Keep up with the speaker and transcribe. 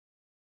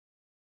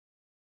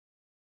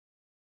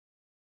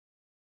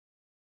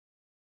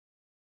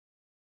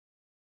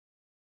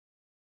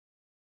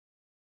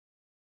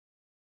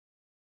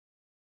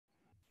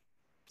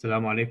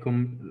السلام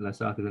عليكم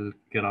الأساتذة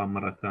الكرام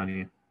مرة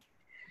ثانية.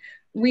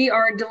 We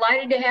are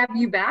delighted to have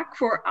you back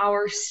for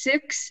our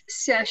sixth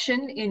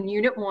session in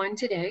Unit 1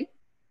 today.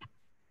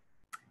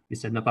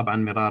 يسعدنا طبعا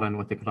مرارا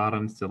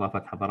وتكرارا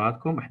استضافة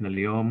حضراتكم. احنا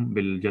اليوم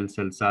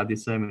بالجلسة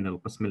السادسة من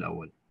القسم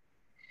الأول.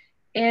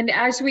 And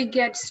as we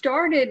get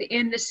started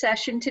in the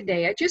session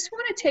today, I just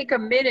want to take a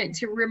minute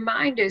to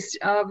remind us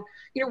of,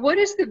 what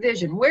is the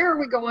vision? Where are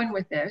we going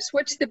with this?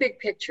 What's the big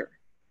picture?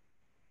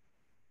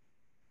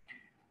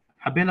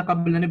 حبينا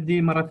قبل أن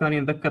نبدي مرة ثانية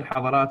نذكر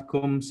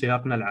حضراتكم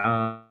سياقنا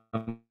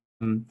العام،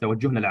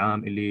 توجهنا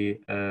العام اللي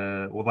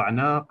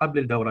وضعناه قبل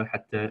الدورة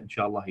حتى إن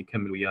شاء الله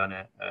يكمل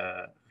ويانا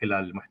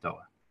خلال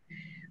المحتوى.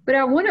 But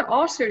I want to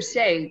also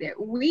say that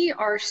we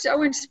are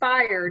so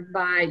inspired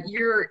by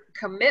your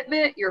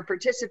commitment, your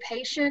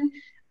participation,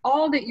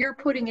 all that you're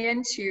putting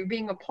into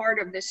being a part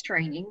of this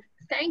training.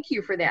 Thank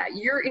you for that.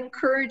 You're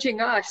encouraging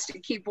us to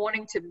keep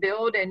wanting to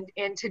build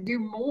and to do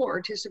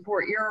more to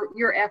support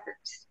your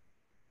efforts.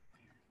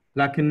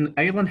 لكن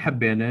أيضا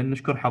حبينا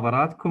نشكر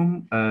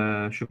حضراتكم،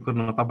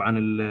 شكرنا طبعا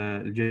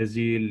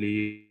الجزيل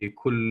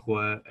لكل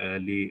الأخوة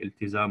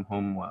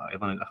لالتزامهم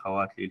وأيضا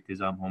الأخوات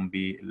لالتزامهم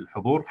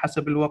بالحضور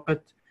حسب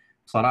الوقت.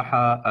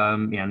 صراحة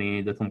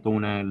يعني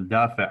تنطونا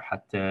الدافع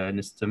حتى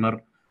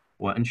نستمر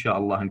وإن شاء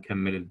الله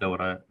نكمل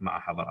الدورة مع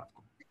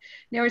حضراتكم.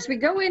 Now, as we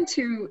go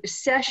into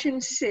session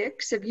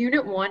 6 of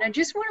Unit 1, I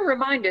just want to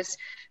remind us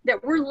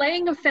that we're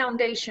laying a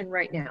foundation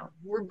right now.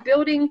 We're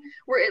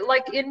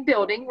like in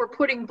building, we're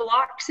putting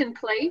blocks in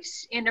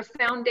place in a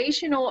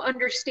foundational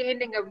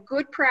understanding of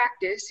good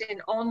practice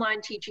in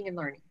online teaching and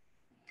learning.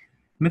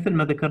 مثل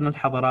ما ذكرنا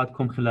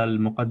لحضراتكم خلال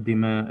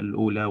المقدمة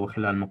الأولى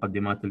وخلال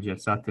مقدمات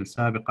الجلسات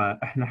السابقة،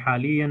 احنا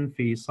حاليا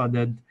في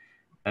صدد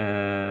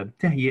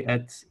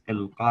تهيئة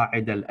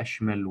القاعدة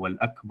الأشمل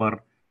والأكبر،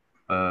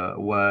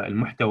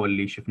 والمحتوى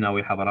اللي شفناه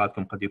ويا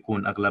حضراتكم قد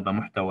يكون أغلبه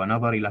محتوى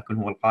نظري، لكن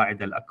هو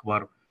القاعدة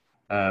الأكبر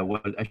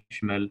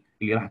والأشمل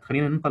اللي راح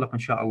تخلينا ننطلق إن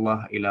شاء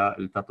الله إلى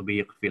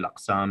التطبيق في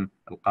الأقسام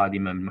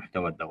القادمة من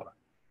محتوى الدورة.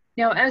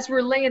 Now, as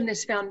we're laying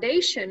this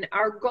foundation,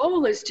 our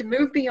goal is to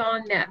move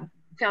beyond that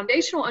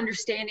foundational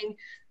understanding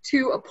to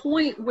a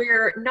point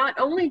where not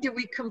only do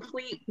we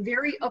complete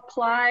very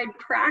applied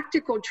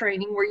practical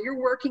training where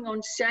you're working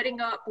on setting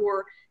up or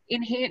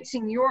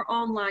enhancing your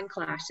online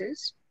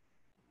classes.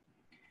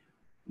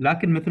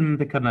 لكن مثل ما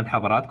ذكرنا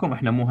لحضراتكم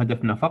احنا مو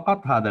هدفنا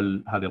فقط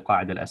هذه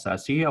القاعده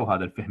الاساسيه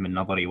وهذا الفهم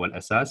النظري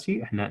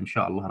والاساسي، احنا ان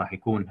شاء الله راح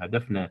يكون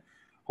هدفنا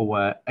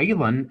هو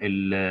ايضا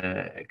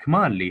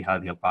الاكمال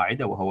لهذه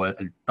القاعده وهو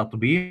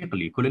التطبيق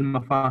لكل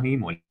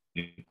المفاهيم ولكل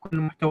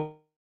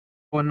المحتوى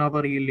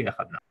النظري اللي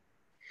اخذناه.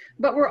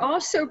 But we're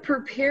also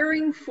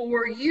preparing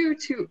for you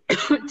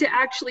to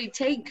actually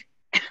take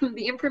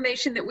the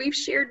information that we've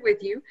shared with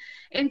you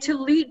and to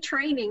lead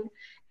training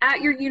at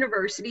your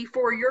university,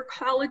 for your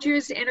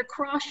colleges, and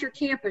across your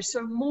campus. So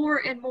more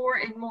and more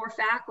and more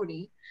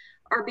faculty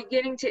are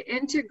beginning to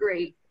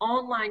integrate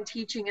online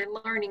teaching and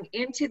learning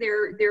into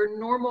their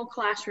normal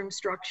classroom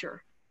structure.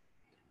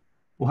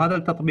 وهذا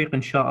التطبيق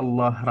إن شاء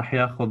الله راح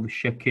ياخذ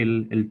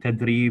شكل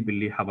التدريب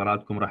اللي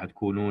حضراتكم راح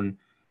تكونون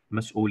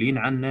مسؤولين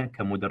عنه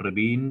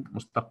كمدربين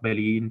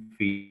مستقبليين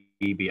في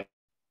بيئاتكم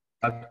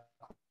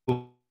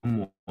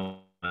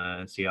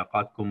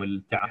سياقاتكم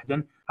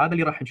التعهدا. هذا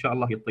اللي راح ان شاء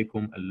الله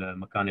يعطيكم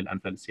المكان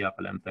الامثل، السياق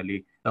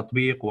الامثل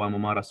لتطبيق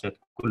وممارسه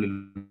كل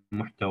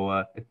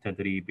المحتوى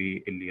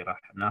التدريبي اللي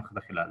راح ناخذه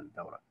خلال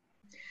الدوره.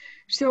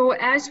 So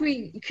as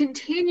we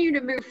continue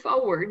to move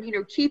forward,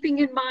 keeping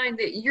in mind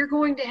that you're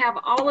going to have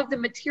all of the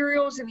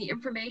materials and the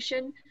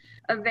information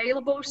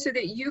available so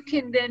that you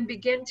can then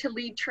begin to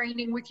lead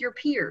training with your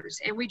peers.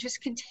 And we just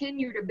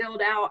continue to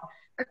build out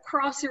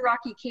across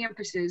Iraqi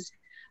campuses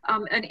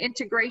an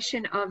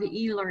integration of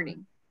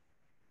e-learning.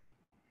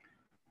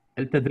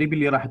 التدريب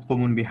اللي راح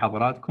تقومون به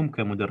حضراتكم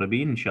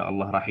كمدربين إن شاء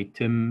الله راح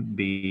يتم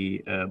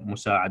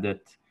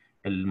بمساعدة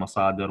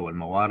المصادر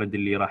والموارد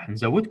اللي راح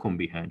نزودكم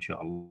بها إن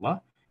شاء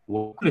الله،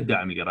 وكل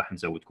الدعم اللي راح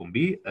نزودكم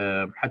به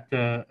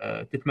حتى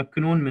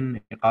تتمكنون من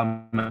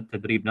إقامة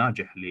تدريب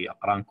ناجح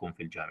لأقرانكم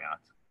في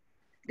الجامعات.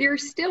 There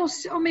are still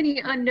so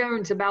many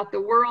unknowns about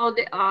the world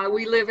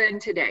we live in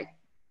today.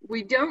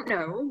 We don't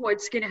know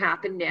what's going to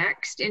happen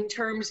next in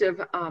terms of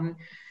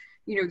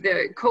the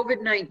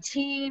COVID-19,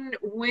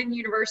 when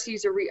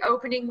universities are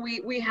reopening.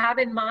 We have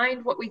in mind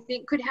what we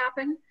think could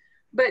happen,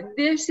 but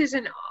this is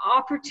an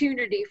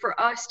opportunity for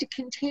us to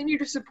continue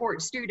to support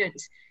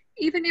students.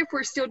 Even if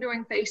we're still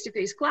doing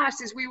face-to-face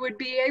classes, we would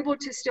be able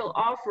to still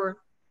offer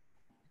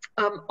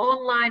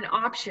online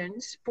options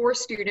for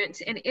students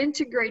and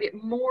integrate it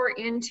more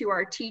into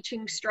our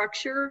teaching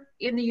structure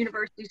in the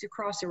universities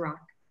across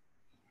Iraq.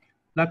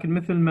 لكن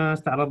مثل ما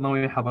استعرضنا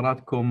ويا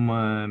حضراتكم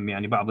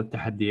يعني بعض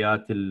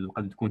التحديات اللي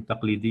قد تكون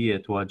تقليدية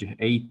تواجه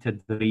أي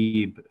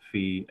تدريب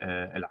في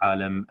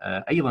العالم،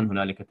 أيضا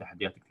هنالك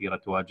تحديات كثيرة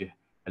تواجه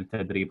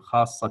التدريب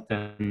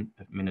خاصة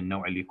من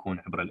النوع اللي يكون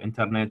عبر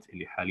الإنترنت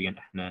اللي حاليا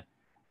احنا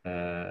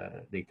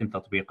يتم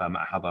تطبيقه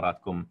مع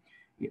حضراتكم.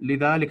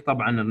 لذلك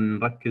طبعا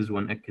نركز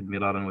ونأكد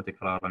مرارا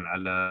وتكرارا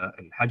على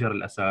الحجر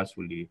الأساس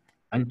واللي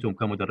أنتم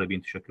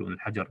كمدربين تشكلون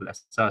الحجر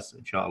الأساس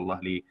إن شاء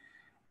الله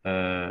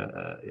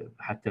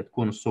حتى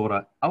تكون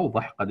الصورة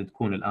أوضح. قد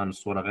تكون الآن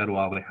الصورة غير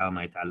واضحة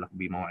ما يتعلق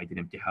بمواعيد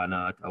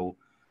الامتحانات أو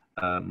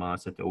ما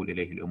ستؤول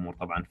إليه الأمور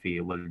طبعا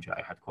في ظل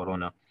جائحة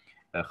كورونا،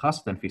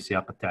 خاصة في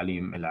سياق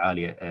التعليم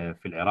العالي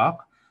في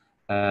العراق.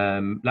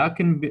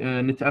 لكن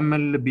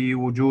نتأمل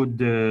بوجود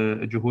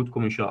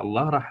جهودكم إن شاء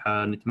الله راح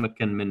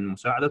نتمكن من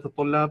مساعدة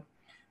الطلاب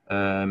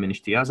من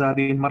اجتياز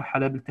هذه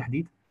المرحلة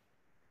بالتحديد.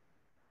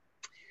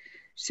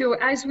 So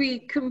as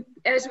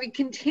we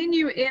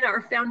continue in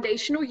our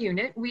foundational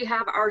unit, we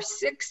have our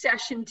 6th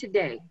session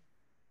today.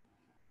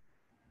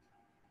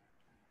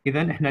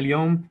 إذا إحنا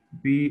اليوم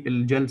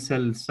بالجلسة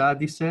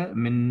السادسة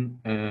من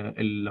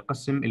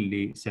القسم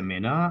اللي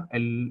سميناه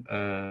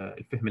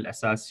الفهم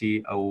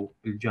الأساسي أو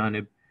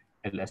الجانب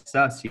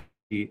الأساسي،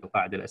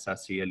 القاعدة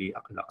الأساسية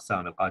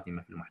للأقسام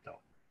القادمة في المحتوى.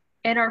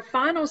 And our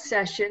final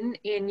session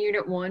in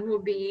Unit 1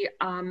 will be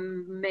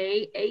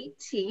May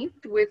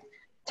 18th with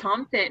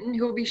Tom Fenton,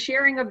 who will be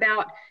sharing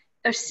about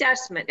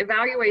assessment,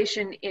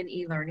 evaluation in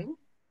e-learning.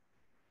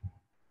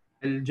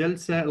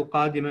 الجلسة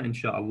القادمة إن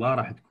شاء الله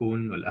راح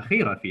تكون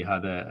الأخيرة في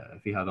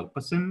هذا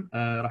القسم،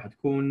 راح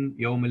تكون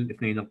يوم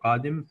الاثنين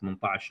القادم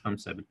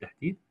 18/5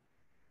 بالتحديد.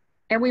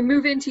 And we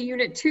move into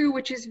Unit 2,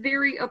 which is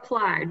very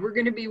applied. We're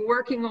going to be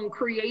working on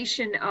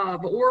creation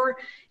of or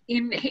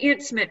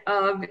enhancement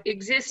of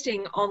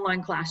existing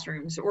online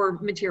classrooms or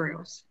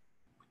materials.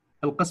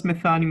 القسم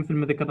الثاني مثل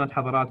ما ذكرنا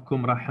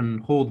لحضراتكم راح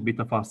نخوض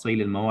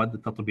بتفاصيل المواد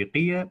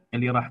التطبيقية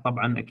اللي راح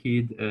طبعا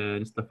أكيد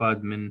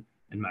نستفاد من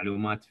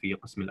المعلومات في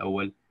القسم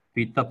الأول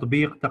في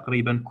تطبيق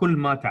تقريبا كل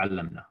ما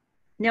تعلمناه.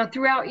 Now,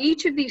 throughout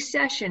each of these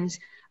sessions,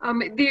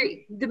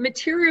 the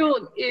material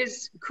is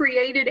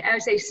created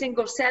as a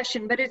single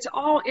session, but it's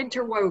all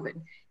interwoven.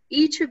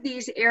 Each of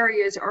these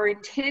areas are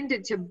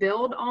intended to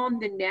build on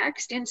the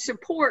next and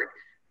support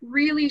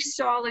really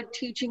solid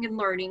teaching and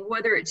learning,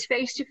 whether it's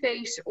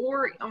face-to-face or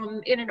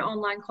in an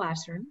online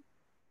classroom.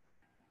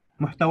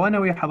 محتوانا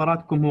ويا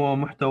حضراتكم هو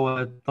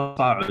محتوى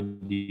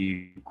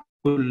تصاعدي.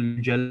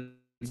 كل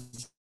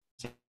جلسة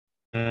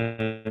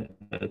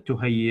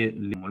تهيئ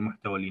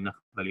المحتوى اللي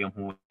ناخذه اليوم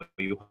هو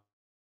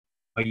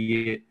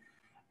يهيئ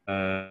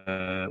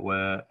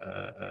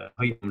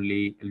وهيئهم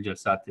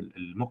للجلسات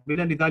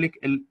المقبلة،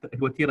 لذلك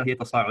الوتيرة هي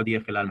تصاعدية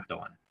خلال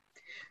محتوانا.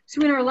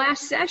 So in our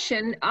last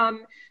session,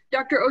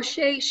 Dr.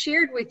 O'Shea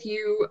shared with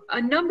you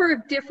a number of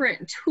different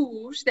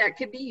tools that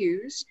could be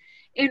used,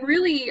 and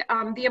really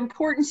the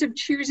importance of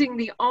choosing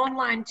the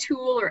online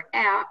tool or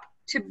app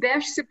to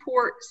best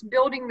support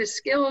building the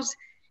skills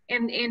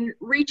and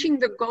reaching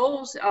the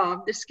goals of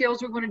the skills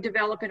we want to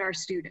develop in our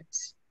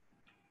students.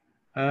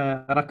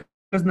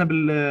 ركزنا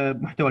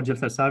بالمحتوى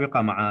الجلسة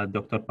السابقة مع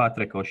الدكتور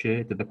باتريك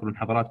أوشي، تذكرون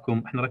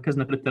حضراتكم احنا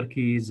ركزنا في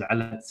التركيز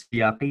على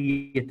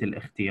سياقية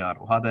الاختيار،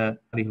 هذه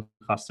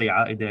الخاصية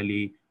عائدة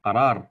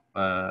لقرار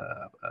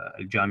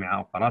الجامعة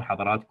أو قرار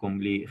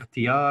حضراتكم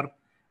لاختيار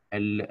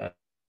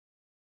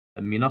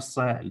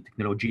المنصة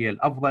التكنولوجية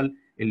الأفضل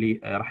اللي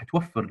راح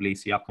توفر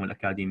لسياقكم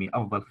الأكاديمي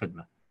أفضل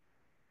خدمة.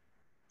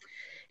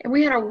 And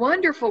we had a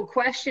wonderful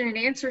question and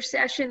answer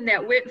session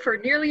that went for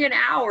nearly an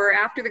hour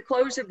after the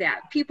close of that.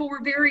 People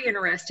were very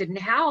interested in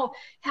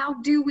how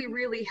do we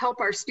really help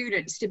our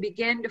students to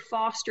begin to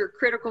foster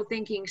critical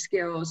thinking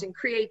skills and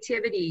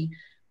creativity,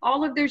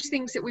 all of those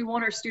things that we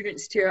want our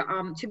students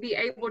to be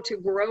able to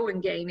grow and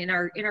gain in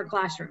our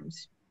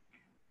classrooms.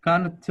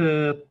 كانت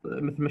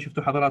مثل ما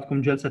شفتوا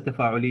حضراتكم جلسة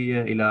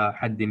تفاعلية إلى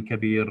حد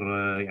كبير،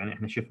 يعني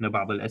احنا شفنا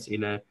بعض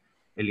الأسئلة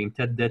اللي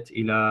امتدت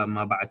إلى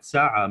ما بعد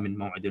ساعة من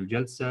موعد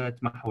الجلسة،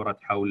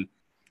 تمحورت حول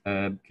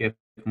كيف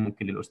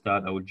ممكن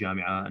للأستاذ أو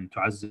الجامعة أن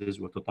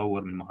تعزز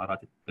وتطور من مهارات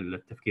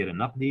التفكير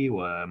النقدي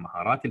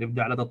ومهارات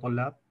الإبداع لدى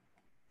الطلاب.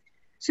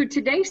 So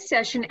today's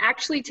session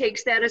actually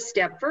takes that a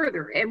step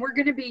further, and we're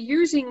going to be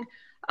using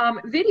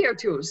video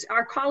tools.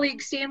 Our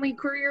colleague Stanley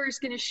Courier is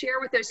going to share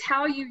with us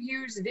how you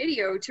use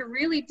video to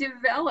really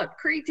develop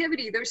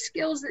creativity, those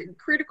skills,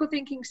 critical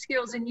thinking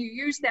skills, and you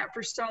use that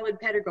for solid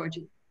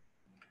pedagogy.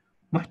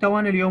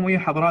 محتوانا اليوم ويا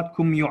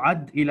حضراتكم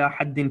يعد إلى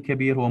حد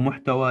كبير هو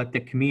محتوى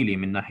تكميلي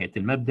من ناحية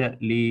المبدأ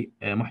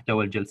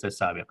لمحتوى الجلسة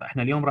السابقة.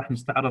 احنا اليوم راح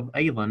نستعرض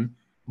أيضا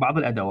بعض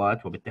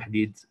الأدوات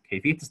وبالتحديد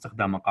كيفية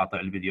استخدام مقاطع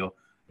الفيديو،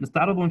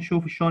 نستعرض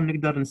ونشوف شلون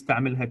نقدر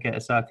نستعملها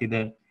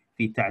كأساتذة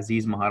في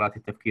تعزيز مهارات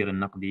التفكير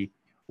النقدي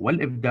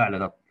والإبداع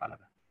لدى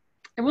الطلبة.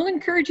 And we'll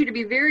encourage you to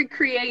be very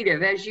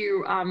creative as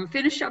you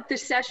finish up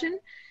this session,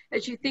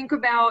 as you think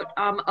about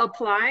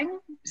applying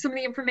some of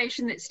the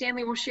information that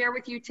Stanley will share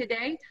with you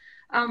today.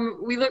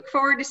 We look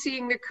forward to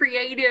seeing the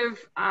creative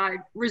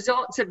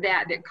results of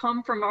that come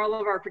from all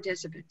of our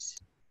participants.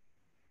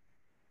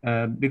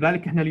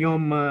 بذلك احنا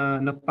اليوم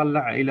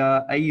نتطلع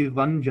الى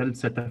ايضا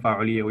جلسه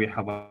تفاعليه ويا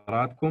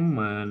حضراتكم.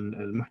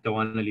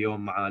 المحتوانا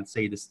اليوم مع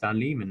السيد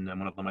ستانلي من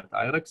منظمه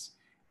ايركس،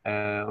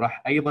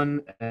 راح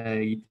ايضا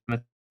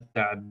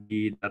يتمتع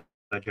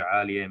بدرجه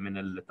عاليه من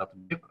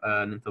التطبيق.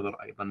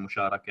 ننتظر ايضا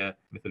مشاركه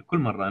مثل كل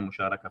مره،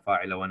 مشاركه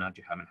فاعله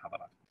وناجحه من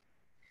حضراتكم.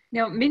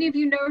 Now, many of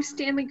you know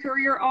Stanley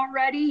Courier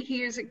already.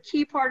 He is a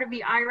key part of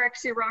the IREX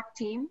Iraq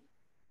team.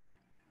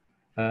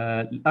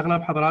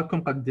 أغلب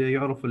حضراتكم قد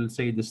يعرف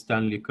السيد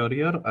ستانلي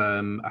كورير،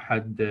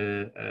 أحد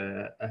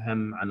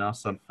أهم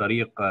عناصر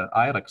فريق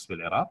آيركس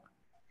بالعراق.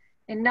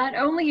 And not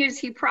only is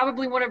he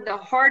probably one of the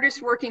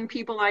hardest working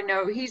people I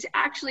know, he's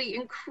actually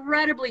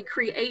incredibly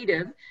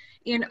creative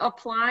in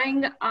applying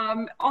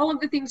all of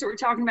the things that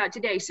we're talking about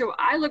today. So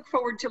I look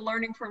forward to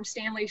learning from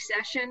Stanley's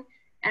session,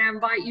 and I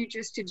invite you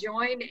just to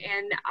join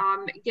and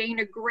gain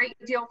a great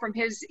deal from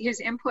his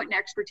input and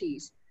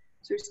expertise.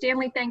 So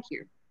Stanley, thank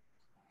you.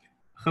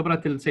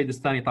 خبرة السيد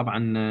ستانلي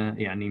طبعا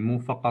يعني مو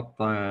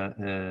فقط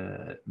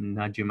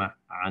ناجمة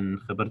عن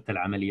خبرته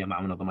العملية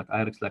مع منظمة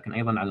آيركس، لكن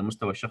أيضا على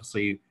المستوى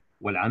الشخصي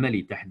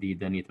والعملي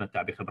تحديدا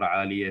يتمتع بخبرة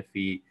عالية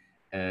في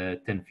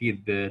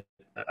تنفيذ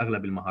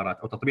أغلب المهارات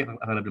أو تطبيق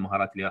أغلب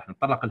المهارات اللي راح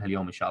نتطرق لها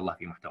اليوم إن شاء الله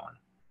في محتوانا.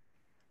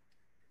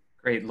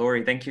 Great,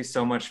 Lori, thank you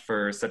so much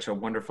for such a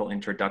wonderful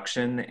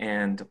introduction,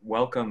 and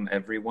welcome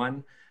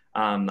everyone.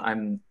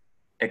 I'm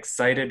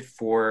excited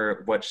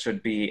for what should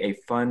be a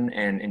fun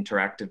and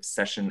interactive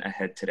session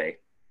ahead today.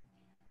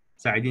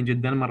 سعيدين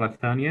جدا مرة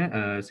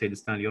ثانية، سيد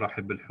ستانلي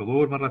يرحب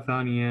بالحضور مرة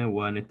ثانية،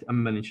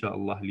 ونتأمل إن شاء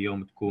الله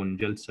اليوم تكون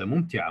جلسة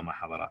ممتعة مع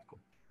حضراتكم.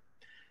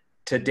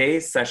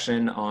 Today's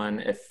session on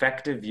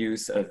effective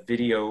use of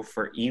video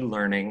for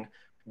e-learning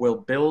will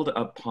build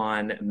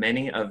upon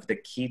many of the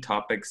key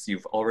topics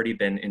you've already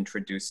been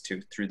introduced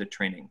to through the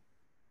training.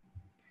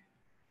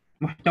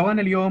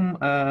 محتوانا اليوم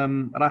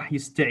راح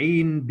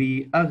يستعين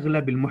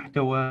بأغلب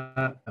المحتوى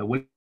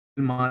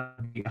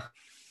والمادة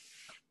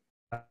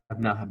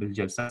أخذناها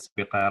بالجلسات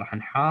السابقة. راح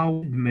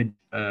نحاول ندمج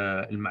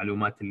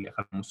المعلومات اللي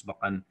أخذناها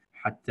مسبقا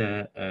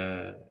حتى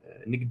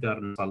نقدر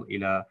نصل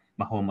إلى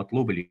ما هو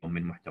مطلوب اليوم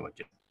من محتوى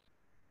الجلسة.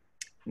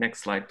 Next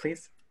slide,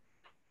 please.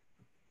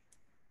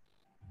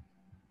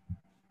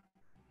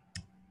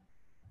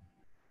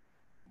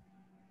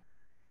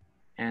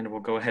 And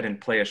we'll go ahead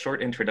and play a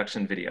short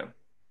introduction video.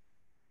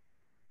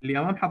 اللي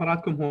أمام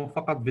حضراتكم هو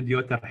فقط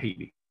فيديو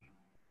ترحيبي.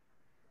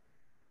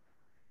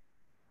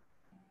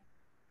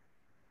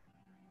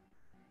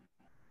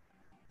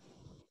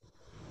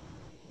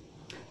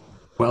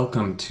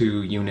 Welcome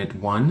to Unit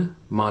 1,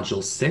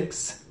 Module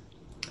 6,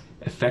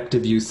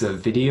 Effective Use of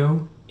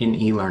Video in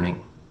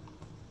E-Learning.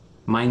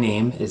 My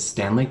name is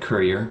Stanley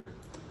Courier,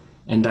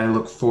 and I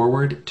look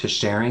forward to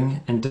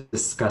sharing and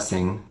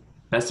discussing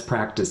best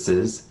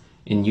practices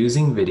in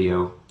using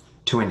video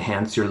to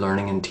enhance your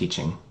learning and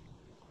teaching.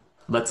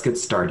 Let's get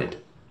started.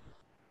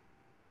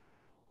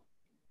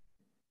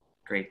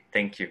 Great,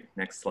 thank you.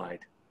 Next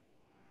slide.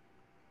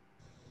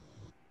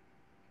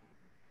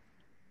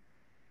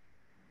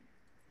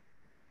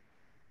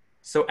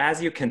 So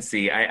as you can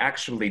see, I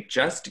actually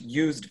just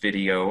used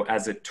video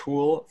as a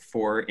tool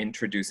for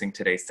introducing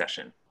today's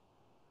session.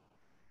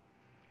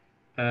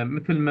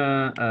 مثل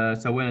ما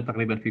سوينا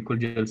تقريبا في كل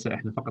جلسة،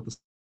 احنا فقط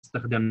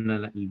استخدمنا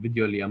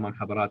الفيديو اللي أمام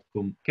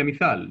حضراتكم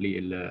كمثال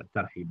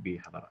للترحيب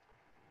بحضراتكم.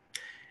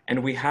 And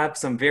we have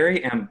some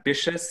very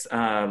ambitious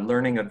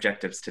learning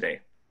objectives today.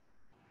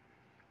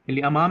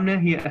 اللي أمامنا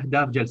هي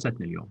أهداف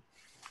جلستنا اليوم.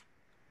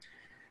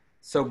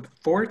 So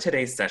for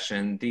today's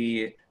session,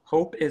 the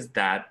hope is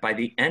that by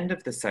the end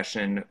of the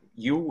session,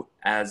 you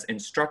as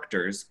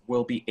instructors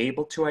will be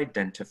able to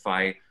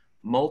identify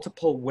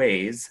multiple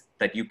ways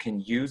that you can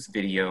use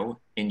video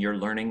in your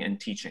learning and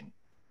teaching.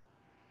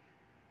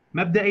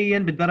 مبدئيا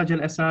بالدرجة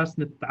الأساس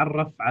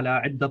نتعرف على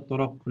عدة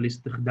طرق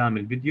لاستخدام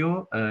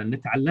الفيديو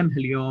نتعلمها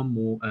اليوم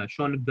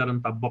وشون نقدر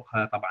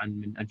نطبقها طبعا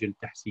من أجل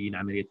تحسين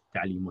عملية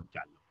التعليم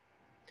والتعلم.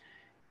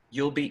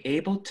 You'll be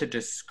able to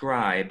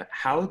describe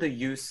how the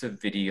use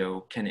of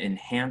video can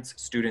enhance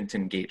student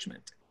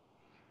engagement.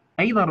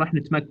 أيضا راح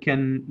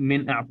نتمكن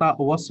من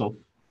إعطاء وصف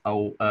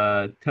أو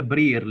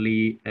تبرير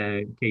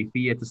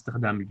لكيفية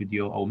استخدام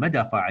الفيديو أو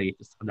مدى فاعلية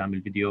استخدام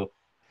الفيديو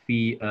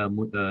في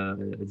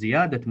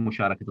زيادة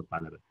مشاركة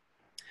الطلبة.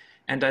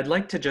 And I'd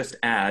like to just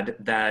add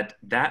that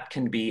that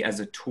can be as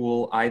a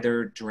tool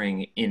either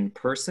during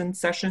in-person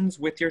sessions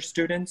with your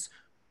students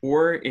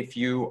or if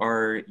you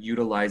are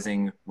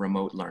utilizing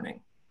remote learning.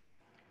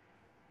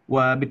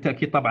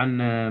 وبالتأكيد طبعا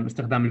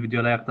استخدام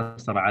الفيديو لا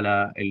يقتصر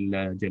على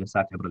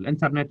الجلسات عبر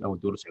الإنترنت أو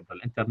الدروس عبر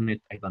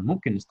الإنترنت، أيضا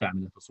ممكن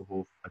نستعمله في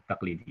الصفوف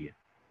التقليدية.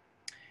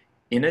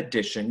 In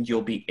addition,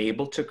 you'll be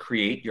able to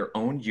create your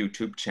own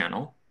YouTube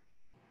channel.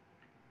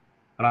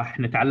 راح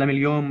نتعلم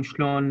اليوم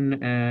شلون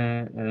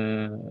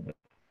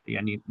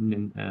يعني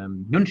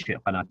ننشئ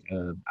قناة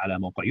على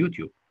موقع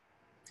يوتيوب.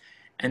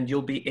 And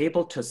you'll be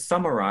able to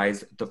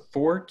summarize the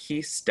 4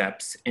 key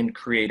steps in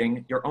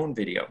creating your own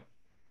video.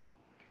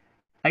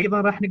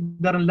 أيضا راح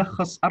نقدر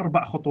نلخص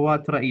 4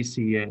 خطوات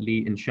رئيسية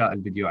لإنشاء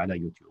الفيديو على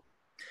يوتيوب.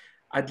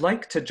 I'd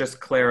like to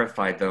just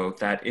clarify though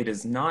that it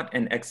is not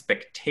an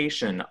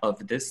expectation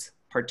of this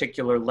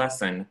particular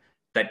lesson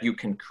that you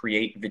can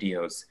create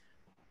videos.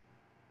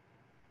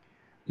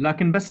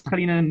 لكن بس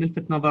خلينا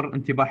نلفت نظر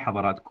انتباه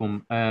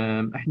حضراتكم،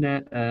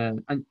 احنا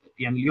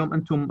يعني اليوم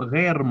انتم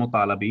غير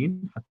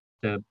مطالبين،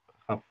 حتى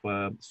خف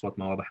الصوت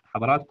ما واضح،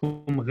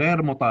 حضراتكم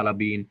غير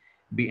مطالبين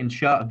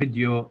بإنشاء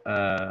فيديو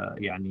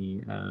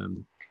يعني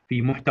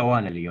في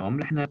محتوانا اليوم.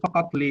 نحن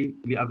فقط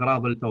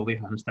لأغراض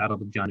التوضيح راح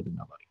نستعرض الجانب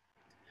النظري.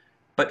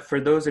 But for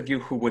those of you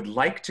who would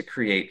like to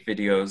create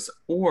videos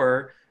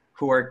or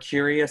who are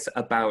curious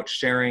about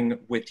sharing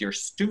with your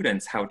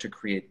students how to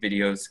create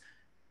videos,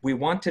 we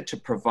wanted to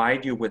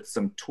provide you with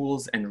some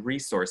tools and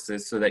resources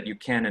so that you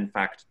can in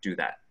fact do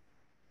that.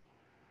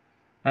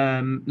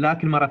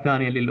 لكن مرة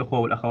ثانية للأخوة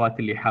والأخوات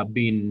اللي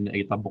حابين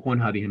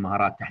يطبقون هذه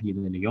المهارات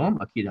تحديدا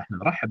اليوم، أكيد احنا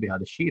نرحب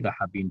بهذا الشيء إذا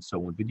حابين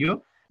تسوون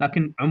فيديو،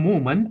 لكن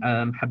عموما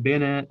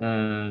حبينا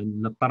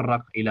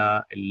نتطرق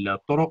إلى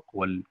الطرق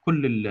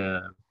وكل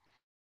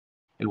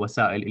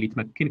الوسائل اللي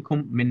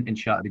تمكنكم من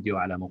إنشاء فيديو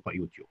على موقع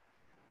يوتيوب.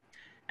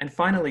 And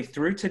finally,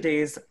 through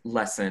today's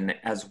lesson,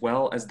 as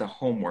well as the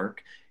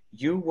homework,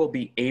 you will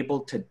be able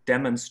to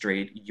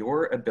demonstrate your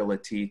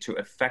ability to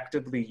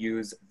effectively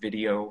use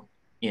video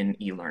in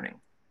e-learning.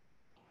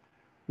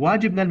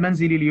 واجبنا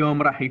المنزلي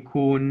اليوم راح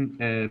يكون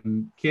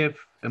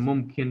كيف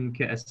ممكن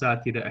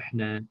كأساتذة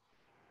احنا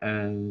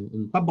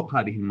نطبق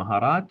هذه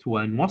المهارات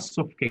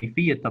ونوصف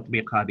كيفية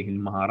تطبيق هذه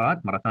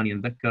المهارات. مرة ثانية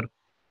نذكر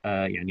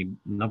يعني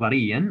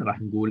نظريا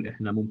راح نقول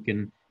احنا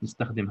ممكن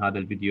نستخدم هذا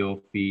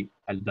الفيديو في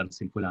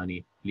الدرس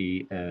الفلاني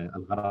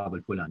للغرض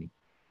الفلاني.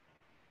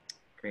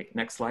 Great.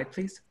 Next slide,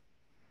 please.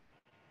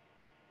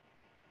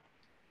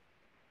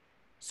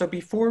 So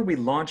before we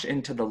launch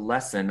into the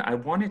lesson, I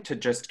wanted to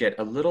just get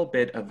a little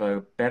bit of a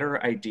better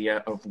idea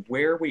of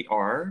where we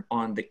are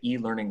on the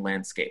e-learning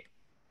landscape.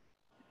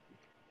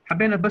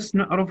 حبينا بس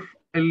نعرف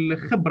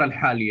الخبرة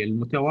الحالية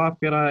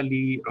المتوافرة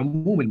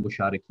لعموم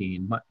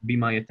المشاركين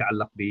بما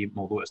يتعلق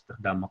بموضوع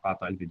استخدام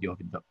مقاطع الفيديو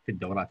في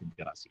الدورات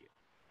الدراسية.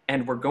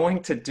 And we're going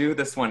to do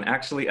this one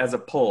actually as a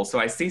poll. So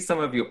I see some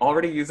of you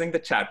already using the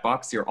chat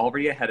box. You're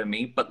already ahead of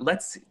me, but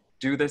let's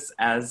do this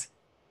as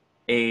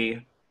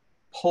a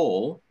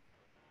poll.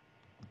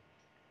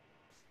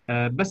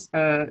 بس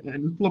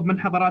نطلب من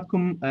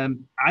حضراتكم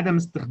عدم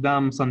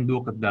استخدام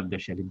صندوق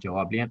الدردشة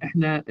للجواب، لأن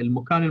احنا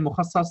المكان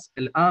المخصص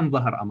الآن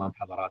ظهر أمام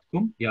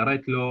حضراتكم، يا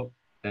ريت لو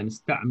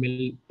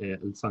نستعمل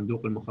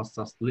الصندوق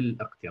المخصص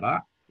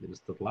للاقتراع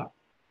للاستطلاع.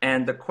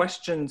 And the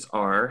questions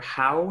are,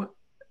 how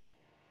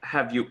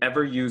have you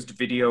ever used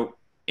video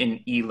in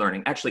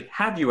e-learning? Actually,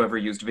 have you ever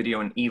used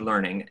video in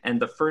e-learning? And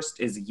the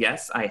first is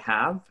yes, I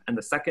have. And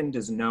the second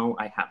is no,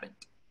 I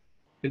haven't.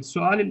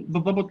 السؤال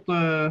بالضبط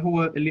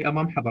هو اللي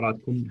أمام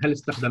حضراتكم، هل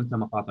استخدمت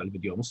مقاطع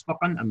الفيديو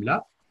مسبقا أم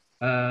لا؟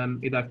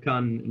 إذا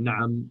كان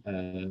نعم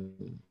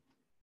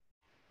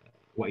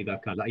وإذا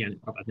كان لا، يعني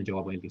قطعتنا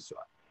جوابين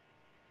للسؤال.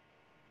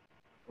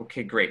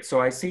 Okay, great.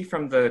 So I see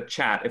from the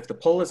chat, if the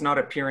poll is not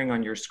appearing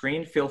on your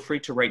screen, feel free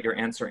to write your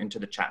answer into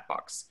the chat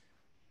box.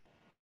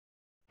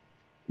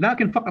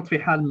 لكن فقط في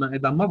حال ما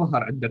إذا ما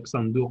ظهر عندك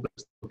صندوق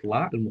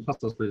استطلاع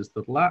المخصص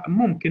للاستطلاع،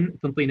 ممكن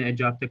تنطينا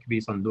إجابتك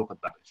بصندوق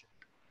الدردشة.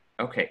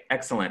 Okay,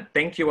 excellent.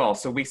 Thank you all.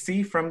 So we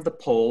see from the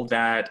poll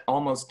that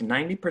almost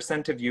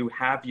 90% of you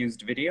have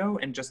used video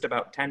and just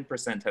about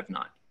 10% have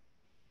not.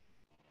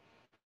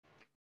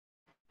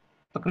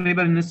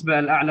 تقريبا النسبة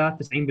الأعلى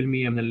 90%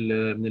 من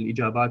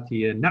الإجابات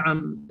هي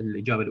نعم.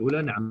 الإجابة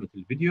الأولى نعم في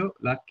الفيديو،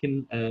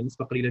 لكن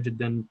نسبة قليلة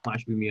جدا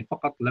 12%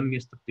 فقط لم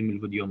يستخدم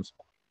الفيديو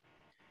مسبقا.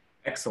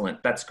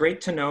 Excellent. That's great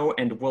to know,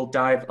 and we'll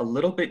dive a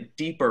little bit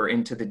deeper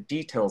into the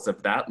details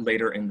of that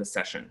later in the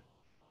session.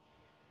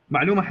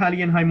 معلومة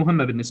حاليا هاي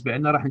مهمة بالنسبة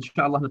لنا، راح إن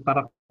شاء الله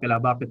نتطرق إلى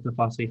باقي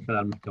التفاصيل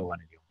خلال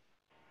محتوانا اليوم.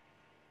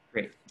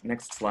 Great.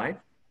 Next slide.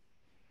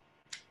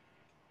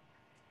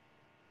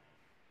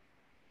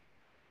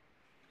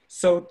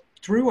 So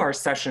through our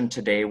session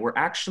today, we're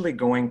actually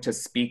going to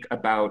speak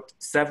about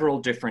several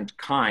different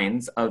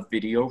kinds of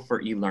video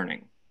for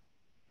e-learning.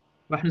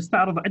 راح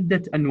نستعرض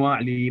عدة أنواع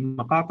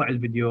لمقاطع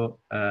الفيديو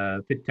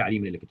في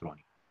التعليم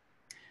الإلكتروني.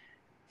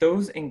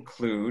 Those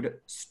include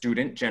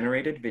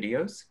student-generated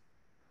videos.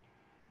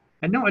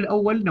 النوع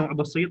الأول نوع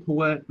بسيط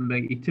هو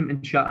يتم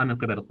إنشاؤه من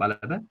قبل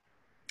الطلبة.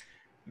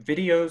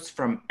 Videos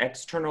from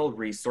external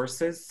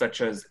resources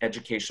such as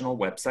educational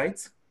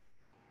websites.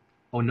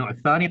 أو النوع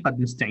الثاني قد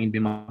نستعين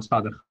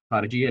بمصادر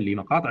خارجية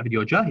لمقاطع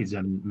فيديو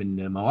جاهزة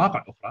من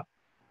مواقع أخرى.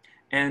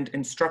 And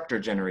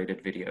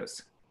instructor-generated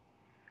videos.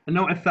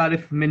 النوع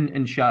الثالث من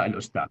إنشاء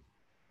الأستاذ.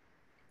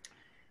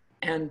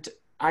 And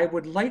I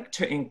would like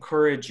to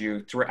encourage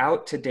you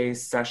throughout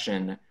today's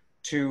session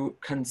to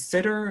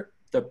consider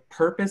the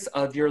purpose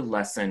of your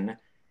lesson.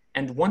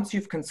 And once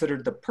you've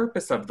considered the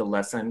purpose of the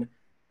lesson,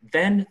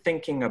 then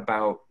thinking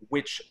about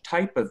which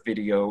type of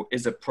video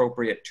is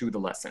appropriate to the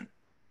lesson.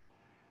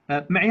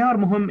 معيار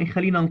مهم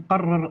يخلينا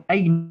نقرر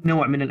أي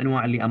نوع من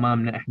الأنواع اللي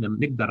أمامنا إحنا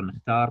نقدر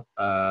نختار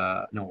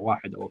نوع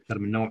واحد أو أكثر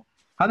من نوع.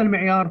 هذا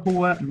المعيار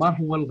هو ما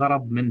هو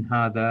الغرض من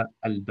هذا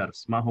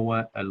الدرس، ما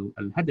هو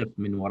الهدف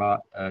من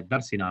وراء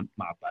درسنا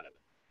مع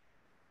الطلبة.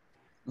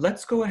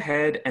 Let's go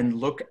ahead and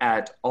look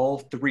at all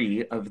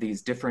three of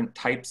these different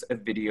types of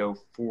video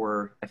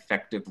for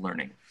effective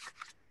learning.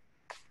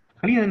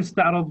 خلينا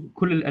نستعرض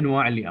كل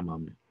الأنواع اللي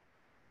أمامنا.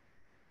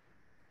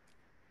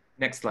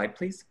 Next slide,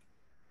 please.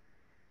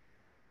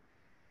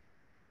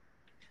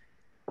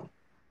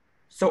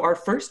 So our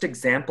first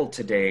example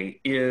today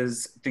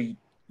is the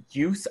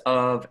use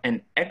of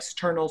an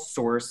external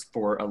source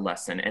for a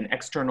lesson, an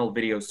external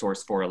video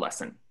source for a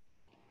lesson.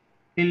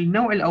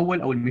 النوع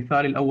الأول أو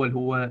المثال الأول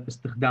هو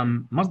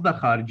استخدام مصدر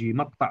خارجي،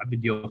 مقطع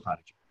فيديو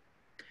خارجي.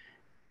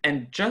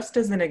 And just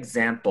as an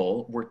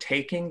example, we're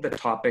taking the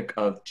topic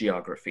of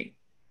geography.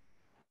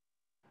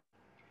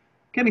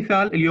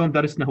 كمثال اليوم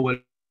درسنا هو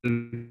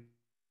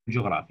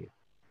الجغرافيا.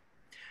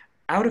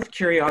 Out of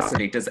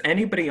curiosity, does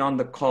anybody on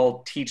the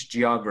call teach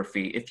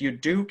geography? If you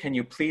do, can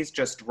you please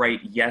just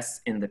write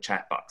yes in the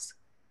chat box?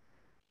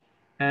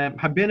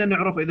 حبينا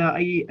نعرف إذا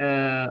أي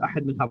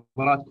أحد من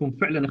حضراتكم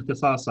فعلا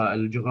اختصاصه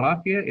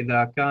الجغرافيا.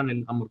 إذا كان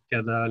الأمر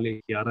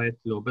كذلك يا ريت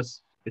لو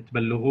بس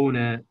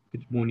تبلغونا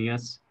تكتبون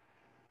يس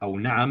أو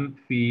نعم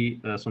في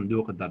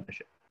صندوق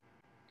الدردشة.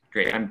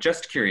 Great, I'm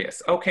just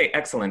curious. Okay,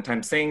 excellent.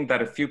 I'm saying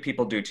that a few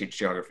people do teach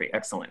geography.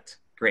 Excellent,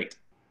 great.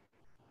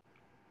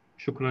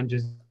 شكرا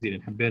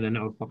جزيلا، حبينا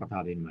نعرف فقط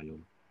هذه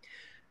المعلومة.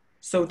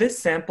 So this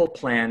sample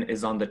plan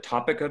is on the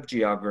topic of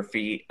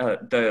geography,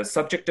 the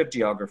subject of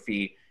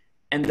geography,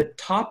 and the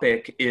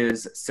topic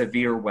is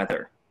severe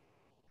weather.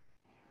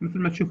 مثل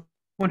ما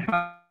تشوفون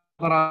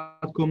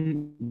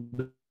حضراتكم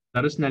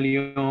درسنا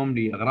اليوم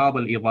لأغراض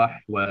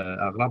الإيضاح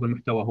وأغراض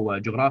المحتوى هو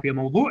جغرافيا.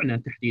 موضوعنا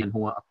تحديدا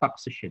هو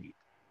الطقس الشديد.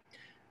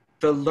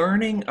 The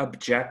learning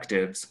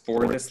objectives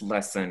for this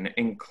lesson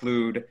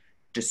include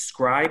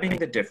describing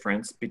the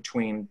difference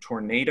between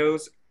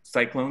tornadoes,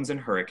 cyclones, and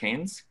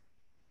hurricanes.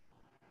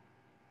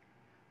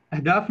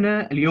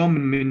 أهدافنا اليوم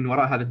من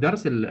وراء هذا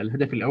الدرس،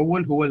 الهدف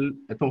الأول هو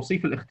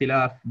توصيف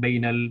الاختلاف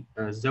بين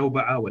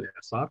الزوبعة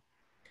والإعصار.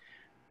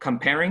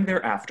 Comparing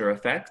their after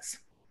effects.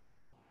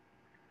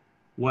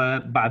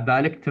 وبعد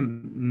ذلك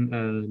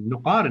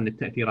نقارن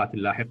التأثيرات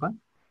اللاحقة.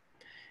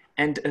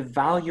 And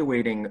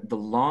evaluating the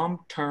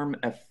long-term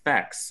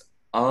effects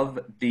of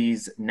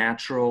these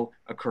natural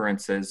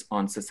occurrences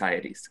on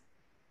societies.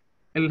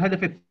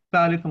 الهدف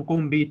الثالث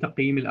نقوم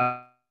بتقييم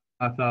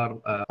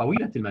الآثار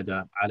طويلة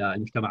المدى على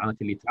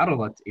المجتمعات اللي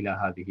تعرضت إلى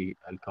هذه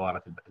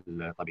الكوارث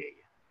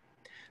الطبيعية.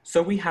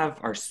 So we have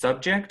our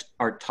subject,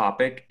 our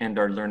topic, and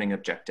our learning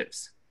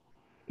objectives.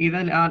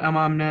 إذا الآن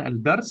أمامنا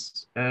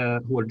الدرس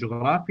هو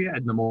الجغرافيا،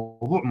 عندنا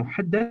موضوع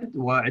محدد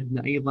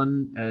وعندنا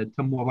أيضا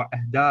تم وضع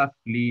أهداف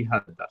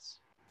لهذا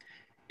الدرس.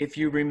 If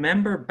you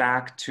remember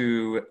back to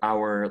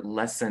our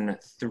lesson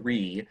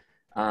 3,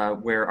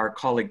 where our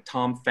colleague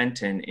Tom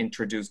Fenton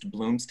introduced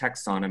Bloom's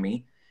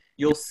taxonomy,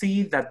 you'll see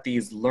that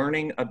these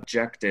learning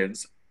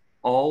objectives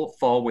all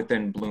fall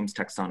within Bloom's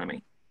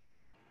taxonomy.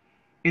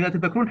 إذا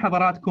تذكرون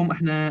حضراتكم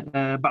احنا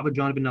بعض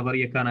الجوانب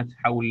النظرية كانت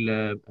حول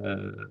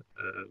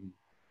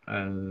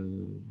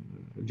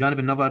الجانب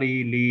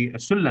النظري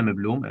للسلم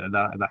بلوم،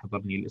 إذا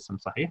حضرني الاسم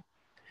صحيح.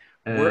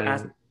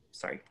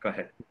 Sorry, go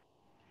ahead.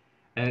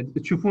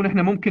 تشوفون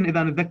احنا ممكن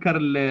إذا نتذكر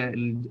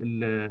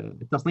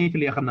التصنيف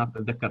اللي أخذناه،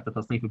 تذكرت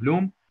تصنيف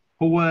بلوم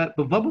هو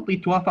بالضبط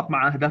يتوافق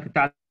مع أهداف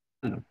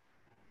التعلم.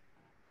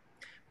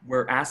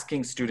 We're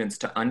asking students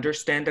to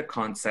understand a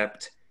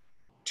concept,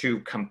 to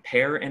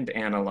compare and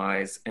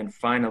analyze, and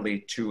finally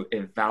to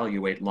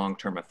evaluate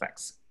long-term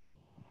effects.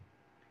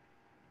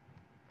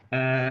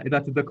 إذا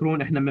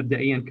تذكرون إحنا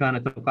مبدئيا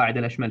كانت القاعدة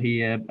الأشمل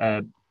هي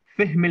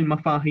فهم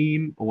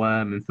المفاهيم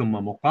ومن ثم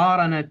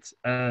مقارنة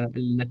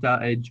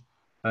النتائج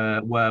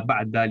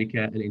وبعد ذلك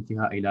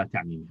الانتهاء إلى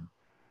تعميمها.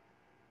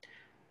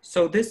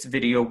 So this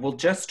video will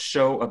just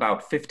show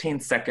about 15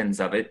 seconds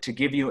of it to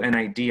give you an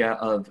idea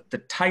of the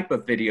type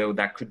of video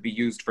that could be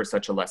used for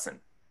such a lesson.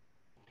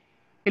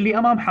 اللي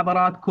أمام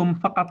حضراتكم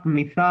فقط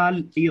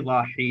مثال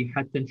إيضاحي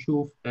حتى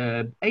نشوف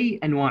أي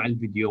أنواع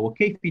الفيديو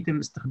وكيف يتم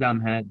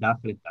استخدامها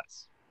داخل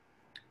الدرس.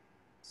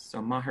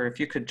 So Maher, if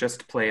you could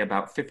just play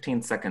about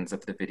 15 seconds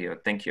of the video.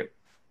 Thank you.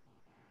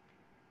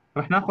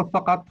 رح ناخذ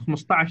فقط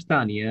 15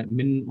 ثانية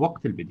من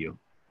وقت الفيديو.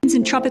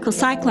 And tropical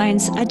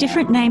cyclones are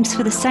different names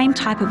for the same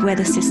type of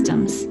weather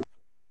systems.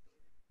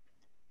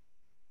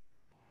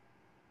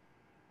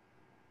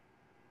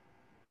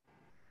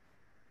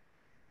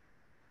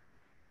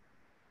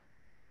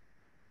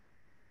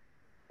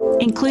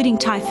 Including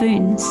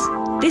typhoons.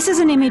 This is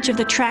an image of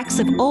the tracks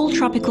of all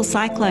tropical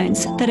cyclones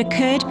that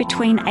occurred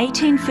between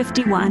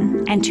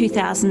 1851 and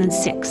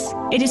 2006.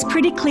 It is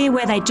pretty clear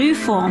where they do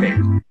form. Okay.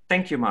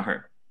 Thank you,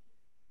 Maher.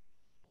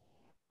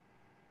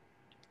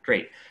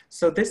 Great.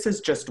 So this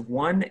is just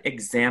one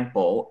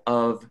example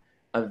of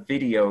a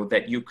video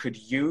that you could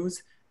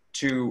use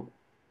to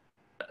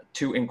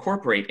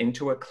incorporate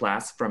into a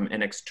class from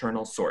an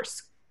external source.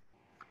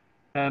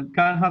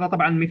 كان هذا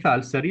طبعا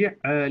مثال سريع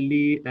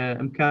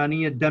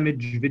لإمكانية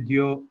دمج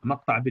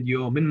مقطع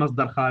فيديو من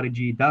مصدر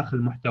خارجي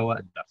داخل محتوى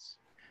الدرس.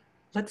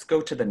 Let's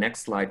go to the next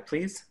slide,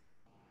 please.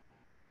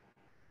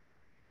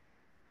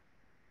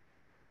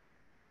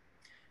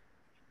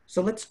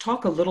 So let's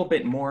talk a little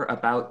bit more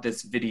about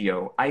this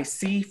video. I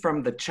see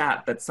from the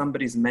chat that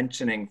somebody's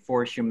mentioning for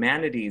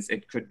humanities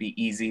it could be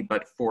easy,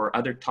 but for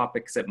other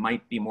topics it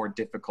might be more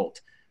difficult.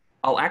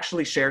 I'll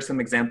actually share some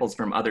examples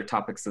from other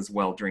topics as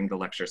well during the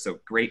lecture, so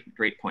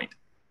great point.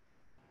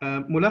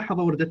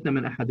 ملاحظة وردتنا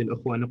من أحد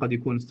الأخوة أنه قد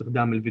يكون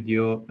استخدام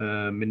الفيديو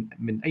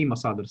من أي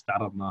مصادر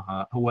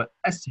استعرضناها هو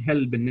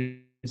أسهل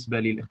بالنسبة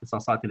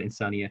للاختصاصات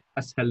الإنسانية،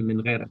 أسهل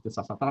من غير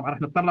اختصاصات. طبعا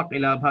راح نتطرق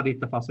إلى هذه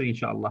التفاصيل إن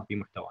شاء الله في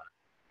محتوانا.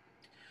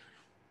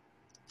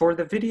 For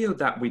the video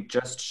that we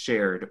just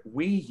shared,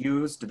 we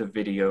used the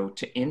video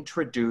to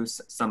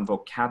introduce some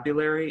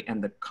vocabulary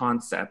and the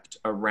concept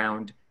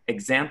around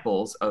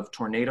examples of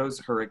tornadoes,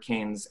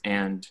 hurricanes,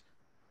 and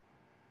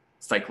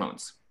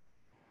cyclones.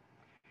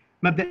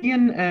 مبدئيا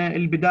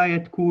البداية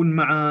تكون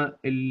مع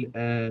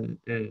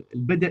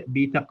البدء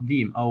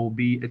بتقديم أو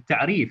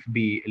بالتعريف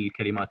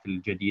بالكلمات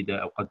الجديدة،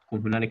 أو قد تكون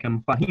هنالك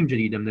مفاهيم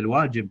جديدة من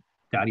الواجب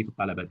تعريف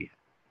الطلبة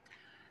بها.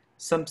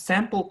 Some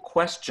sample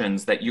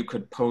questions that you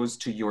could pose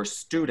to your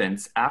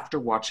students after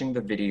watching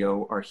the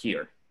video are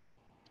here.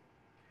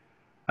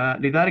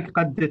 لذلك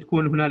قد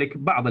تكون هنالك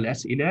بعض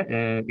الأسئلة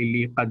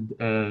اللي قد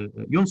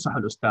ينصح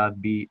الأستاذ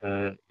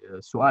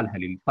بسؤالها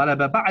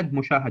للطلبة بعد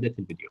مشاهدة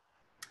الفيديو.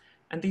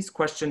 And these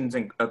questions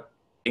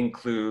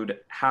include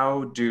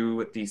how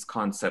do these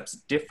concepts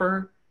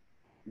differ,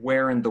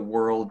 where in the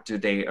world do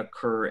they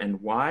occur and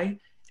why,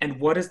 and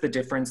what is the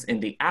difference in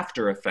the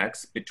after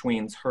effects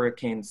between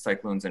hurricanes,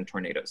 cyclones, and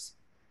tornadoes.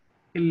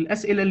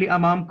 الأسئلة اللي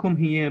أمامكم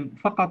هي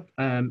فقط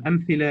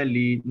أمثلة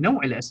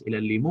لنوع الأسئلة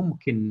اللي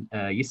ممكن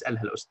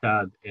يسألها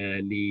الأستاذ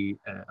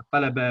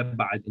للطلبة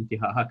بعد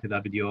انتهاء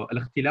هكذا فيديو.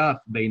 الاختلاف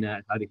بين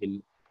هذه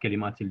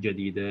الكلمات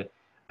الجديدة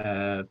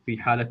في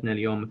حالتنا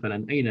اليوم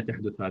مثلا أين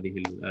تحدث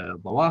هذه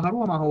الظواهر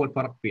وما هو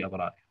الفرق في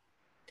أضرارها.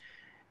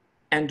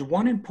 And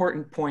one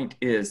important point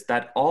is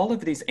that all of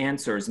these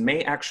answers may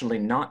actually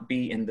not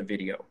be in the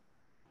video.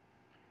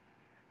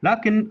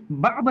 لكن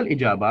بعض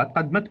الإجابات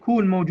قد ما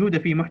تكون موجودة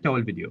في محتوى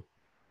الفيديو.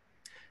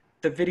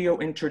 The video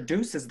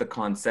introduces the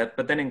concept,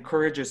 but then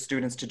encourages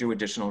students to do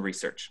additional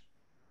research.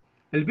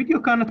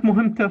 الفيديو كانت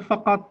مهمته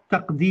فقط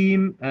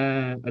تقديم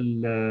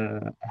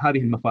هذه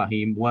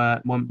المفاهيم،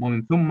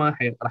 ومن ثم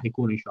راح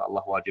يكون إن شاء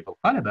الله واجب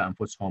الطلبة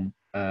أنفسهم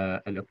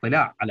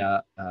الاطلاع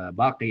على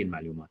باقي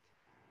المعلومات.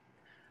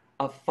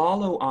 A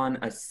follow-on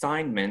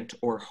assignment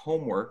or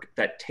homework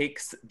that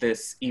takes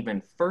this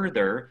even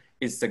further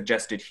is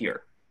suggested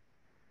here.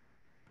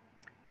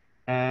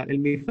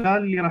 المثال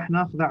اللي راح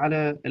ناخذه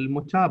على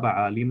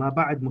المتابعة لما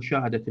بعد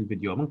مشاهدة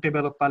الفيديو من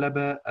قبل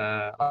الطلبة،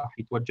 راح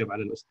يتوجب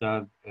على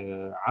الأستاذ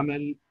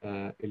عمل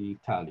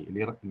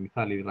التالي،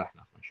 المثال اللي راح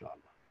ناخذه إن شاء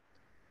الله.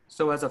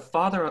 So as a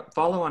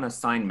follow-on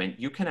assignment,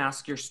 you can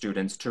ask your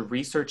students to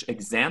research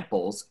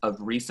examples of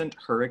recent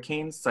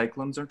hurricanes,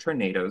 cyclones, or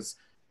tornadoes,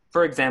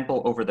 for example,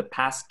 over the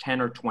past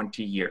 10 or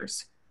 20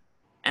 years,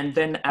 and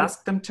then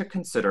ask them to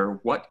consider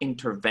what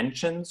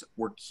interventions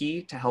were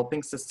key to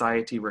helping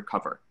society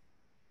recover.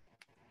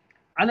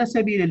 على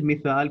سبيل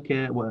المثال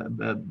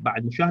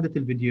بعد مشاهدة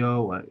الفيديو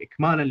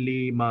وإكمالا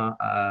لما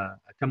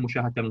تم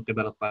مشاهدته من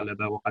قبل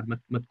الطلبة وقد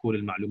ما تكون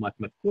المعلومات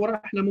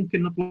مذكورة، احنا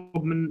ممكن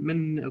نطلب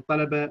من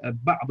الطلبة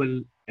بعض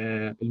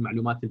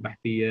المعلومات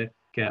البحثية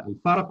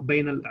كالفرق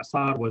بين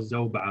الإعصار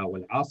والزوبعة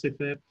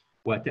والعاصفة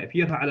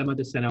وتأثيرها على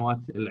مدى السنوات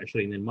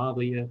العشرين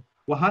الماضية،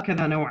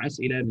 وهكذا نوع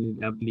أسئلة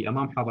اللي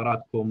أمام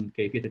حضراتكم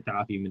كيفية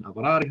التعافي من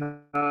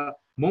أضرارها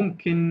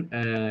ممكن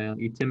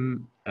يتم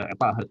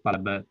إعطائها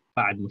للطلبة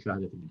بعد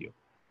مشاهدة الفيديو.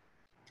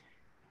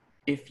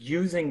 If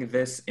using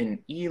this in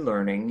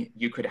e-learning,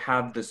 you could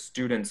have the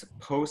students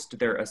post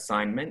their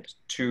assignment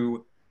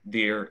to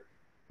their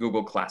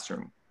Google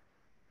Classroom.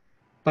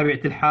 طبيعة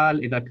الحال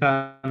إذا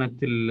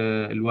كانت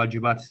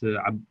الواجبات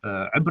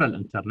عبر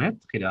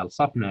الإنترنت خلال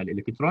صفنا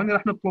الإلكتروني،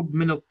 راح نطلب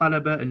من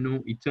الطلبة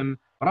أنه يتم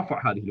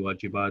رفع هذه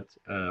الواجبات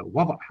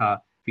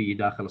وضعها في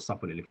داخل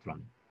الصف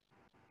الإلكتروني.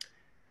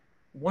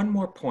 One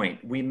more point.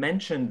 We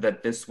mentioned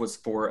that this was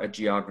for a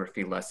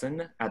geography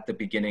lesson at the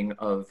beginning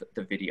of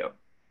the video.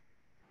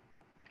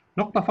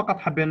 نقطة فقط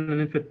حبينا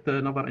نلفت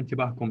نظر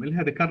انتباهكم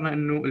إلها، ذكرنا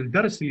أنه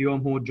الدرس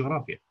اليوم هو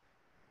الجغرافيا.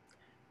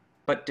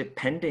 But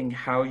depending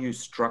how you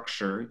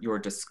structure your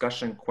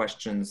discussion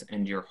questions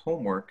and your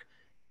homework,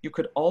 you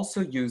could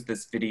also use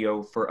this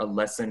video for a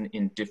lesson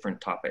in different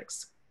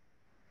topics.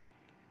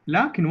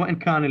 لكن وإن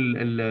كان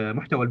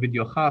المحتوى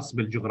الفيديو خاص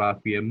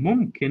بالجغرافيا،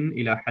 ممكن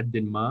إلى حد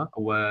ما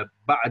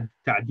وبعد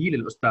تعديل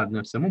الأستاذ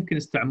نفسه ممكن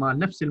استعمال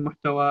نفس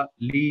المحتوى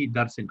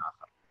لدرس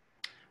آخر.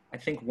 I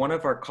think one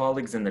of our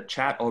colleagues in the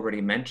chat already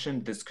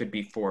mentioned this could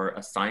be for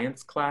a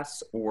science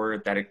class or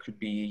that it could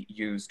be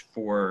used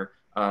for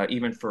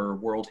even for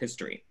world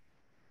history.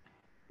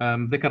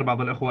 ذكر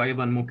بعض الأخوة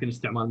أيضا ممكن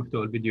استعمال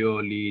محتوى الفيديو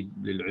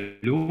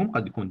للعلوم،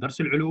 قد يكون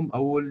درس العلوم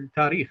أو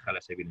التاريخ على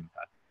سبيل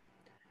المثال.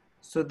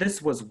 So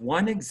this was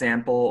one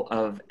example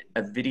of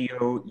a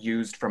video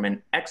used from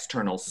an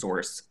external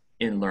source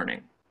in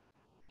learning.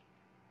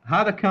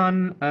 هذا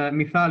كان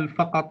مثال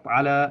فقط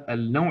على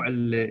النوع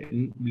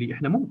اللي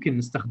احنا ممكن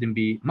نستخدم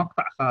به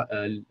مقطع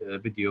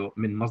فيديو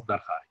من مصدر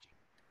خارجي.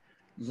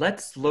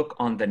 Let's look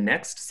on the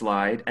next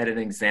slide at an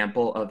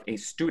example of a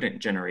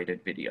student-generated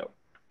video.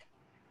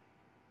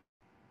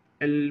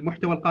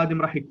 المحتوى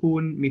القادم راح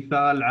يكون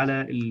مثال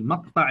على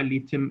المقطع اللي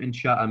يتم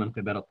إنشاءه من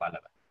قبل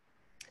الطلبة.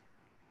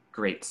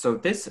 Great. So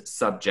this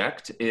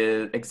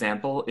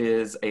example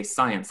is a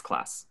science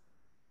class.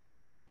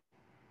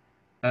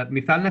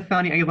 مثالنا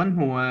الثاني أيضا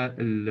هو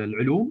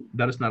العلوم،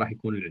 درسنا راح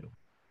يكون العلوم.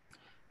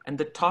 And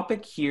the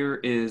topic here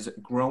is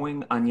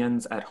growing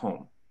onions at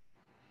home.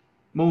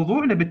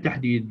 موضوعنا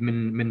بالتحديد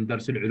من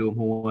درس العلوم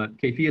هو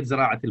كيفية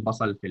زراعة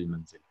البصل في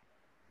المنزل.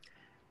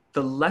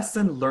 The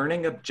lesson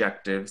learning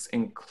objectives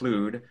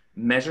include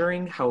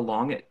measuring how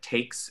long it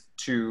takes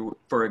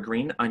for a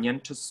green onion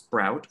to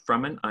sprout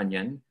from an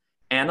onion,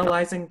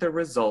 analyzing the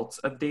results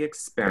of the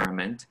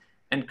experiment,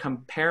 and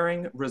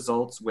comparing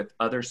results with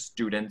other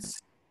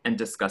students and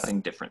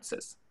discussing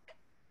differences.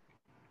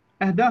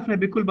 أهدافنا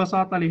بكل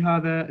بساطة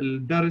لهذا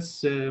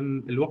الدرس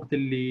الوقت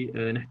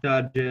اللي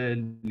نحتاجه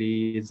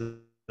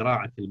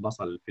لزراعة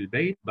البصل في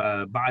البيت،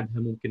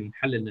 بعدها ممكن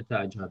نحلل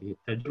نتائج هذه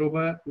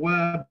التجربة،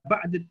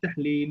 وبعد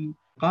التحليل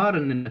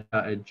قارن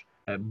النتائج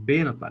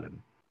بين الطلبة.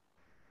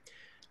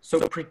 So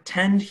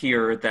pretend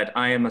here that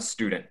I am a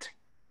student.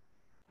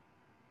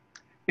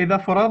 إذا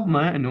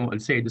فرضنا أنه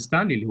السيد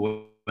ستانلي اللي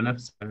هو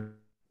نفسه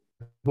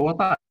هو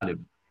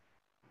طالب.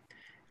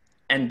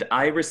 And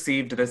I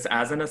received this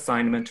as an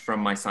assignment from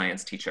my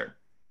science teacher.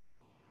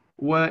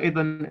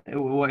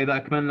 وإذا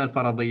أكملنا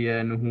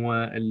الفرضية أنه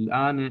هو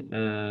الآن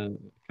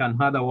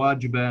كان هذا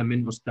واجبه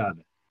من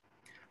أستاذه.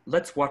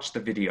 Let's watch the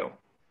video.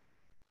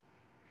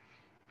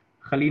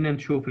 خلينا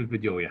نشوف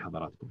الفيديو يا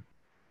حضراتكم.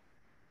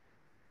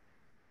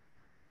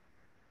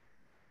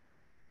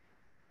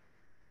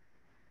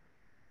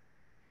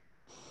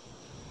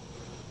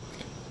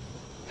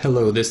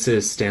 Hello, this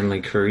is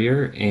Stanley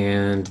Courier,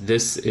 and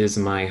this is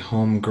my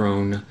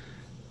homegrown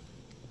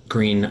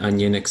green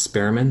onion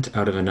experiment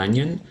out of an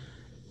onion.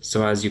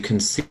 So as you can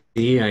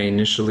see, I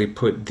initially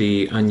put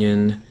the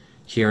onion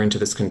here into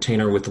this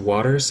container with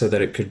water so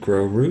that it could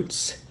grow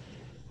roots.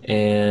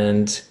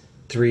 And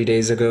 3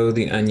 days ago,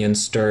 the onion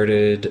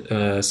started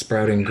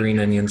sprouting green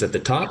onions at the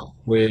top,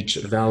 which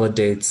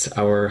validates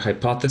our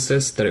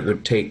hypothesis that it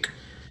would take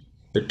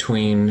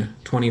between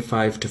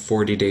 25 to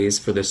 40 days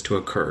for this to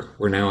occur.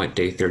 We're now at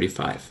day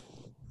 35.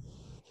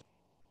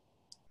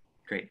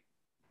 Great,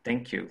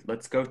 thank you.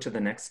 Let's go to the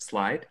next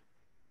slide.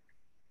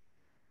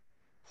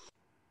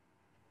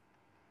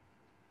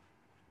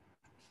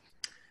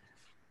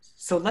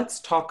 So let's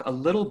talk a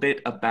little bit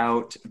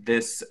about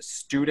this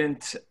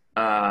student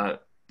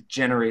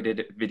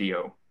generated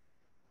video.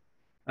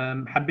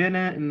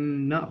 حبينا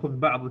نأخذ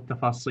بعض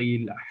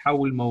التفاصيل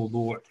حول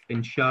موضوع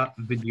إنشاء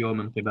فيديو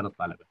من قبل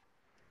الطلبة.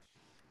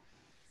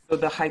 So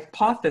the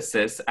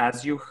hypothesis,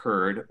 as you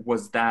heard,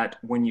 was that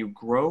when you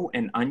grow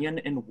an onion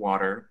in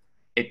water,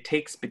 it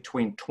takes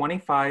between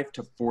 25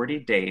 to 40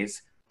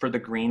 days for the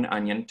green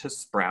onion to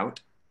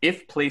sprout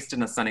if placed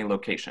in a sunny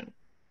location.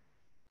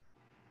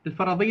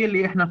 الفرضية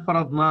اللي احنا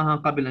فرضناها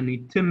قبل أن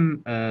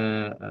يتم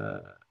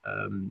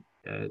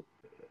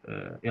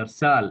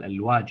إرسال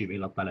الواجب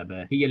إلى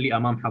الطلبة هي اللي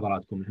أمام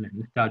حضراتكم. نحن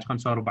نحتاج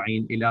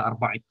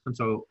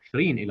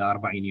 25 إلى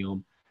 40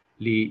 يوم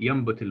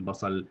لينبت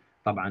البصل،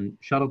 طبعا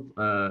شرط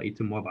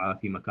يتم وضعه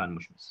في مكان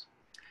مشمس.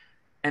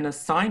 An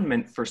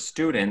assignment for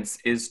students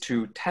is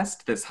to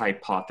test this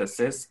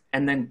hypothesis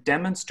and then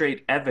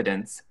demonstrate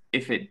evidence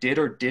if it did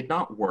or did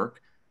not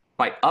work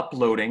by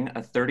uploading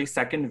a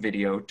 30-second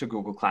video to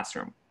Google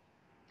Classroom.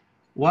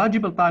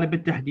 واجب الطالب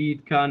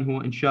بالتحديد كان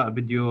هو إنشاء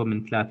فيديو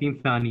من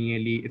 30 ثانية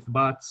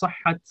لإثبات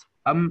صحة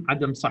أم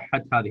عدم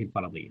صحة هذه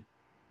الفرضية.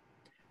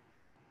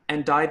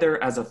 And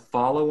either as a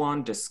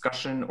follow-on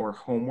discussion or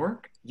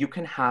homework, you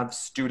can have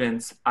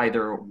students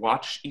either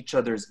watch each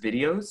other's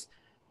videos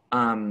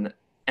and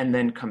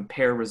then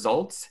compare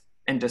results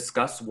and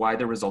discuss why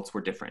the results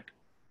were different.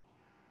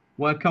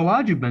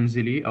 وكواجب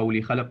منزلي أو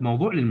لخلق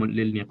موضوع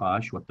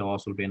للنقاش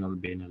والتواصل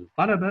بين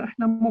الطلبة،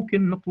 احنا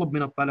ممكن نطلب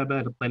من الطلبة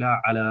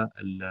الاطلاع على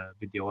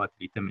الفيديوهات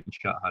اللي تم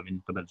إنشائها من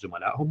قبل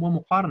زملائهم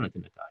ومقارنة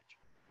النتائج.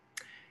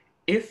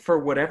 If for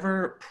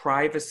whatever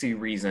privacy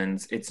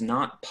reasons it's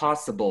not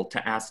possible to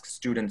ask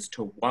students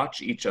to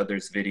watch each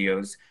other's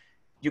videos,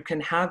 you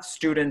can have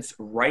students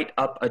write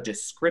up a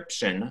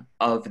description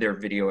of their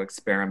video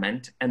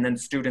experiment, and then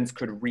students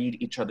could read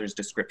each other's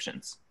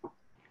descriptions.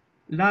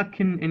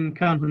 لكن إن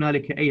كان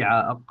هنالك أي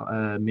عائق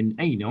من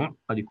أي نوع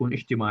قد يكون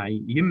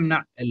اجتماعي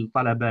يمنع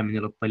الطلبة من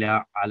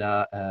الاطلاع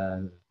على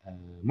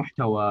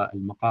محتوى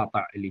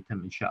المقاطع اللي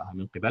تم إنشائها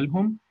من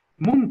قبلهم،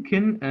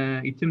 ممكن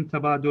يتم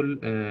تبادل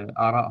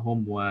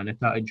آرائهم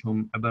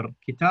ونتائجهم عبر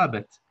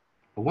كتابة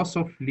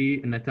وصف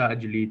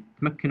للنتائج اللي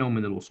تمكنوا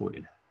من الوصول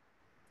إليها.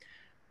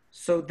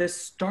 So this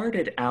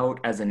started out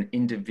as an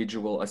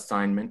individual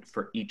assignment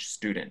for each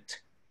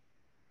student.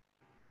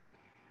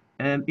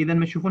 إذا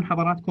ما تشوفون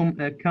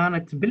حضراتكم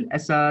كانت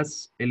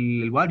بالأساس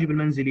الواجب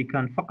المنزلي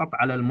كان فقط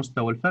على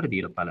المستوى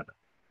الفردي للطلبة.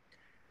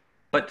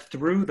 But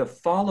through the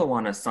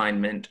follow-on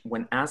assignment,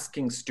 when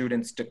asking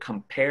students to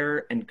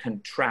compare and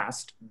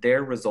contrast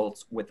their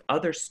results with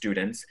other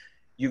students,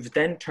 you've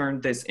then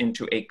turned this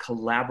into a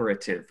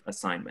collaborative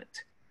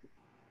assignment.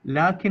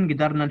 لكن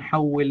قدرنا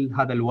نحول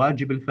هذا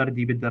الواجب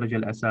الفردي بالدرجة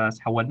الأساس،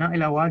 حولناه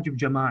إلى واجب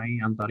جماعي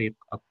عن طريق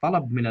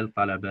الطلب من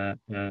الطلبة،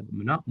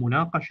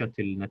 مناقشة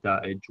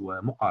النتائج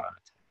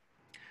ومقارنتها.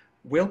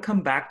 We'll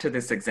come back to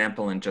this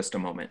example in just a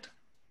moment.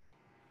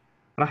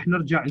 راح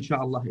نرجع إن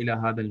شاء الله إلى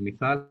هذا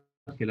المثال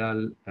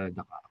خلال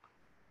دقائق.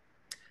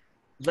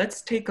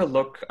 Let's take a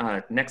look,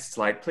 next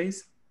slide,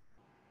 please.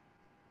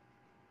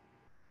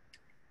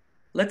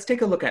 Let's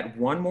take a look at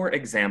one more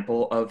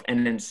example of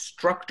an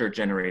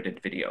instructor-generated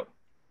video.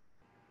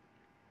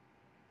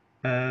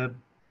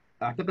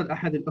 أعتقد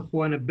أحد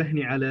الأخوة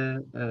نبهني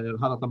على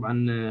هذا،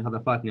 طبعا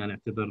هذا فاتني، أنا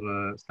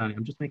أعتذر ثاني.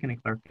 I'm just making a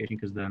clarification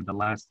because then the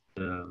last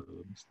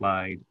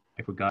slide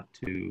I forgot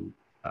to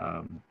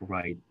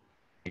write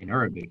in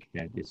Arabic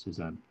that this is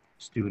a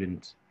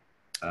student,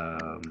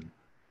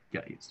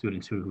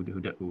 students who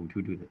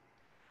do that.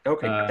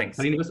 Okay, thanks.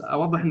 خليني بس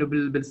أوضح إنه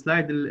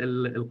بالسلايد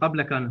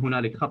القبله كان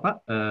هنالك خطأ.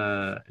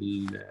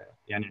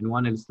 يعني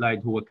عنوان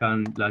السلايد هو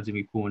كان لازم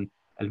يكون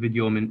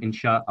الفيديو من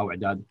إنشاء أو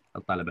إعداد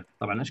الطلبة.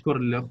 طبعا أشكر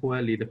الأخوة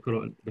اللي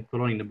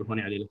ذكروني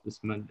نبهوني عليه،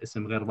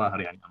 الاسم غير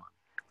ظاهر يعني أمامي.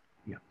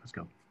 Yeah, let's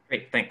go.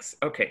 Great, thanks.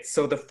 Okay,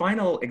 so the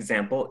final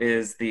example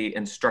is the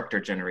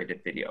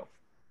instructor-generated video.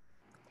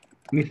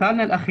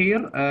 مثالنا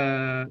الأخير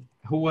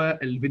هو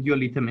الفيديو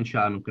اللي تم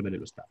إنشاءه من قبل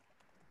الأستاذ.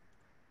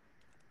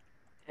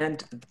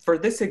 And for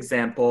this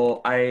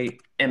example, I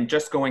am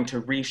just going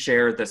to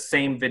reshare the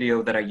same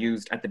video that I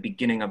used at the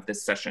beginning of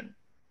this session.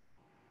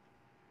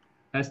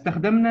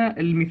 استخدمنا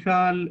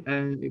المثال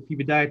في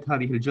بداية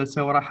هذه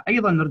الجلسة، وراح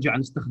أيضا نرجع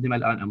نستخدمه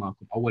الآن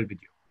أمامكم أول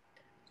فيديو.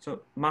 So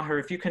Maher,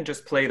 if you can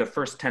just play the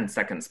first 10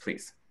 seconds,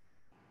 please.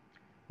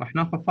 راح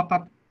ناخذ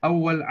فقط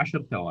أول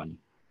 10 ثواني.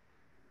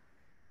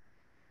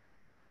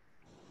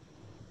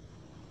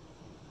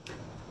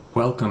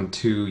 Welcome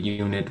to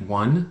Unit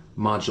 1,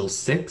 Module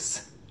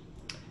 6,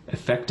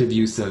 Effective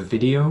Use of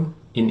Video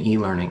in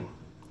E-Learning.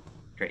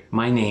 Great.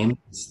 My name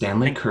is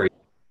Stanley Curry.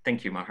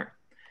 Thank you, Maher.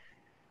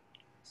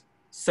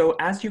 So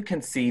as you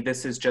can see,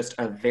 this is just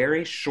a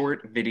very short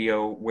video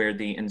where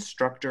the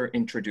instructor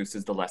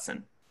introduces the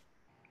lesson.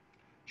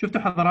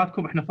 شفتوا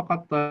حضراتكم احنا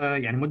فقط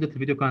يعني مدة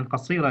الفيديو كانت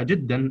قصيرة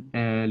جدا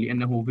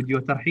لأنه فيديو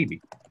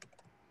ترحيبي.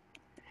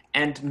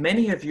 And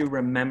many of you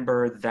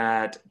remember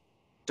that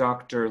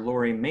Dr.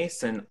 Lori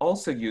Mason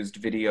also used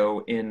video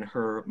in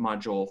her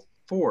module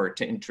 4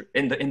 to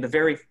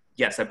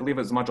I believe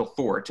it was module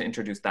 4 to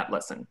introduce that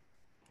lesson.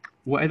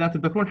 وإذا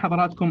تذكرون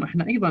حضراتكم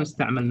احنا أيضا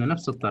استعملنا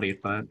نفس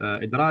الطريقة،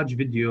 إدراج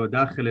فيديو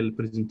داخل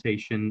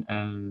البرزنتيشن،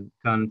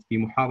 كانت في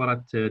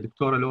محاضرة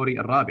دكتورة لوري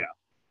الرابعة.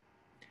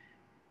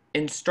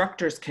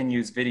 Instructors can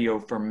use video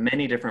for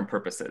many different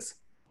purposes.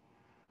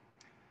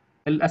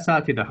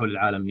 الأساتذة حول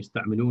العالم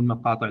يستعملون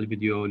مقاطع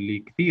الفيديو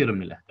لكثير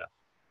من الأهداف.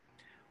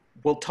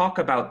 We'll talk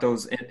about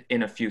those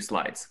in a few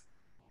slides.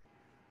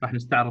 راح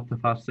نستعرض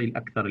تفاصيل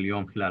أكثر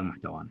اليوم خلال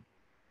محتوانا.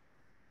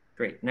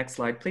 Great. Next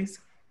slide, please.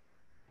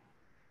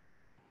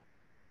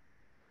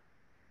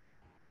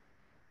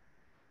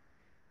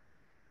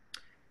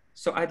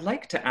 So I'd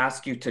like to ask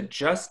you to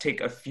just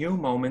take a few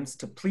moments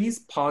to please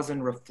pause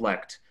and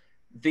reflect.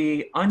 The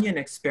onion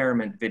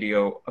experiment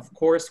video, of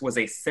course, was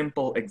a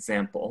simple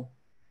example,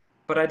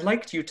 but I'd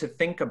like you to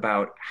think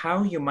about how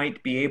you might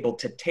be able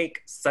to take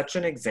such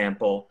an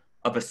example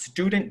of a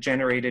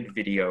student-generated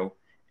video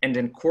and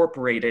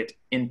incorporate it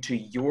into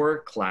your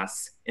class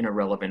in a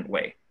relevant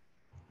way.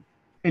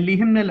 اللي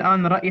يهمنا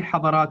الآن رأي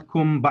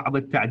حضراتكم، بعض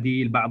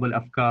التعديل، بعض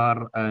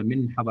الأفكار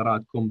من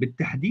حضراتكم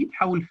بالتحديد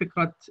حول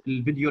فكرة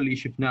الفيديو اللي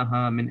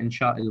شفناها من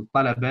إنشاء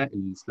الطلبة،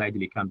 السلايد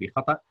اللي كان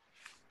بخطأ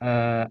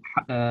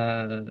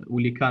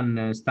واللي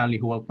كان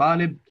ستانلي هو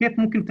الطالب. كيف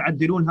ممكن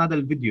تعدلون هذا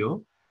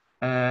الفيديو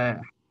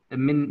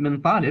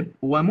من طالب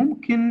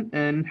وممكن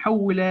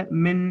نحوله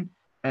من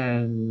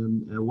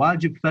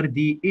واجب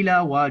فردي إلى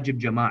واجب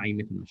جماعي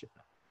مثل ما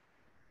شفنا.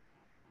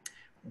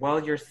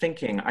 While you're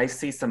thinking, I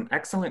see some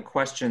excellent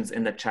questions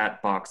in the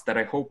chat box that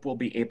I hope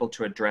we'll be able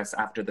to address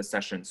after the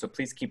session, so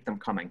please keep them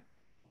coming.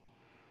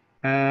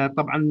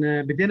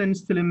 طبعا بدينا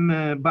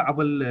نستلم بعض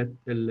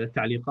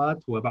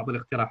التعليقات وبعض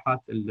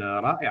الاقتراحات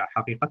الرائعة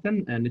حقيقة،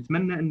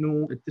 نتمنى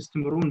أنه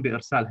تستمرون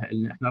بإرسالها،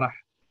 لأن احنا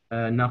راح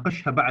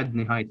نناقشها بعد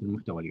نهاية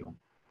المحتوى اليوم.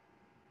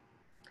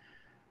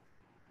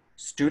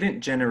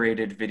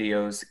 Student-generated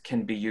videos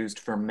can be used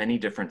for many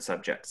different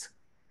subjects.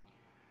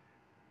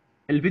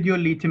 الفيديو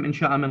اللي يتم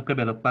إنشاءه من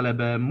قبل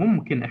الطلبة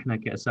ممكن إحنا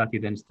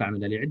كأساتذة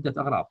نستعمله لعدة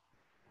أغراض.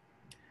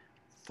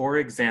 For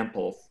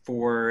example,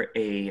 for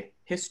a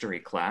history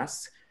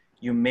class,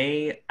 you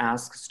may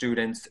ask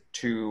students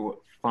to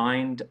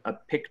find a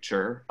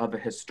picture of a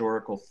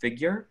historical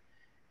figure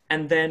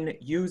and then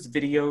use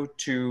video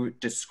to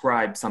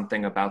describe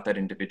something about that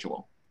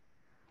individual.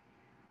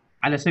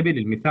 على سبيل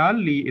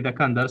المثال، إذا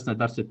كان درسنا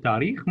درس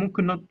التاريخ،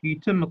 ممكن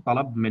يتم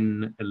الطلب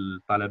من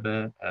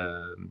الطلبة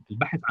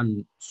البحث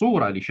عن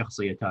صورة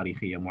لشخصية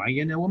تاريخية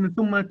معينة، ومن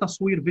ثم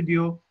تصوير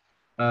فيديو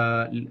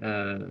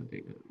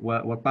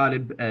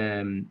والطالب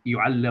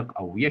يعلق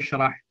أو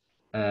يشرح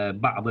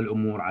بعض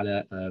الأمور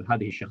على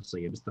هذه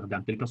الشخصية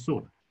باستخدام تلك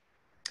الصورة.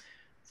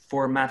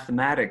 For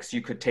mathematics,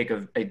 you could take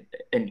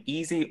an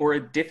easy or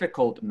a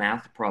difficult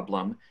math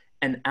problem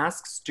and ask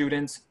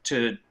students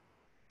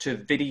to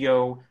video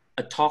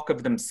a talk of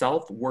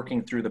themselves working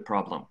through the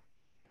problem.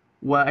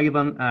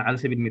 وأيضا على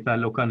سبيل المثال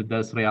لو كان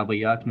الدرس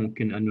رياضيات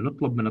ممكن أنه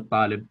نطلب من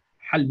الطالب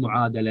حل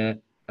معادلة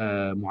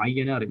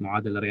معينة،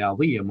 معادلة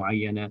رياضية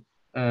معينة،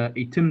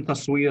 يتم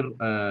تصوير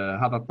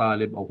هذا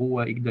الطالب أو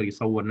هو يقدر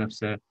يصور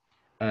نفسه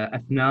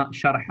أثناء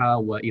شرحه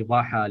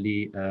وإيضاحه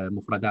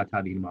لمفردات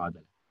هذه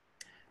المعادلة.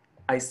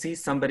 I see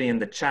somebody in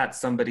the chat,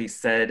 somebody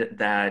said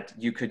that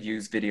you could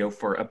use video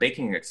for a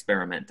baking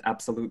experiment.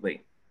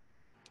 Absolutely.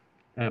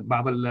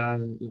 بعض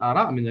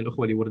الآراء من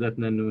الأخوة اللي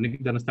وردتنا أنه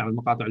نقدر نستعمل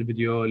مقاطع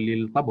الفيديو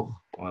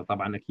للطبخ،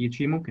 وطبعا أكيد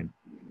شيء ممكن.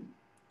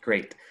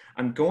 Great.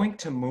 I'm going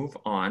to move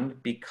on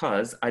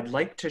because I'd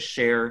like to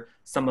share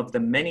some of the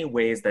many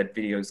ways that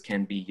videos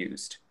can be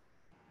used.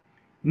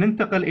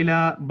 ننتقل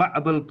إلى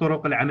بعض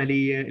الطرق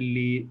العملية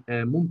اللي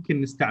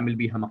ممكن نستعمل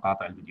بها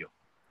مقاطع الفيديو.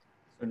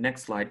 So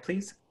next slide,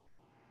 please.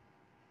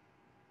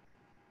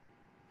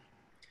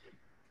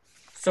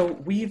 So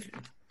we've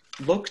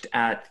looked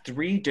at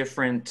 3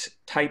 different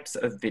types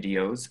of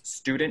videos: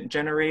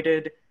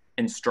 student-generated,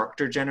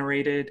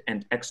 instructor-generated,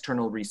 and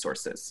external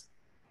resources.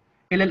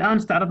 إلى الآن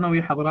استعرضنا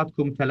ويا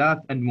حضراتكم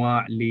 3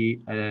 أنواع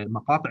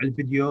لمقاطع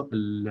الفيديو: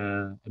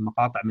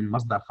 المقاطع من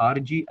مصدر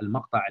خارجي،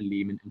 المقطع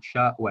اللي من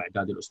إنشاء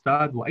وإعداد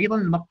الأستاذ، وأيضا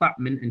المقطع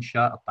من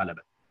إنشاء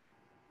الطلبة.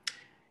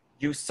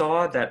 You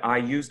saw that I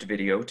used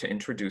video to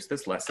introduce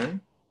this lesson.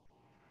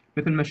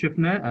 مثل ما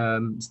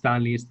شفنا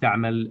ستانلي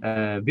استعمل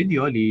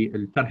فيديو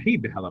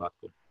للترحيب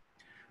بحضراتكم.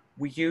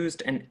 We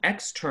used an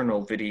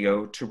external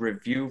video to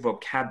review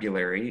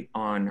vocabulary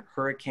on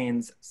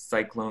hurricanes,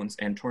 cyclones,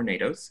 and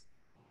tornadoes.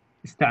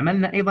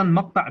 استعملنا أيضا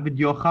مقطع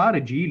فيديو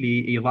خارجي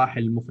لإيضاح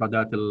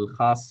المفردات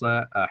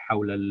الخاصة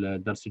حول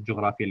الدرس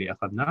الجغرافي اللي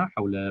أخذناه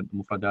حول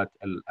مفردات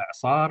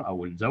الإعصار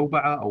أو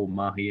الزوبعة، أو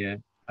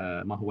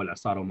ما هو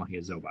الإعصار وما هي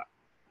الزوبعة.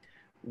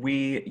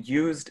 We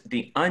used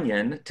the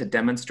onion to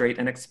demonstrate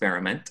an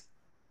experiment.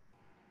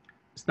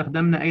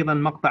 استخدمنا أيضا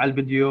مقطع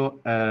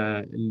الفيديو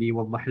اللي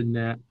يوضح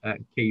لنا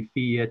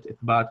كيفية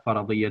إثبات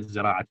فرضية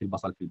زراعة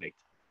البصل في البيت.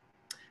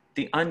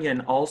 The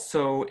onion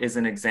also is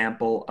an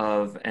example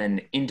of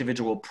an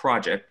individual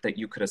project that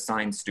you could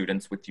assign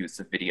students with use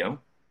of video.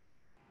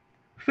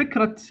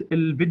 فكرة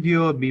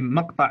الفيديو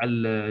بمقطع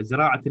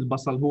زراعة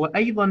البصل هو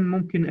أيضا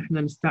ممكن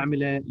إحنا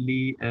نستعمله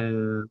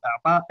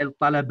لإعطاء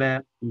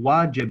الطلبة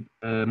واجب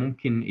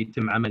ممكن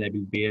يتم عمله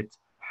بالبيت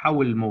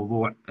حول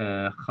موضوع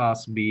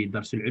خاص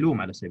بدرس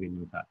العلوم على سبيل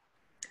المثال.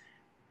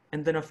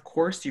 And then of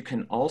course you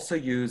can also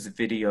use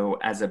video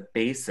as a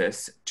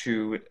basis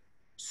to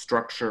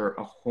structure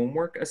a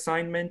homework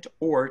assignment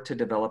or to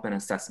develop an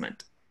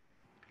assessment.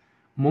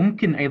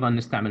 ممكن أيضا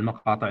نستعمل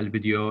مقاطع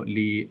الفيديو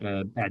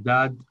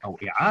لإعداد أو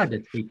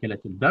إعادة هيكلة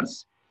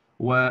الدرس،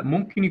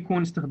 وممكن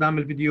يكون استخدام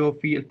الفيديو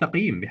في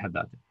التقييم بحد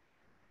ذاته.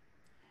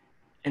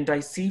 And I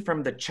see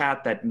from the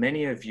chat that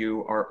many of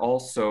you are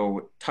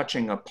also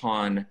touching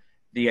upon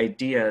the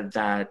idea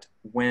that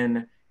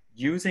when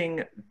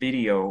using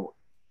video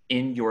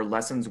in your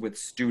lessons with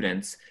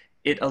students,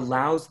 it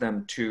allows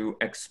them to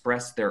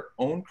express their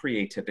own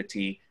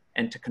creativity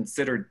and to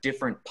consider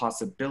different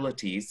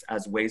possibilities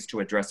as ways to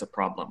address a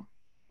problem.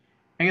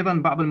 أيضا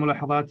بعض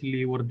الملاحظات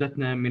اللي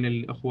وردتنا من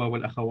الأخوة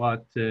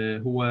والأخوات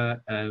هو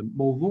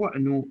موضوع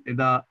أنه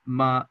إذا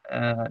ما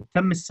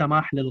تم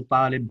السماح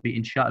للطالب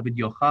بإنشاء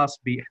فيديو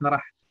خاص به، إحنا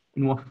راح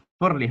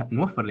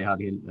نوفر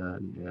لهذه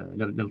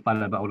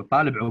للطلبة أو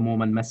للطالب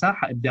عموما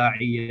مساحة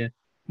إبداعية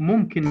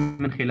ممكن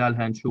من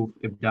خلالها نشوف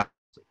إبداع.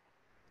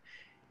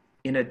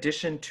 In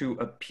addition to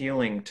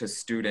appealing to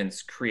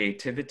students'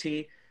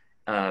 creativity,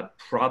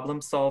 problem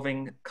solving,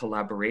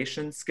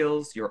 collaboration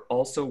skills, you're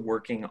also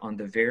working on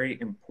the very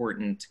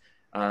important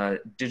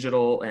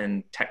digital and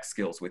tech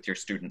skills with your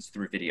students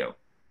through video.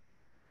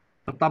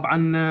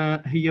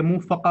 طبعا هي مو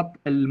فقط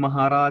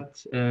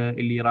المهارات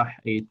اللي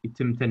راح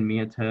يتم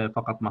تنميتها،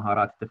 فقط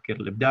مهارات التفكير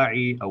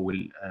الإبداعي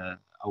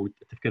أو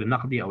التفكير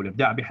النقدي أو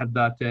الإبداع بحد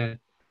ذاته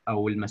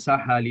أو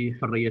المساحة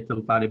لحرية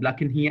الطالب،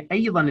 لكن هي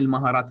أيضا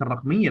المهارات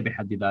الرقمية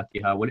بحد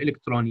ذاتها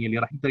والإلكترونية اللي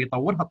راح يقدر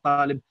يطورها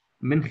الطالب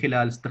من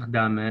خلال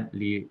استخدامه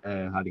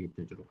لهذه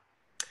التجربة.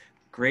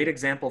 Great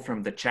example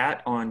from the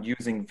chat on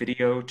using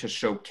video to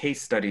show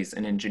case studies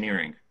in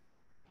engineering.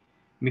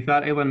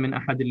 مثال أيضا من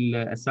أحد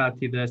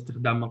الأساتذة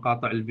استخدام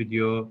مقاطع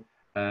الفيديو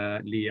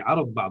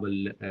لعرض بعض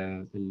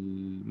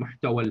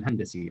المحتوى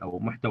الهندسي أو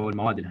محتوى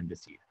المواد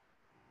الهندسية.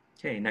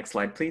 Okay, next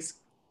slide, please.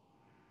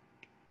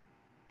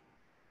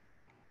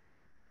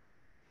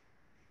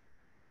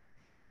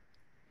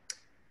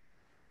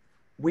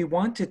 We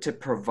wanted to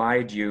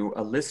provide you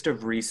a list of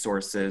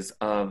resources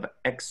of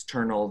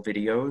external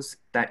videos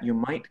that you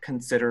might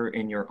consider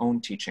in your own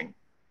teaching.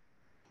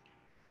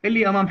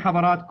 اللي أمام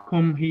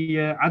حضراتكم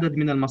هي عدد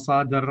من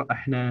المصادر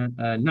احنا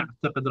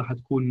نعتقد راح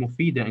تكون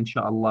مفيدة إن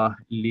شاء الله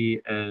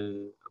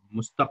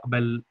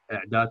لمستقبل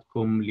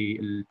إعدادكم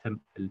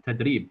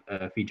للتدريب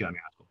في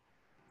جامعاتكم.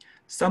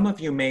 Some of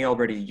you may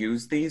already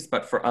use these,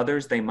 but for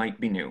others they might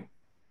be new.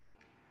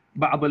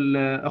 بعض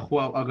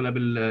الأخوة أو أغلب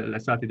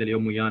الأساتذة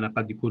اليوم ويانا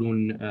قد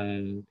يكونون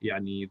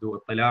يعني ذو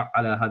اطلاع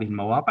على هذه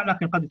المواقع،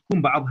 لكن قد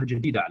تكون بعضها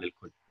جديدة على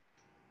الكل.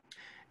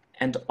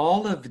 And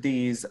all of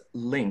these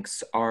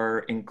links are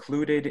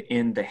included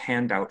in the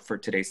handout for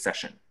today's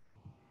session.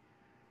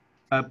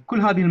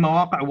 كل هذه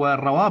المواقع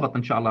والروابط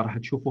إن شاء الله راح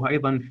تشوفوها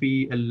أيضا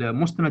في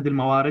مستند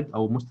الموارد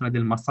أو مستند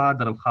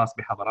المصادر الخاص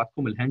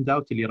بحضراتكم، الهاند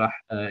اوت اللي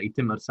راح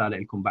يتم إرساله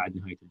لكم بعد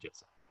نهاية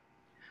الجلسة.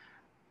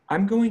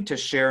 I'm going to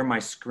share my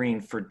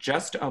screen for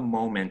just a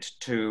moment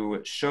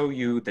to show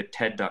you the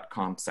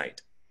TED.com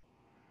site.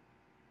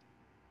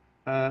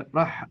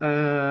 راح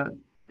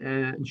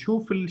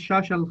نشوف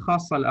الشاشة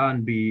الخاصة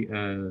الآن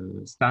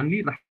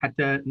بستانلي راح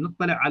حتى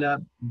نطلع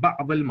على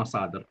بعض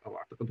المصادر، أو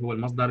أعتقد هو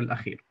المصدر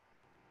الأخير.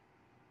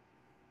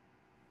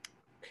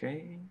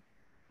 Okay.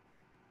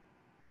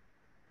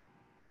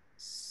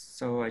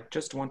 So I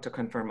just want to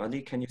confirm,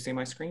 Ali, can you see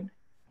my screen?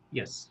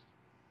 Yes.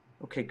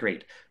 Okay,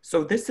 great.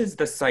 So this is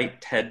the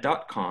site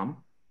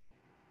TED.com.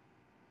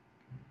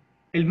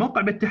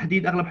 الموقع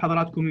بالتحديد أغلب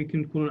حضراتكم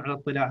يمكن تكونون على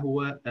اطلاع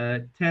هو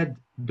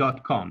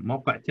TED.com،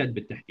 موقع TED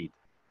بالتحديد.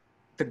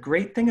 The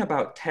great thing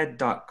about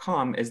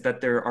TED.com is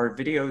that there are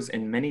videos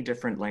in many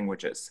different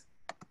languages.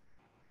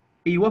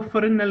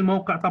 يوفر لنا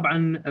الموقع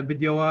طبعا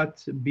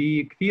فيديوهات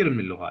بكثير من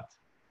اللغات.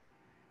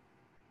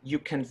 You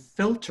can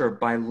filter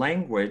by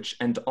language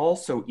and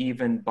also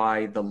even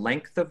by the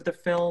length of the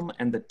film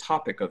and the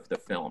topic of the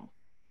film.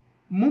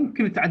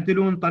 ممكن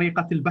تعدلون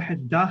طريقة البحث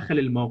داخل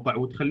الموقع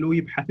وتخلوه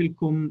يبحث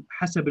لكم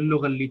حسب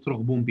اللغة اللي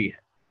ترغبون بيها.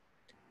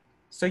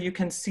 So you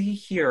can see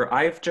here,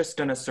 I've just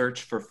done a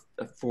search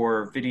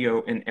for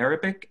video in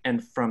Arabic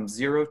and from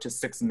 0 to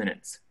 6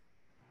 minutes.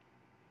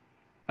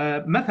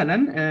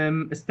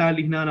 مثلا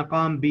ستانلي هنا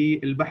قام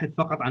بالبحث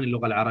فقط عن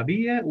اللغة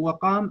العربية،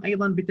 وقام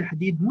أيضا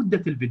بتحديد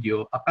مدة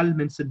الفيديو أقل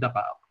من 6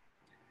 دقائق.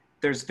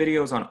 There's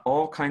videos on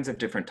all kinds of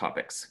different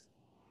topics.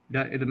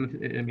 إذا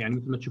يعني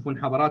مثل ما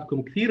تشوفون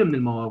حضراتكم كثير من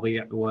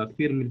المواضيع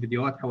وكثير من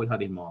الفيديوهات حول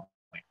هذه المواضيع.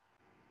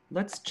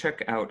 Let's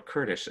check out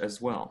Kurdish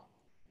as well.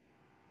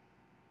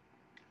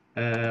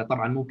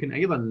 طبعا ممكن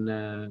أيضا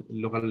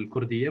اللغة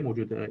الكردية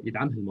موجودة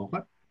يدعمها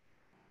الموقع.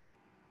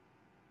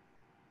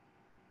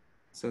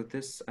 So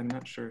this, I'm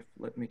not sure.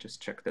 Let me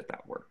just check that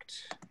that worked.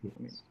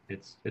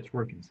 It's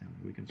working, Sam.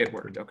 We can. It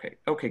worked. Okay.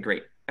 Okay.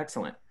 Great.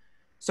 Excellent.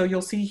 So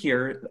you'll see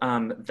here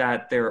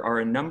that there are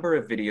a number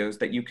of videos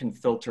that you can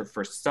filter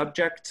for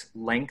subject,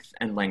 length,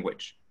 and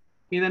language.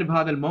 إذا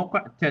بهذا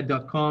الموقع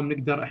TED.com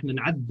نقدر إحنا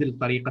نعدل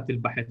طريقة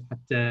البحث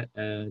حتى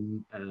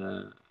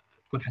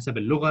تكون حسب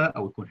اللغة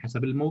أو تكون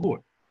حسب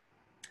الموضوع.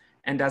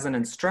 And as an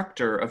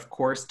instructor, of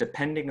course,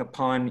 depending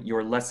upon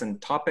your lesson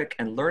topic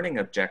and learning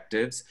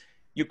objectives,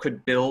 you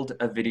could build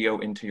a video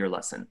into your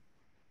lesson.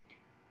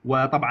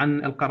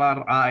 وطبعا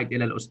القرار عائد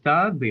إلى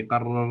الأستاذ،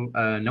 بيقرر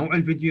نوع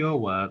الفيديو،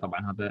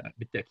 وطبعا هذا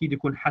بالتأكيد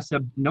يكون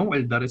حسب نوع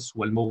الدرس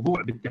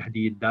والموضوع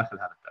بالتحديد داخل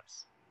هذا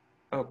الدرس.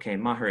 Okay,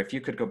 Maher, if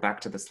you could go back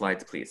to the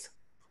slides, please.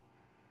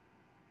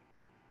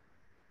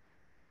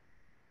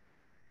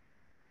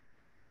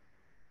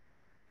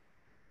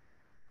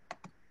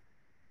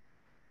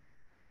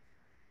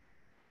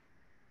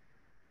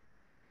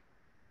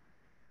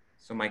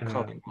 So my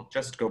colleague will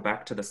just go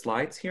back to the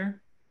slides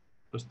here.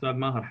 أستاذ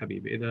ماهر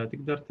حبيبي، إذا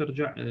تقدر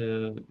ترجع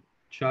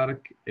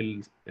تشارك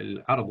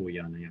العرض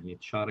ويانا، يعني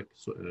تشارك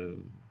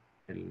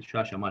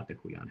الشاشة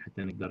مالتك ويانا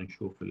حتى نقدر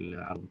نشوف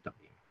العرض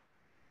التقديمي.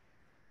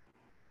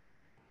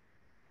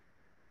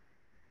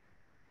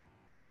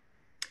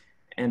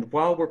 And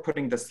while we're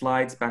putting the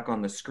slides back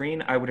on the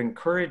screen, I would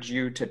encourage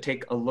you to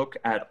take a look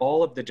at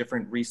all of the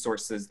different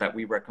resources that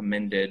we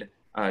recommended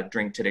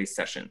during today's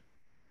session.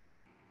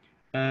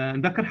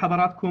 نذكر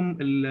حضراتكم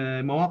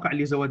المواقع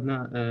اللي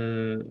زودنا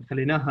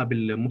خليناها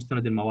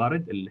بالمستند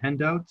الموارد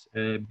الهاند اوت،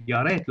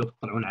 يا ريت لو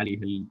تطلعون عليه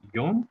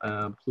اليوم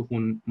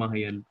بتشوفون ما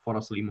هي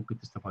الفرص اللي ممكن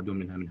تستفادون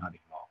منها من هذه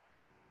المواقع.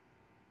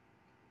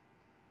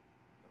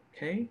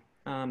 Okay,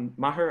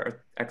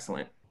 Maher,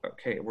 excellent.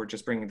 Okay, we're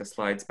just bringing the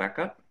slides back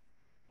up.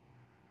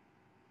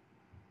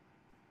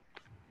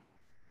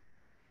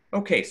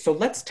 Okay, so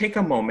let's take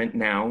a moment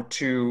now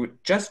to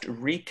just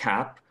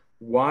recap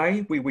why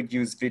we would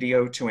use video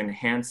to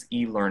enhance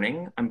e-learning.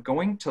 I'm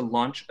going to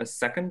launch a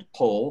second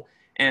poll,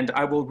 and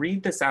I will read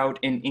this out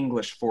in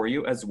English for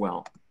you as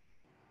well.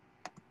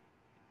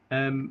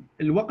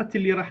 الوقت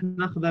اللي راح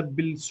ناخذه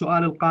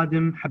بالسؤال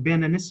القادم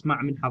حبينا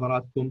نسمع من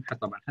حضراتكم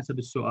طبعا حسب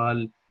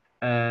السؤال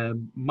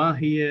ما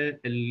هي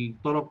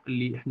الطرق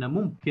اللي احنا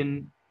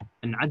ممكن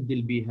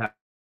نعدل بها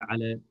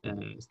على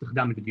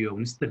استخدام الفيديو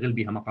ونستغل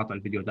بها مقاطع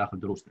الفيديو داخل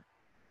دروسنا.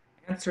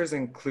 Answers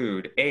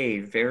include A,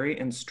 very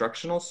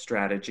instructional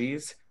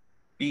strategies,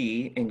 B,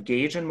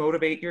 engage and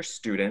motivate your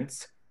students,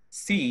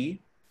 C,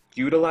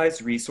 utilize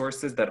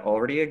resources that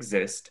already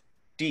exist,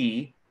 D,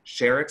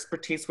 share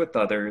expertise with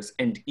others,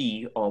 and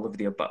E, all of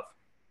the above.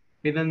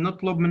 إذا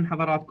نطلب من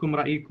حضراتكم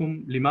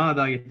رأيكم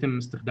لماذا يتم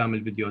استخدام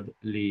الفيديو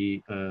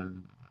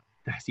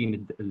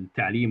لتحسين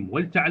التعليم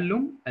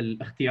والتعلم.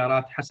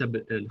 الاختيارات حسب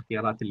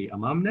الاختيارات اللي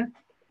أمامنا،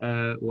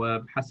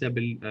 وبحسب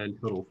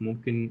الحروف.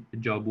 ممكن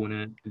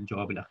تجاوبون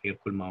الجواب الأخير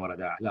كل ما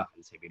ورد أعلاه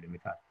على سبيل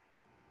المثال.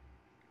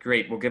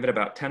 Great, we'll give it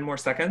about 10 more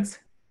seconds.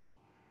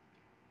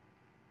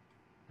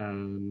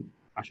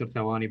 10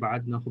 ثواني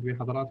بعد ناخذ في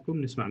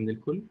حضراتكم نسمع من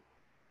الكل.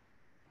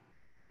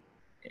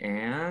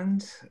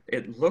 And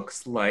it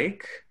looks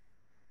like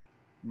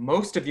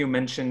most of you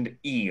mentioned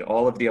E,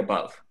 all of the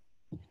above.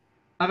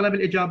 أغلب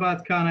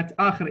الإجابات كانت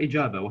آخر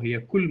إجابة وهي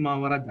كل ما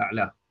ورد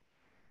أعلاه.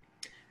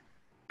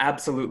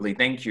 Absolutely,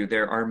 thank you.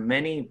 There are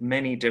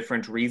many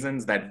different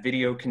reasons that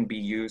video can be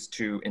used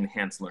to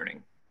enhance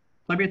learning.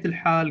 طبيعة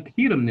الحال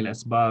كثير من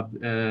الأسباب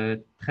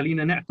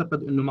تخلينا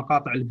نعتقد أنه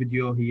مقاطع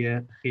الفيديو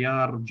هي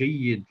خيار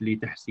جيد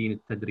لتحسين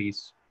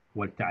التدريس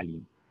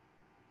والتعليم.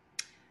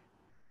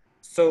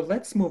 So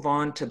let's move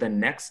on to the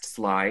next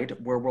slide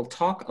where we'll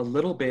talk a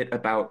little bit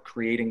about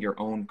creating your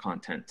own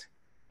content.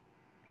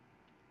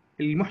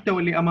 المحتوى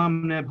اللي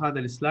أمامنا بهذا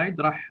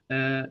السلايد راح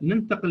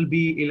ننتقل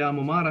به إلى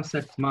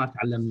ممارسة ما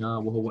تعلمناه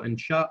وهو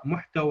إنشاء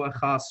محتوى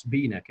خاص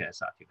بنا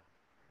كأساتذة.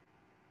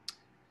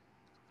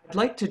 I'd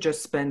like to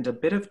just spend a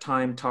bit of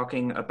time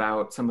talking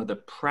about some of the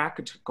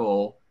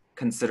practical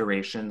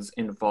considerations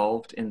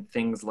involved in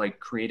things like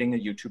creating a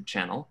YouTube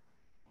channel.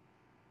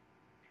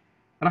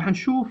 راح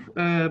نشوف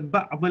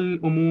بعض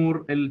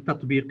الأمور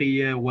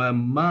التطبيقية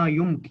وما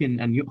يمكن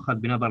أن يؤخذ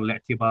بنظر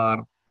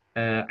الاعتبار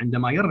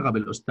عندما يرغب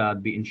الأستاذ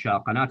بإنشاء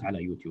قناة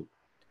على يوتيوب.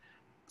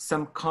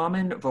 Some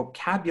common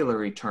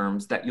vocabulary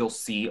terms that you'll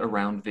see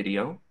around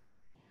video.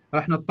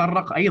 راح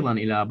نتطرق أيضا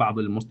إلى بعض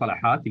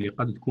المصطلحات اللي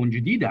قد تكون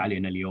جديدة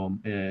علينا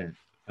اليوم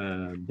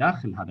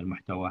داخل هذا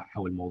المحتوى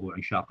حول موضوع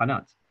إنشاء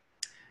قناة.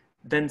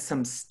 Then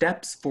some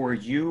steps for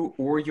you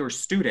or your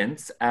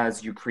students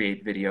as you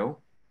create video.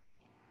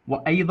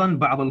 وأيضا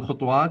بعض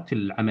الخطوات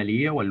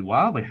العملية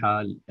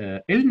والواضحة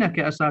لنا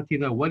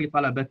كأساتذة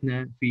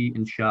ولطلبتنا في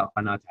إنشاء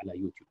قناة على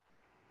يوتيوب.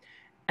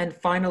 And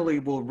finally,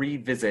 we'll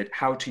revisit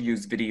how to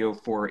use video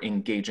for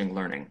engaging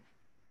learning.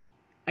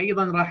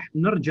 أيضا راح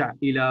نرجع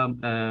إلى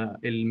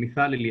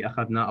المثال اللي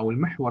أخذناه أو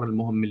المحور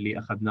المهم اللي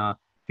أخذناه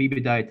في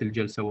بداية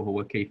الجلسة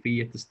وهو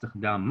كيفية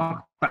استخدام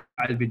مقطع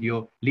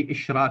الفيديو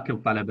لإشراك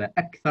الطلبة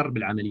أكثر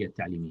بالعملية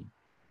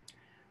التعليمية.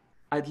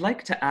 I'd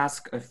like to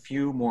ask a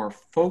few more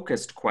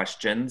focused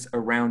questions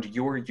around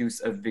your use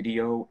of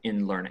video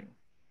in learning.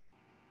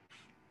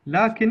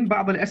 لكن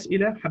بعض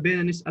الأسئلة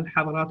حبينا نسأل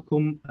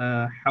حضراتكم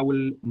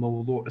حول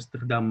موضوع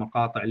استخدام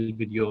مقاطع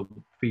الفيديو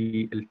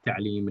في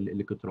التعليم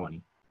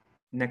الإلكتروني.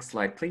 Next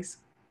slide, please.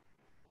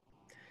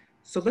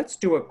 So let's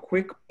do a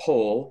quick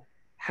poll.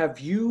 Have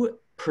you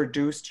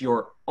produced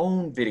your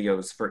own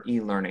videos for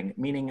e-learning?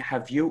 Meaning,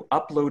 have you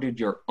uploaded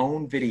your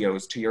own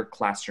videos to your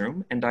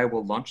classroom? And I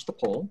will launch the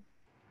poll.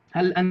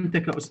 هل أنت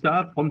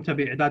كأستاذ قمت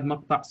بإعداد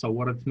مقطع،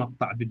 صورت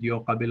مقطع فيديو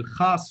قبل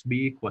خاص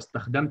بك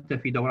واستخدمته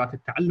في دورات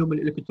التعلم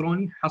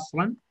الإلكتروني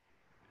حصراً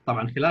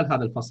طبعاً خلال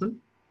هذا الفصل؟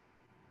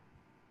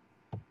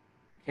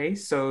 Okay,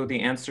 so the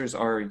answers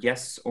are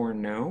yes or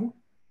no.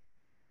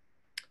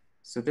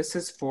 So this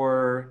is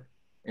for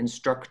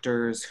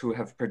instructors who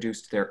have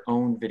produced their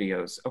own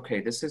videos.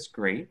 Okay, this is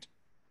great.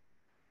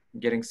 I'm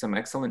getting some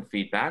excellent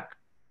feedback.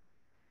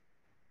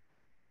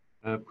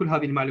 كل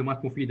هذه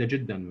المعلومات مفيدة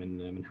جداً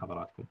من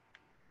حضراتكم.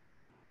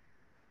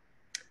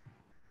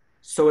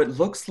 So it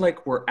looks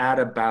like we're at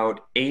about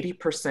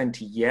 80%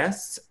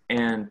 yes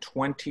and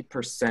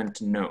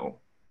 20% no.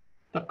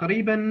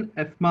 تقريباً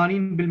 80%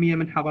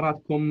 من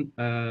حضراتكم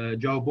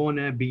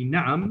جاوبونا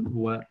بنعم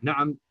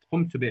ونعم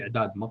قمت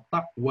بإعداد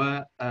مقطع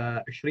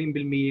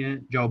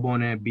و20%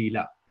 جاوبونا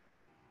بلا.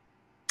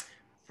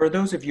 For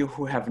those of you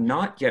who have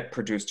not yet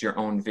produced your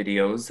own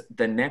videos,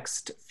 the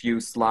next few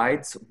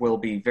slides will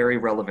be very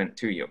relevant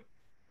to you.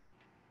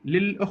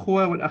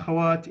 للأخوة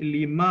والأخوات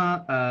اللي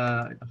ما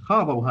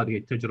خاضوا هذه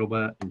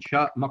التجربة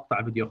إنشاء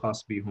مقطع فيديو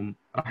خاص بهم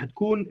راح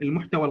تكون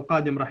المحتوى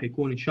القادم راح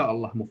يكون إن شاء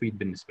الله مفيد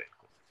بالنسبة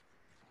لكم.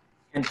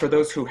 And for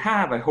those who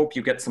have, I hope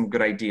you get some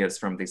good ideas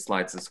from these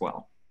slides as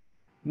well.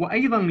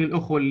 وأيضا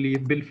للأخوة اللي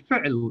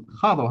بالفعل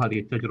خاضوا هذه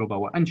التجربة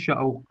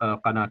وأنشأوا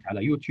قناة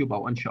على يوتيوب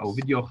أو أنشأوا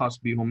فيديو خاص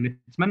بهم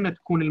نتمنى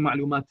تكون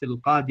المعلومات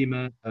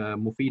القادمة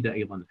مفيدة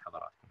أيضا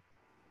لحضراتكم.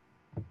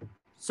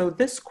 So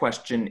this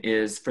question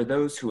is for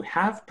those who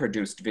have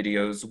produced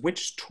videos,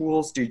 which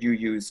tools do you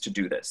use to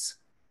do this?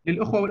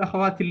 للأخوة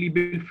والأخوات اللي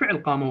بالفعل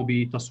قاموا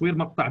بتصوير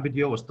مقطع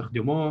فيديو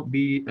واستخدموه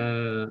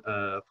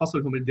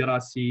بفصلهم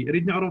الدراسي،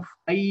 نريد نعرف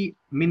أي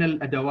من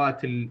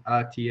الأدوات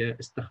الآتية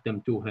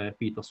استخدمتوها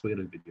في تصوير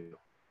الفيديو.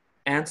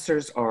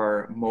 Answers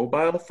are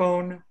mobile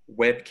phone,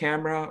 web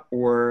camera,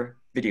 or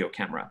video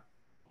camera.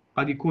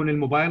 قد يكون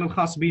الموبايل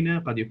الخاص بنا،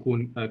 قد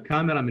يكون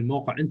كاميرا من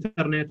موقع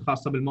إنترنت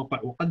خاصة بالموقع،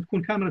 وقد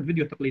تكون كاميرا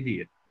فيديو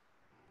تقليدية.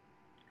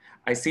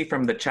 I see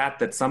from the chat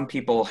that some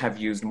people have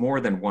used more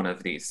than one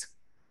of these.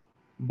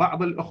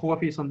 بعض الأخوة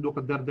في صندوق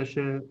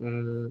الدردشة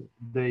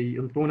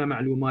ينطونا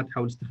معلومات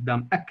حول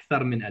استخدام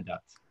أكثر من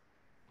أداة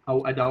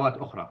أو أدوات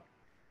أخرى.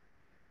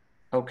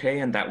 Okay,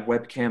 and that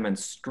webcam and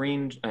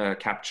screen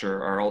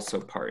capture are also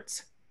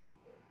parts.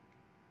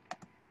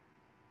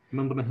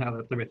 من ضمنها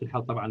بطبيعة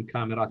الحال طبعا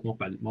كاميرات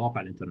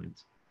مواقع الإنترنت.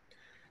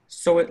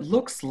 So it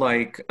looks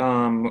like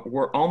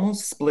we're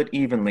almost split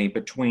evenly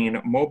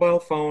between mobile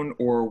phone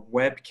or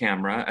web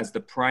camera as the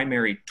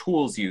primary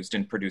tools used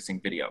in producing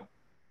video.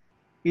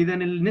 إذا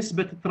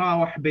النسبة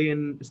تتراوح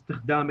بين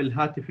استخدام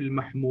الهاتف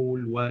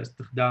المحمول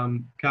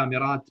واستخدام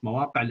كاميرات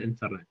مواقع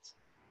الإنترنت.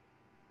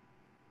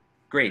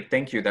 Great,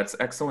 thank you. That's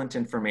excellent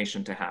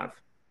information to have.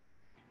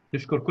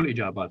 نشكر كل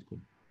إجاباتكم.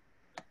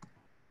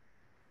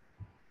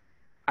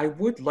 I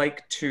would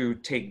like to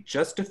take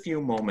just a few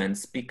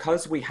moments,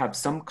 because we have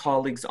some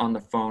colleagues on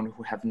the phone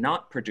who have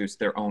not produced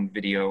their own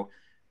video,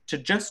 to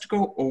just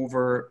go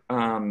over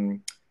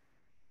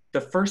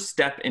the first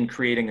step in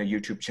creating a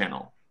YouTube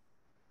channel.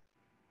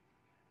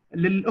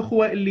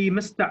 للأخوة اللي ما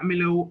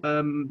استعملوا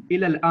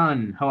إلى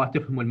الآن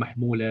هواتفهم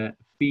المحمولة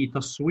في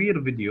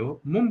تصوير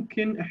فيديو،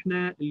 ممكن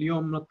إحنا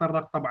اليوم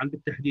نتطرق طبعاً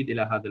بالتحديد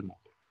إلى هذا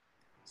الموضوع.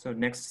 So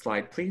next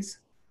slide, please.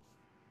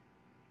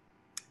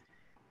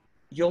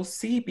 You'll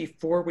see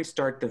before we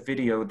start the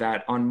video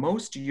that on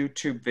most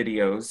YouTube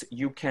videos,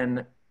 you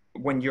can,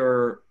 when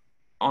you're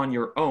on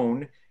your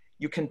own,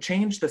 you can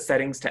change the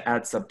settings to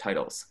add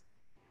subtitles.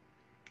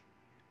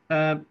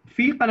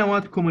 في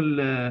قنواتكم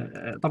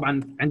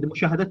طبعا عند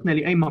مشاهدتنا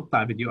لأي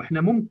مقطع فيديو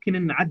احنا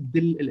ممكن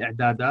نعدل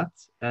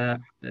الإعدادات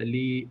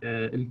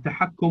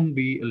للتحكم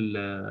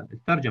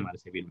بالترجمة على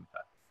سبيل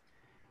المثال.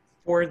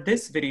 For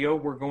this video,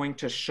 we're going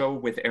to show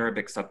with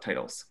Arabic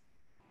subtitles.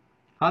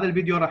 هذا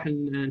الفيديو راح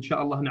إن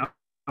شاء الله نعرضه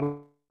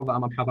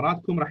أمام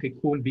حضراتكم، راح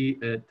يكون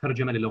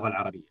بترجمة للغة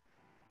العربية.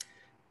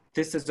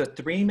 This is a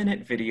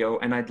 3-minute video,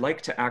 and I'd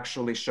like to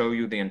actually show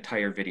you the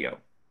entire video.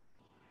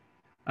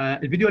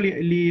 الفيديو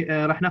اللي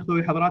راح ناخذه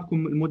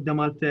لحضراتكم المدة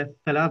مالته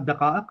 3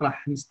 دقائق،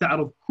 راح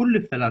نستعرض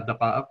كل ال3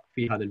 دقائق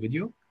في هذا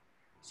الفيديو.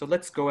 So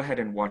let's go ahead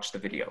and watch the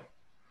video.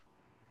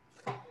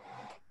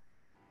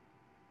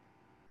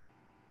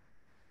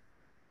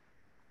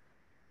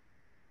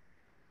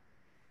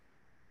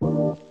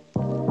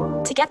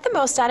 To get the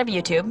most out of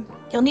YouTube,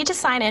 you'll need to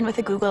sign in with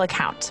a Google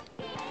account.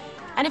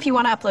 And if you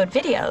want to upload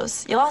videos,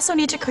 you'll also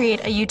need to create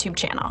a YouTube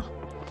channel.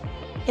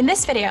 In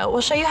this video,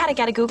 we'll show you how to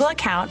get a Google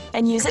account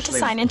and use it to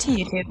sign into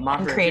YouTube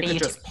and create a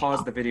YouTube just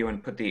pause the video and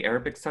put the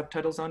Arabic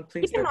subtitles on,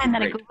 please. Keep in mind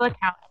that a Google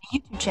account and a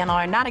YouTube channel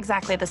are not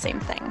exactly the same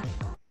thing.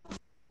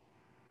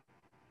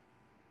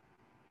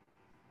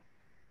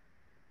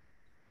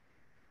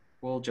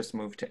 We'll just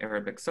move to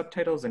Arabic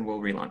subtitles and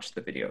we'll relaunch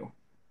the video.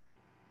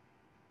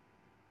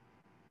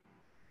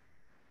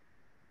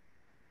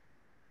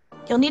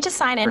 You'll need to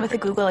sign in with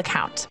a Google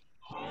account.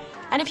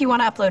 And if you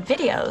want to upload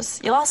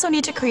videos, you'll also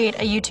need to create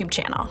a YouTube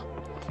channel.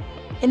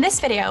 In this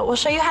video,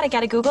 we'll show you how to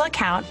get a Google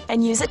account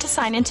and use it to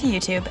sign into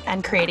YouTube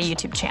and create a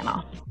YouTube channel.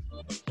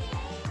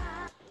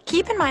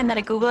 Keep in mind that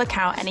a Google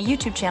account and a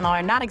YouTube channel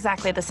are not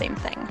exactly the same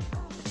thing.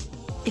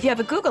 If you have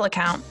a Google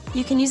account,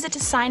 you can use it to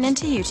sign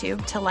into YouTube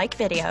to like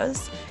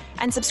videos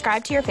and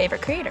subscribe to your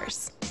favorite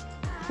creators.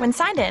 When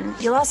signed in,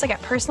 you'll also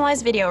get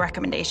personalized video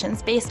recommendations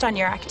based on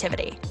your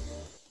activity.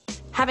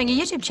 Having a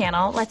YouTube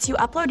channel lets you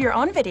upload your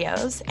own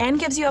videos and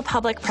gives you a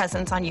public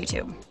presence on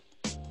YouTube.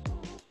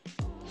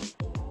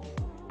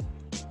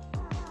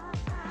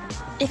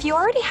 If you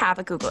already have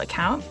a Google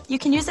account, you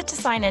can use it to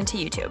sign into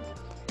YouTube.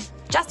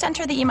 Just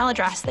enter the email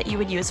address that you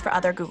would use for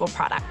other Google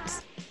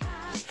products.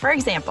 For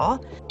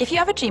example, if you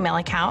have a Gmail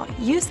account,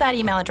 use that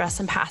email address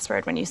and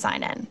password when you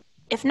sign in.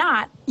 If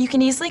not, you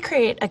can easily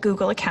create a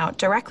Google account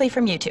directly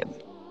from YouTube.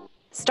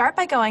 Start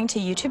by going to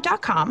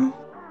youtube.com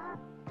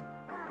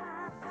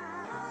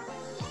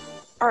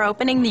or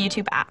opening the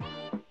YouTube app.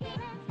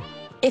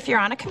 If you're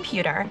on a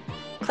computer,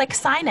 click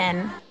Sign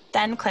In,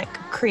 then click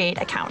Create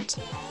Account.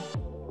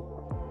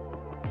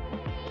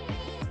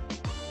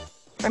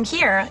 From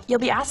here, you'll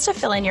be asked to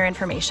fill in your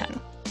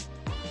information.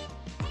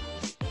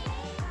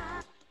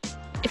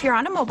 If you're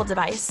on a mobile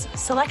device,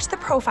 select the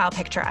profile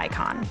picture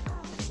icon,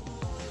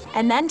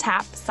 and then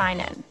tap Sign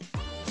In.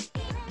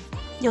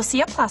 You'll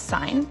see a plus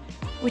sign,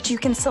 which you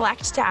can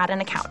select to add an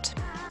account.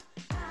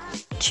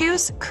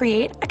 Choose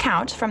Create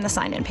Account from the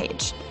Sign In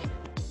page.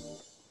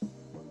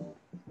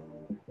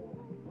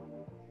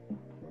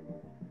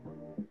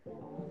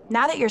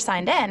 Now that you're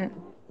signed in,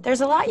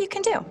 there's a lot you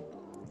can do.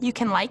 You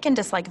can like and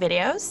dislike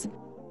videos,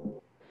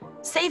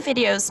 save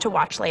videos to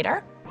watch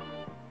later,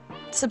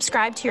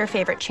 subscribe to your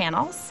favorite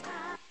channels,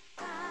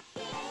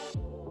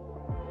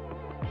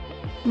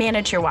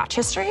 manage your watch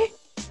history,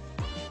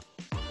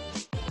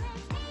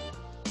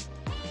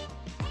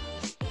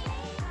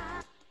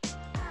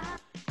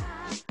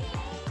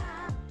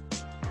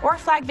 or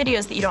flag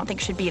videos that you don't think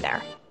should be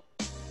there,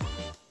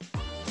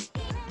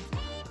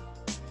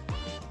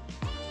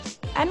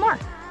 and more.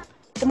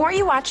 The more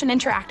you watch and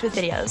interact with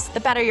videos, the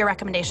better your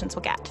recommendations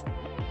will get.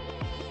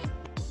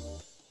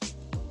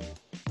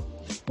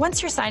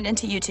 Once you're signed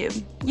into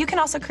YouTube, you can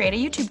also create a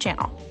YouTube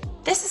channel.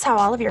 This is how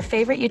all of your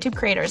favorite YouTube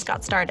creators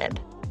got started,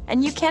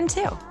 and you can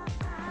too.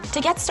 To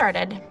get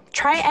started,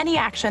 try any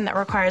action that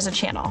requires a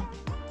channel,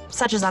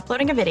 such as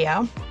uploading a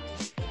video,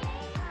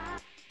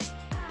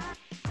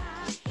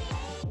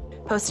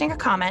 posting a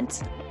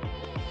comment,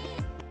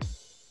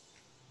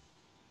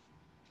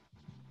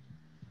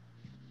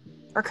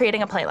 or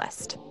creating a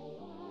playlist.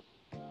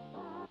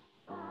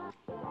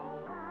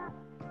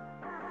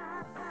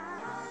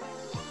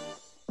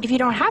 If you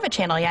don't have a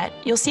channel yet,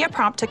 you'll see a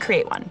prompt to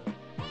create one.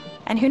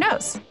 And who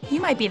knows, you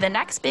might be the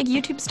next big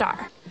YouTube star.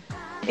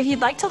 If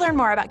you'd like to learn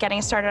more about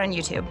getting started on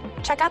YouTube,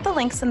 check out the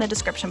links in the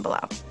description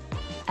below.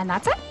 And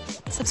that's it.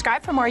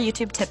 Subscribe for more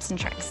YouTube tips and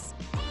tricks.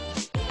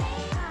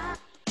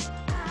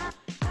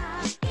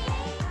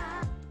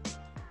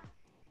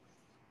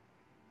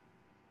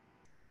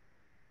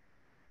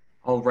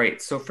 All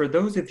right, so for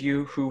those of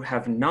you who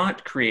have not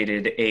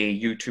created a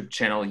YouTube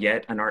channel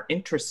yet and are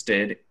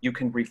interested, you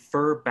can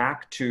refer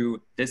back to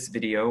this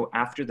video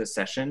after the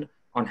session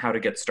on how to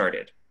get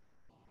started.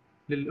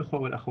 للأخوة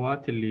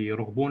والأخوات اللي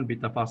يرغبون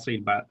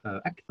بتفاصيل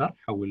أكثر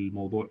حول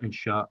موضوع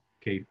إنشاء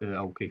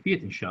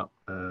كيفية إنشاء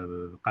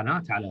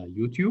قناة على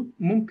يوتيوب،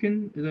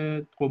 ممكن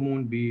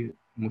تقومون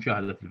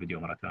بمشاهدة الفيديو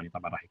مرة ثانية.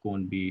 طبعا راح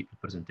يكون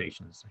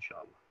بالpresentations إن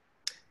شاء الله.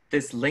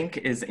 This link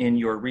is in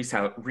your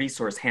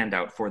resource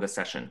handout for the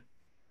session.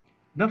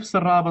 نفس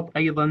الرابط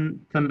أيضا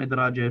تم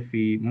إدراجه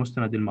في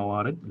مستند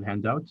الموارد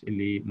الهاند اوت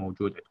اللي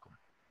موجود عندكم.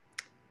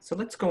 So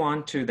let's go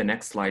on to the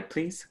next slide,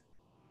 please.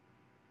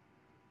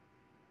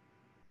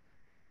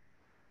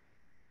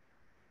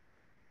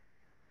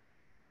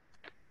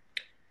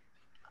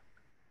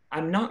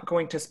 I'm not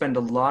going to spend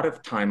a lot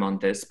of time on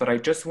this, but I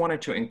just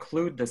wanted to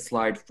include this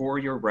slide for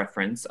your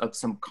reference of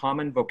some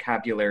common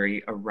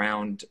vocabulary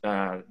around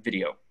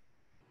video.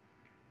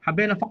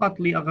 حبينا فقط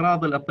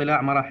لأغراض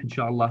الاطلاع، ما راح إن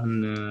شاء الله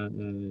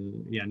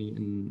يعني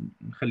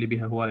نخلي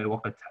بها هواية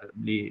وقت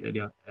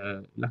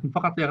لكن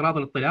فقط لأغراض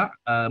الاطلاع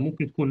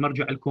ممكن تكون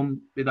مرجع لكم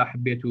إذا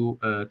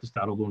حبيتوا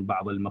تستعرضون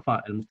بعض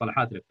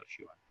المصطلحات اللي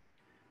ترشيوها.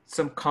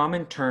 Some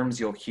common terms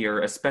you'll hear,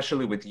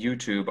 especially with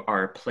YouTube,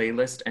 are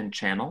playlist and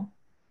channel.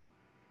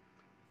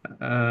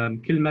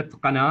 كلمة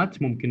قناة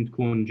ممكن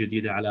تكون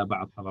جديدة على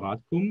بعض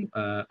حضراتكم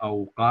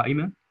أو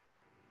قائمة.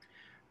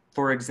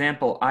 For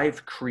example,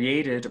 I've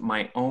created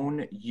my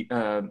own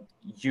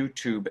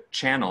YouTube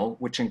channel,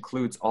 which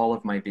includes all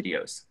of my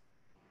videos.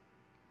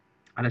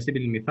 على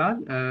سبيل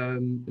المثال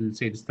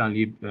السيد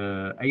ستانلي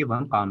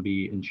أيضا قام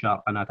بإنشاء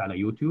قناة على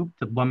يوتيوب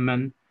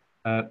تتضمن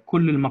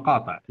كل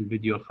المقاطع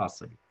الفيديو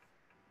الخاصة بي.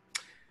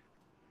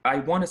 I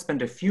want to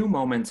spend a few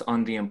moments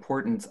on the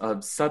importance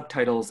of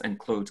subtitles and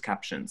closed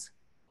captions.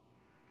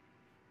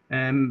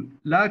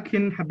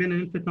 لكن حبينا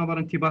نلفت نظر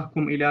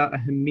انتباهكم إلى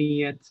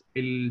أهمية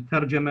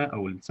الترجمة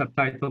أو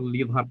السبتايتل اللي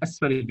يظهر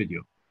أسفل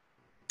الفيديو.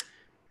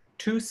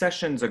 2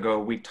 sessions ago,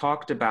 we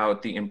talked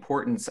about the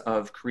importance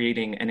of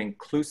creating an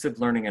inclusive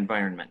learning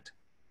environment.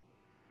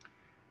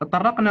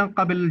 تطرقنا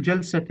قبل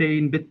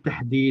جلستين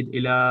بالتحديد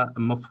إلى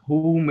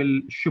مفهوم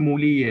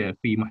الشمولية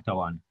في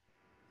محتوانا.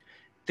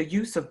 The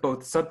use of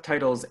both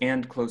subtitles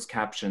and closed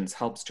captions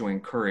helps to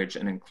encourage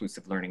an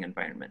inclusive learning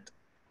environment.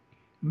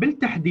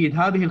 بالتحديد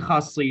هذه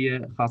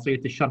الخاصية،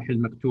 خاصية الشرح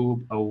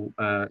المكتوب أو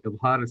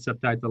إظهار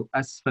السبتايتل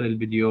أسفل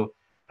الفيديو،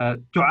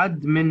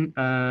 تعد من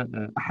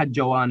أحد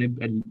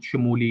جوانب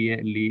الشمولية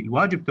اللي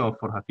الواجب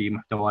توفرها في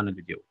محتوانا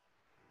الفيديو.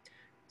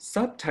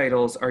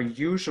 Subtitles are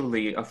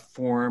usually a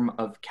form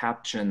of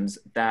captions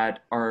that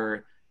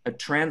are a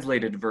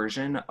translated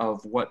version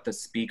of what the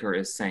speaker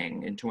is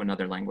saying into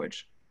another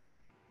language.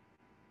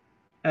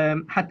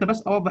 حتى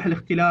بس أوضح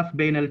الاختلاف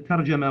بين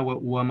الترجمة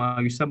وما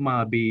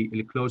يسمى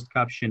بالclosed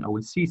caption أو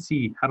السي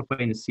سي،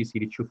 حرفين السي سي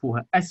اللي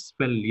تشوفوها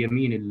أسفل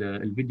يمين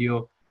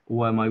الفيديو،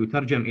 وما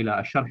يترجم إلى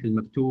الشرح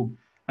المكتوب.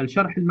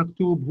 الشرح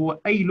المكتوب هو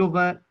أي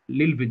لغة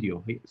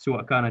للفيديو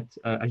سواء كانت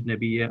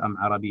أجنبية أم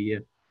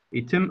عربية،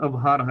 يتم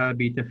إظهارها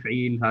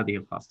بتفعيل هذه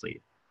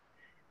الخاصية.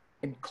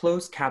 And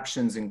closed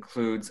captions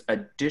includes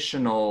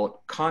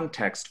additional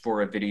context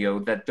for a video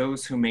that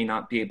those who may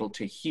not be able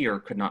to hear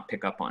could not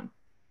pick up on.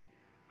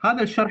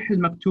 هذا الشرح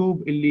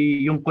المكتوب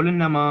اللي ينقل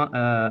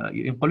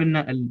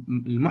لنا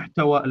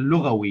المحتوى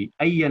اللغوي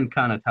أيا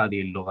كانت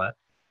هذه اللغة،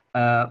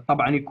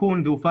 طبعا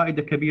يكون ذو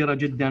فائدة كبيرة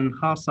جدا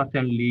خاصة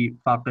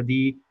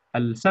لفاقدي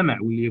السمع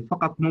واللي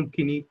فقط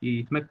ممكن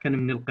يتمكن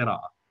من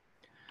القراءة.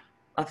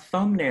 A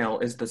thumbnail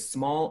is the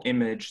small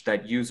image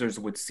that users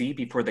would see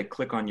before they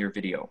click on your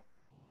video.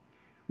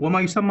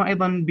 وما يسمى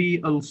أيضا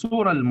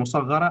بالصورة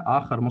المصغرة،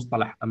 آخر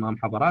مصطلح أمام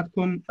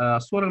حضراتكم.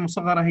 الصورة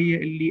المصغرة هي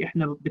اللي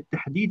إحنا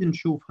بالتحديد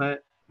نشوفها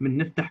من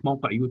نفتح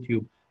موقع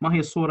يوتيوب. ما هي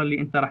الصورة اللي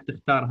أنت راح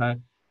تختارها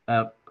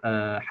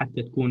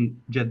حتى تكون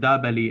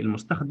جذابة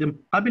للمستخدم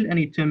قبل أن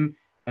يتم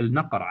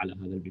النقر على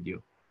هذا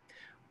الفيديو.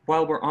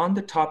 While we're on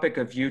the topic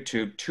of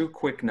YouTube, 2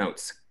 quick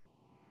notes.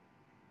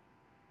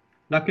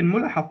 لكن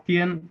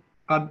ملاحظتين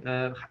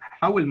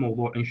حول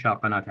موضوع إنشاء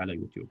قناة على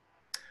يوتيوب.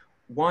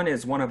 One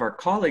is one of our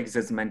colleagues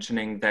is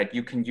mentioning that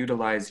you can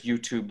utilize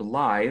YouTube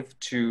Live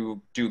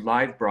to do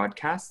live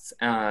broadcasts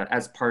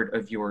as part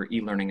of your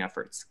e-learning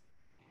efforts.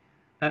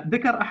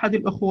 ذكر أحد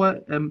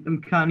الأخوة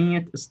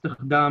إمكانية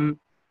استخدام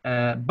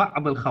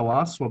بعض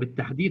الخواص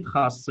وبالتحديد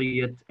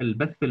خاصية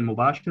البث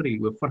المباشر اللي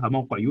يوفرها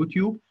موقع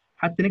يوتيوب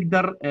حتى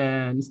نقدر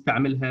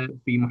نستعملها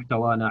في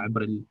محتوانا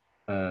عبر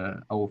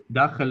أو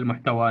داخل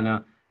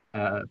محتوانا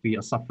في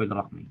الصف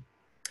الرقمي.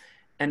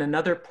 And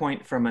another point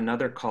from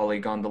another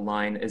colleague on the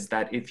line is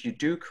that if you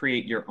do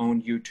create your own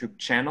YouTube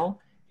channel,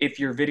 if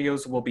your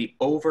videos will be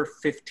over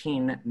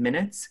 15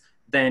 minutes,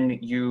 then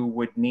you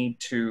would need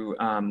to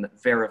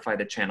verify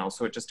the channel.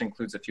 So it just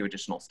includes a few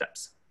additional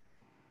steps.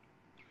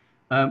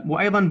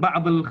 وأيضا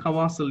بعض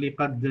الخواص اللي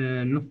قد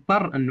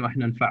نضطر أنه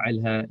إحنا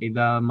نفعلها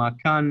إذا ما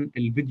كان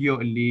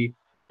الفيديو اللي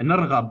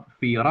نرغب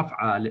في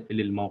رفعه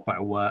للموقع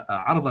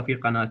وعرضه في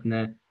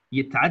قناتنا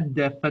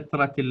يتعدى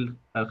فترة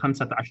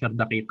 15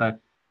 دقيقة،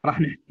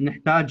 راح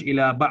نحتاج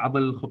إلى بعض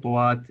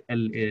الخطوات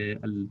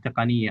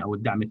التقنية أو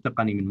الدعم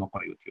التقني من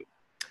موقع يوتيوب.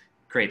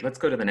 Great, let's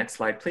go to the next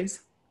slide,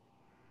 please.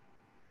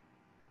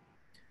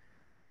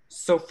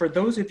 So for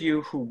those of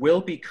you who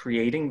will be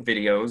creating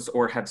videos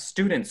or have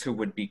students who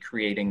would be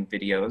creating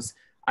videos,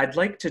 I'd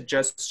like to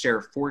just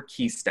share 4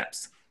 key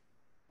steps.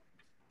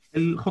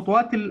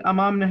 الخطوات اللي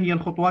أمامنا هي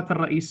الخطوات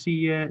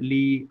الرئيسية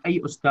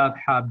لأي أستاذ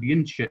حاب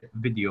ينشئ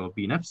فيديو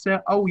بنفسه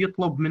أو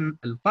يطلب من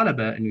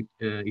الطلبة أنه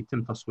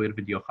يتم تصوير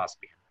فيديو خاص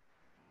بهم.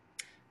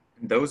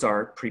 Those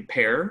are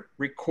prepare,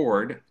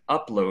 record,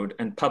 upload,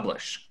 and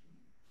publish.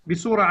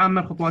 بصورة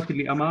عامة الخطوات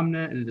اللي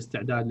أمامنا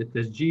الاستعداد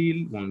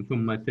للتسجيل ومن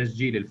ثم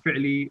التسجيل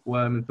الفعلي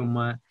ومن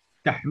ثم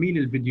تحميل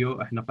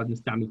الفيديو. احنا قد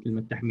نستعمل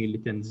كلمة تحميل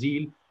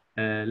لتنزيل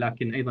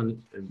لكن أيضا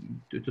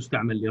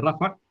تستعمل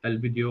لرفع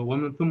الفيديو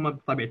ومن ثم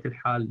بطبيعة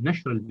الحال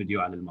نشر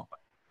الفيديو على الموقع.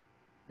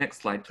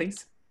 Next slide,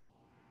 please.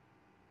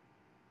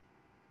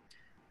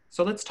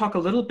 So let's talk a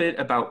little bit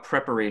about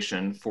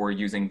preparation for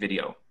using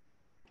video.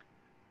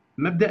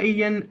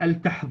 مبدئيا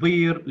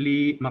التحضير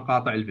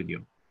لمقاطع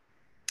الفيديو.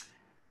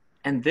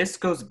 And this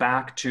goes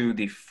back to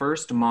the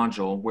first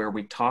module where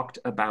we talked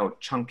about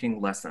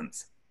chunking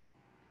lessons.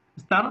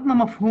 استعرضنا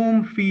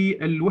مفهوم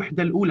في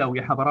الوحدة الأولى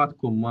ويا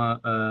حضراتكم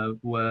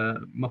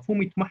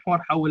ومفهوم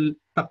يتمحور حول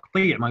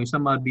تقطيع ما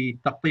يسمى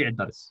بتقطيع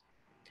الدرس.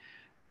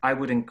 I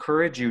would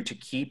encourage you to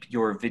keep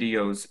your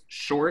videos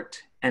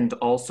short and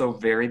also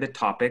vary the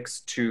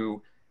topics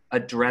to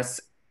address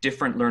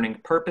different learning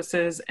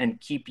purposes and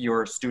keep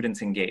your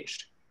students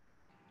engaged.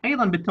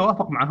 أيضاً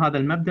بالتوافق مع هذا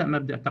المبدأ،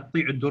 مبدأ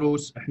تقطيع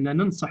الدروس، إحنا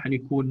ننصح أن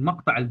يكون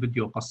مقطع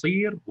الفيديو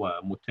قصير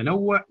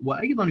ومتنوع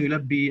وأيضاً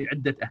يلبي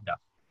عدة أهداف.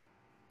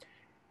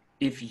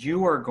 If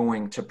you are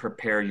going to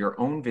prepare your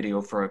own video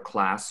for a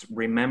class,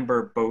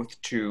 remember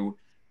both to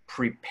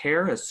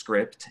prepare a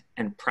script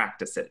and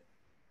practice it.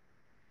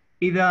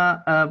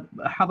 إذا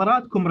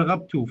حضراتكم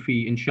رغبتوا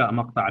في إنشاء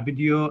مقطع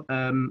فيديو،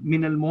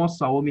 من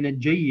الموصى ومن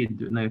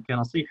الجيد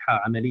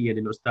كنصيحة عملية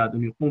للأستاذ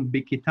أن يقوم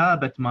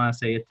بكتابة ما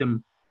سيتم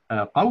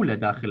قوله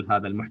داخل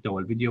هذا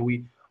المحتوى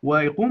الفيديوي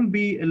ويقوم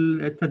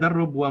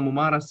بالتدرب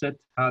وممارسة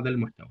هذا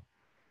المحتوى.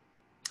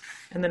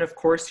 And then of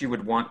course you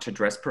would want to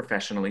dress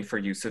professionally for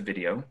use of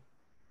video.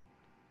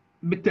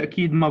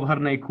 بالتأكيد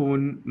مظهرنا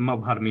يكون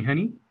مظهر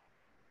مهني.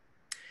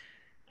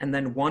 And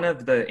then one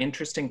of the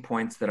interesting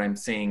points that I'm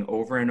seeing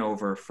over and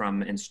over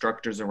from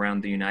instructors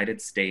around the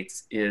United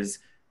States is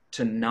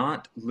to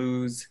not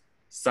lose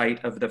sight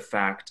of the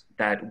fact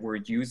that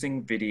we're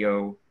using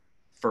video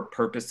for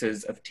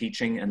purposes of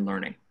teaching and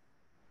learning.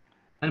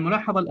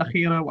 الملاحظة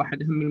الأخيرة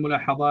وأحد أهم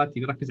الملاحظات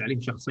يركز عليه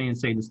شخصيا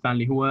سيد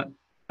ستانلي هو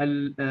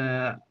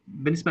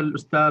بالنسبة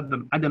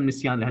للأستاذ عدم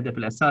نسيان الهدف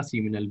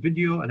الأساسي من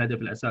الفيديو.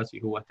 الهدف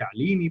الأساسي هو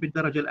تعليمي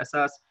بالدرجة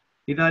الأساس،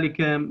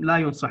 لذلك لا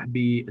ينصح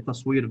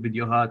بتصوير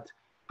فيديوهات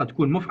قد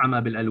تكون مفعمة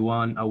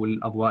بالألوان أو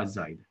الأضواء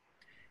الزائدة.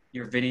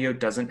 Your video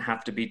doesn't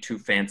have to be too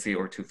fancy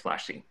or too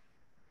flashy.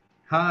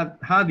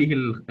 هذه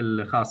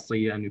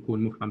الخاصية أن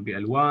يكون مفعم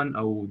بألوان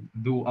أو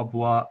ذو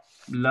أضواء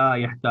لا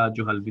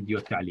يحتاجها الفيديو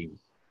التعليمي.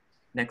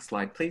 Next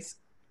slide, please.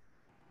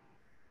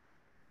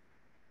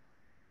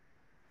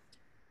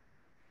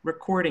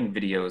 Recording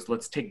videos.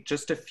 Let's take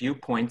just a few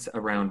points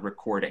around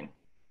recording.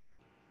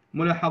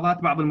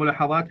 بعض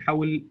الملاحظات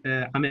حول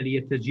عملية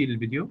تسجيل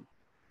الفيديو.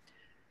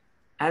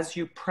 As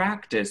you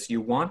practice,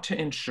 you want to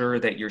ensure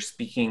that you're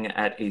speaking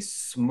at a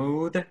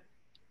smooth,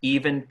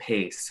 even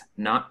pace,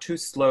 not too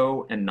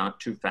slow and not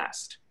too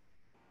fast.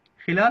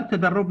 خلال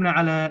تدربنا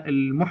على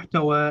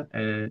المحتوى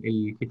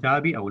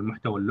الكتابي أو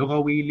المحتوى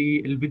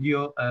اللغوي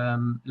للفيديو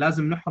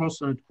لازم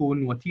نحرص أن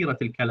تكون وتيرة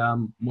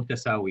الكلام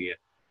متساوية،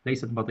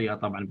 ليست بطيئة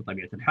طبعا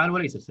بطبيعة الحال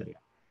وليست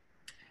سريعة.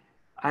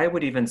 I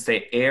would even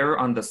say err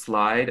on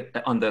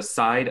the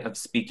side of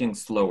speaking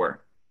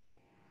slower.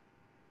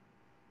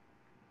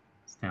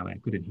 Stanley, I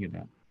couldn't hear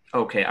that.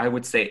 Okay, I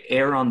would say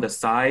err on the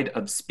side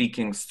of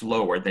speaking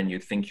slower than you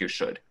think you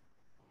should.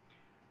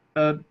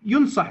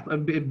 ينصح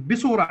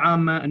بصورة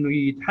عامة أنه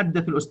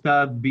يتحدث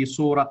الأستاذ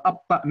بصورة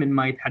أبطأ من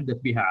ما يتحدث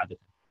بها عادة.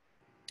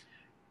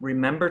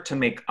 Remember to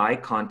make eye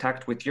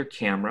contact with your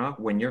camera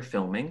when you're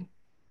filming.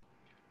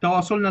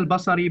 تواصلنا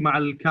البصري مع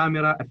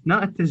الكاميرا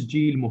أثناء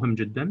التسجيل مهم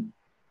جدا.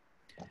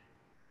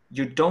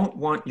 You don't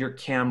want your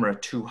camera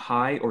too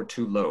high or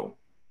too low.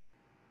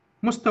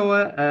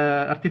 مستوى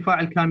ارتفاع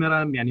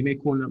الكاميرا يعني ما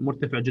يكون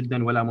مرتفع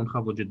جدا ولا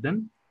منخفض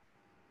جدا.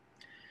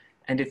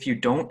 And if you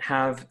don't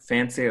have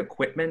fancy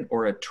equipment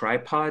or a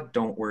tripod,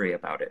 don't worry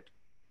about it.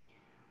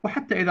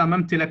 وحتى إذا ما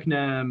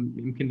امتلكنا،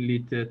 يمكن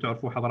اللي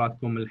تعرفوا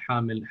حضراتكم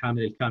حامل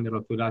الكاميرا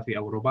الثلاثي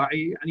أو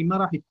الرباعي، يعني ما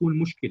راح تكون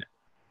مشكلة.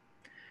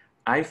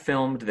 I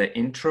filmed the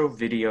intro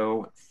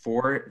video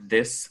for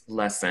this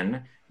lesson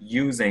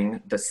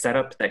using the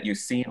setup that you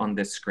see on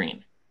this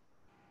screen.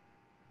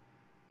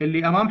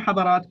 اللي أمام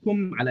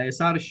حضراتكم على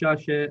يسار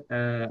الشاشة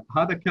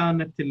هذا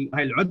كانت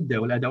هاي العدة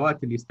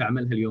والأدوات اللي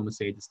استعملها اليوم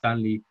السيد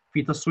ستانلي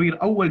في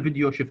تصوير أول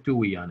فيديو شفتوه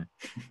ويانا.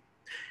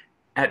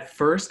 At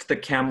first, the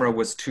camera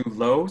was too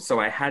low, so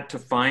I had to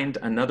find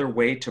another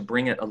way to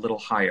bring it a little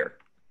higher.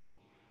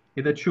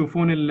 إذا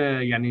تشوفون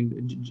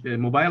يعني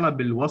موبايله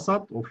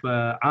بالوسط،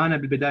 فعانى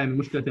بالبداية من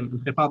مشكلة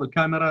انخفاض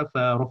الكاميرا،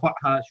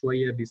 فرفعها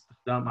شوية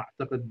باستخدام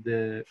أعتقد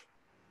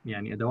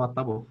يعني أدوات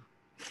طبخ.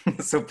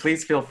 So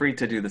please feel free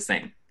to do the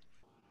same.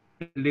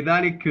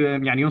 لذلك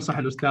يعني ينصح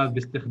الأستاذ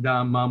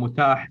باستخدام ما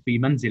متاح في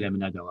منزله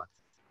من أدوات.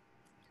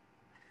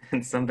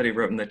 And somebody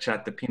wrote in the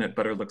chat, the peanut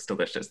butter looks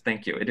delicious.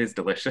 Thank you. It is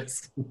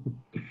delicious.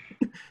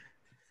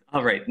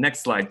 All right, next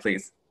slide,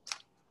 please.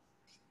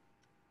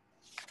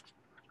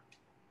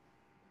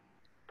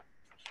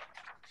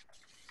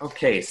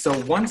 Okay, so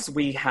once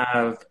we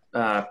have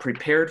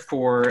prepared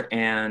for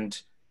and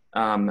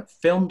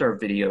filmed our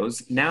videos,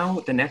 now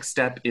the next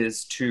step is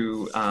to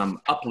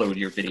upload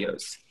your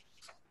videos.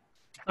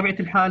 بطبيعة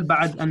الحال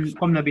بعد أن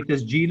قمنا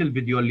بتسجيل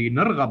الفيديو اللي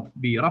نرغب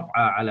برفعه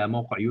على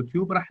موقع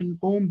يوتيوب، راح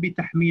نقوم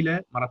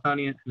بتحميله مرة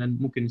ثانية. احنا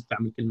ممكن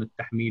نستعمل كلمة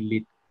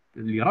تحميل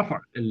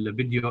لرفع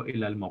الفيديو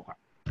إلى الموقع.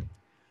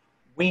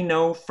 We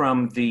know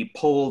from the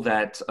poll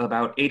that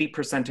about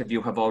 80% of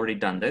you have already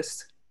done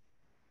this.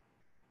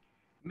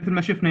 مثل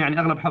ما شفنا يعني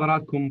أغلب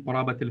حضراتكم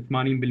قرابة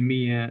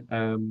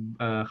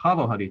 80%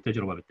 خاضوا هذه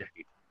التجربة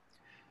بالتحديد.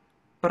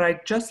 But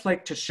I'd just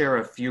like to share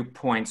a few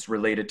points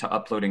related to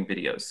uploading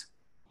videos.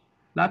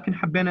 لكن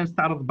حبينا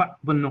نستعرض بعض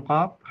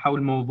النقاط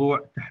حول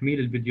موضوع تحميل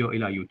الفيديو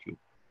إلى يوتيوب.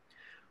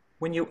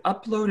 When you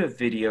upload a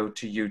video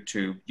to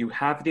YouTube, you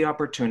have the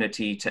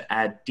opportunity to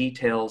add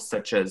details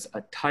such as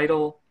a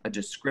title, a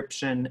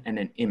description, and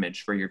an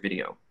image for your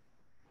video.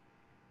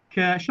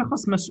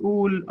 كشخص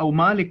مسؤول أو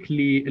مالك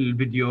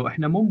للفيديو،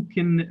 احنا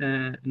ممكن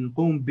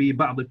نقوم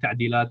ببعض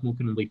التعديلات،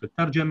 ممكن نضيف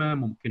الترجمة،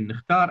 ممكن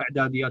نختار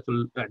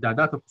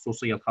إعدادات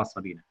الخصوصية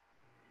الخاصة بنا.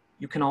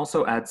 You can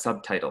also add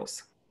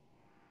subtitles.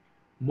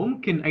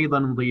 ممكن أيضا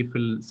نضيف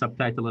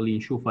السبتايتل اللي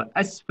نشوفه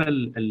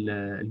أسفل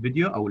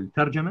الفيديو أو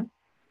الترجمة.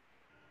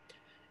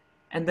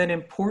 And then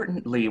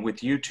importantly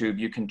with YouTube,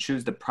 you can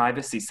choose the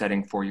privacy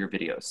setting for your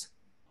videos.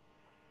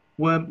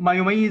 وما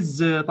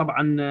يميز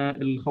طبعا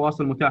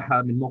الخواص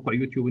المتاحة من موقع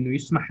يوتيوب إنه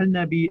يسمح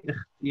لنا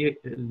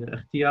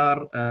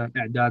باختيار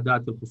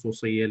إعدادات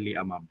الخصوصية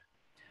اللي أمامنا.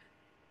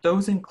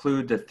 Those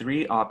include the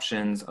three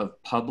options of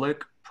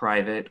public,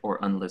 private, or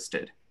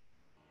unlisted.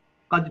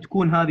 قد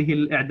تكون هذه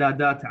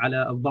الإعدادات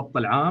على الضبط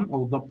العام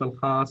أو الضبط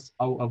الخاص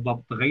أو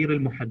الضبط غير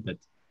المحدد.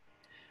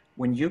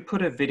 When you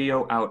put a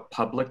video out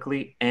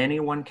publicly,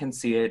 anyone can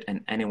see it and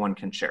anyone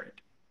can share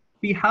it.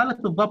 في حالة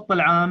الضبط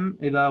العام،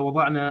 إذا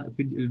وضعنا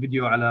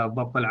الفيديو على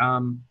الضبط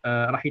العام،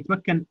 راح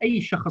يتمكن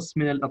أي شخص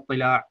من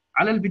الاطلاع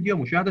على الفيديو،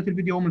 مشاهدة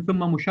الفيديو، ومن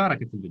ثم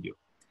مشاركة الفيديو.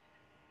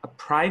 A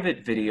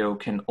private video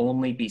can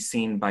only be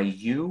seen by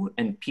you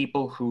and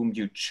people whom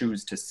you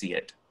choose to see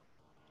it.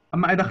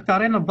 أما إذا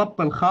اختارينا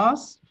الضبط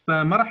الخاص،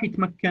 فما راح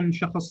يتمكن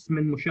شخص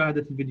من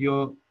مشاهدة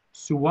الفيديو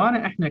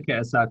سوانا إحنا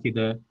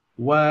كأساتذة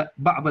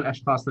وبعض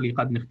الأشخاص اللي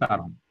قد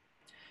نختارهم.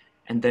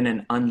 And then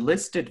an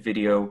unlisted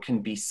video can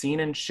be seen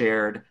and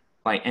shared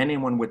by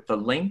anyone with the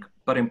link,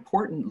 but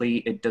importantly,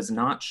 it does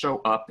not show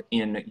up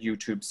in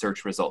YouTube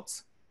search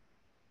results.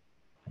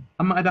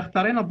 أما إذا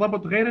اختارينا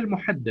الضبط غير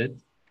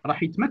المحدد،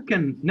 راح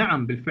يتمكن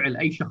نعم بالفعل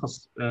أي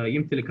شخص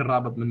يمتلك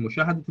الرابط من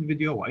مشاهدة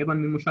الفيديو وأيضا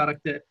من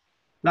مشاركته،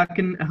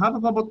 لكن هذا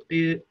الضبط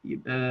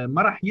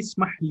ما راح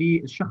يسمح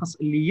للشخص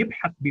اللي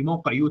يبحث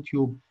بموقع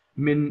يوتيوب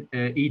من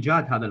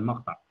إيجاد هذا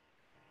المقطع.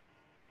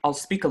 I'll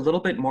speak a little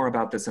bit more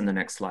about this in the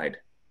next slide.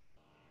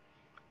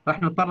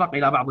 راح نتطرق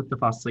إلى بعض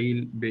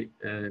التفاصيل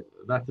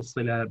ذات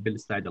الصلة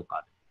بالسلايد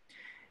القادم.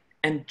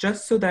 And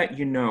just so that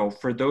you know,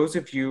 for those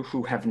of you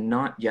who have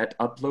not yet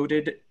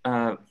uploaded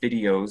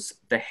videos,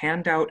 the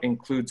handout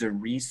includes a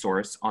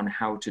resource on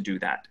how to do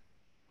that.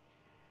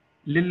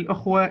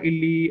 للأخوة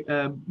اللي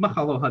ما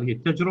خاضوا هذه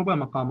التجربة،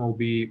 ما قاموا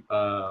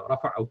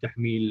برفع أو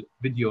تحميل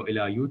فيديو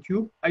إلى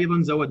يوتيوب،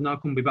 أيضا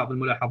زودناكم ببعض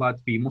الملاحظات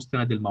في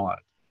مستند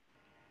الموارد.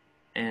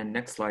 And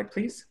next slide,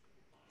 please.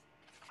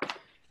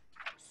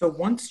 So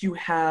once you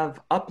have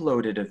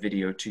uploaded a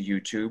video to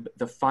YouTube,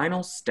 the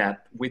final step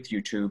with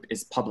YouTube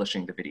is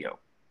publishing the video.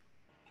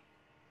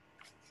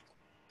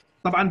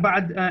 طبعا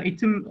بعد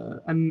يتم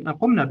أن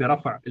قمنا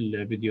برفع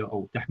الفيديو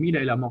أو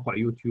تحميله إلى موقع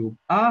يوتيوب،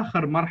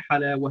 آخر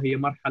مرحلة وهي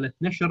مرحلة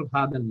نشر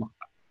هذا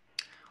المقطع.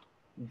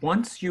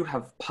 Once you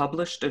have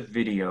published a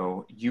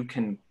video, you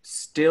can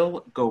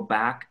still go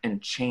back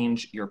and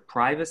change your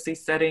privacy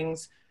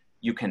settings.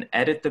 You can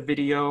edit the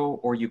video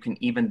or you can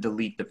even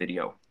delete the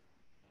video.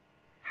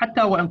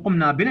 حتى وإن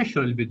قمنا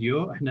بنشر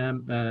الفيديو،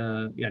 احنا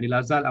يعني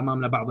لا زال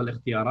أمامنا بعض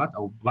الاختيارات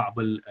أو بعض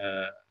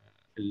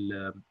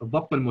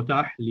الضبط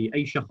المتاح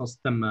لأي شخص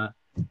تم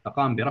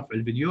قام برفع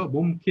الفيديو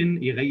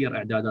ممكن يغير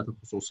إعدادات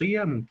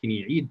الخصوصية، ممكن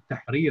يعيد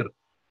تحرير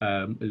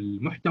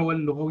المحتوى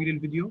اللغوي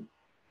للفيديو.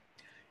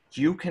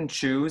 You can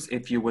choose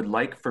if you would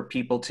like for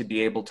people to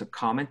be able to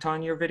comment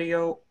on your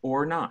video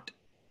or not.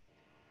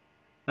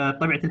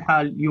 بطبيعة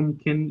الحال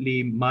يمكن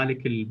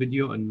لمالك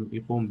الفيديو أنه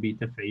يقوم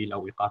بتفعيل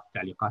أو إيقاف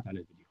التعليقات على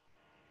الفيديو.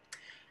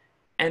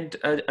 And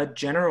a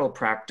general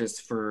practice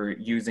for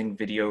using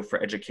video for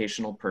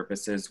educational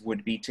purposes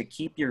would be to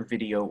keep your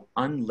video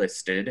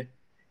unlisted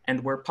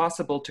and where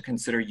possible to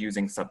consider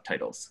using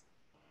subtitles.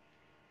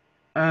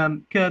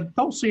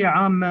 كتوصية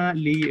عامة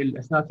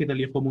للأساتذة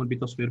اللي يقومون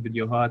بتصوير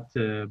فيديوهات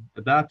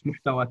ذات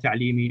محتوى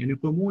تعليمي أن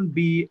يقومون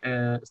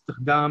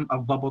باستخدام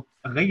الضبط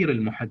غير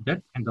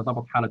المحدد عند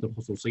ضبط حالة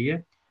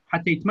الخصوصية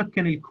حتى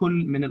يتمكن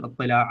الكل من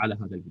الاطلاع على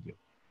هذا الفيديو.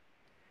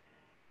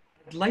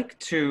 I'd like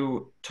to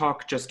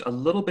talk just a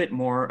little bit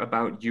more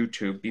about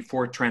YouTube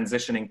before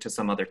transitioning to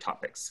some other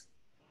topics.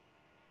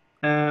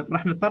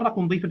 راح نتطرق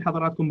ونضيف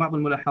لحضراتكم بعض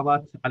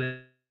الملاحظات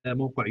على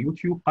موقع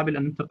يوتيوب قبل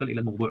أن ننتقل إلى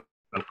الموضوع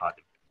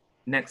القادم.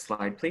 Next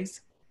slide,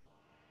 please.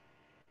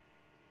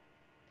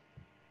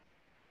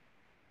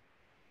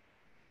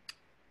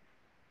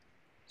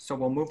 So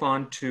we'll move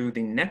on to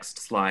the next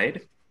slide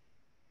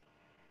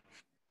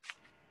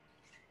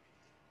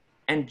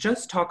and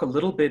just talk a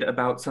little bit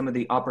about some of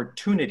the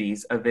opportunities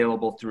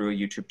available through a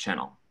YouTube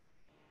channel.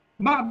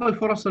 بعض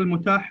الفرص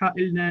المتاحة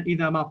لنا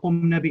إذا ما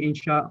قمنا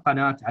بإنشاء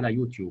قناة على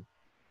يوتيوب.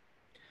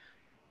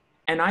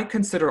 And I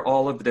consider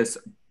all of this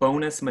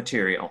bonus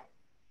material.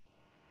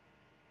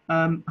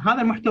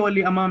 هذا المحتوى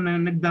اللي أمامنا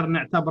نقدر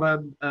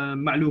نعتبره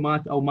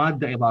معلومات أو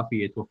مادة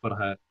إضافية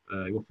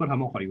يوفرها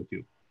موقع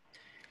يوتيوب.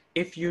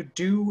 If you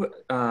do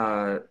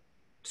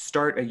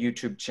start a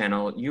YouTube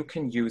channel, you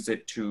can use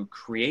it to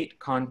create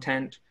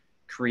content,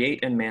 create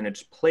and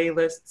manage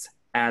playlists,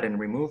 add and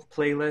remove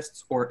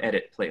playlists, or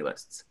edit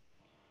playlists.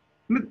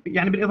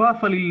 يعني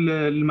بالإضافة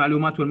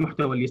للمعلومات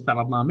والمحتوى اللي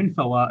استعرضناه من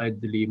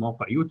فوائد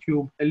لموقع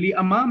يوتيوب، اللي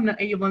أمامنا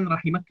أيضاً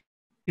راح يمكن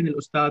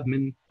الأستاذ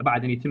من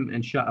بعد أن يتم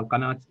إنشاء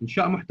القناة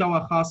إنشاء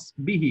محتوى خاص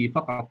به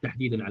فقط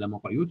تحديداً على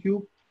موقع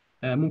يوتيوب.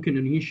 ممكن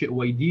أن ينشئ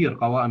ويدير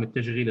قوائم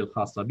التشغيل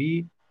الخاصة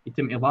به،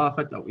 يتم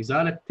إضافة أو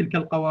إزالة تلك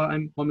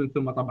القوائم ومن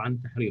ثم طبعاً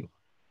تحريرها.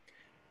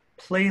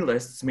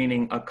 Playlists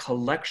meaning a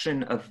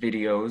collection of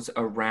videos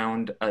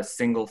around a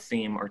single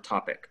theme or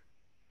topic.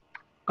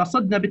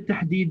 قصدنا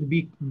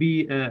بالتحديد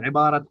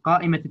بعبارة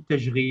قائمة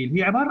التشغيل،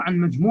 هي عبارة عن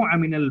مجموعة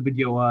من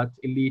الفيديوهات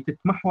اللي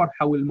تتمحور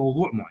حول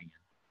موضوع معين.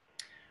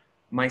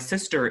 My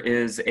sister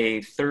is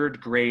a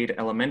third grade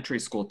elementary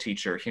school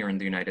teacher here in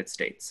the United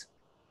States.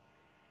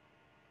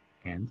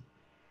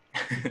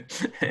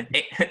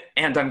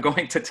 And I'm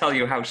going to tell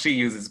you how she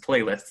uses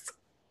playlists.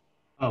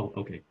 Oh,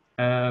 okay.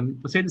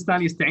 السيد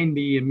ستانلي يستعين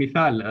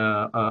بمثال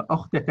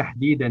أخته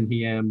تحديداً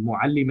هي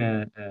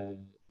معلمة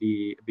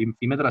في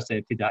مدرسة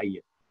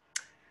ابتدائية.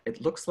 It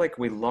looks like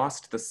we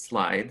lost the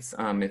slides.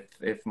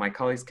 If my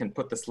colleagues can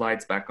put the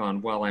slides back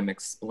on while I'm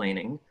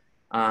explaining.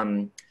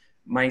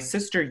 My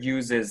sister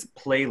uses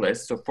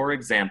playlists. So for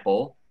example,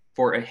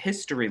 for a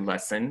history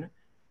lesson,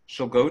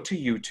 she'll go to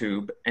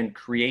YouTube and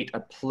create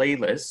a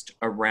playlist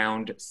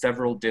around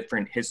several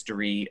different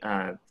history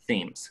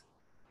themes.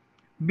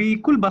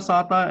 بكل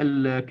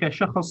بساطة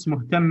كشخص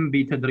مهتم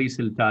بتدريس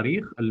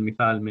التاريخ،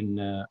 المثال من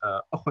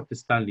أخت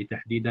ستانلي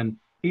تحديداً،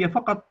 هي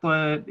فقط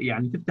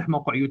يعني تفتح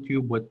موقع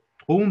يوتيوب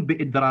وتقوم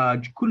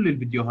بإدراج كل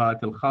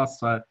الفيديوهات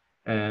الخاصة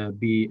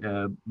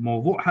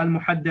بموضوعها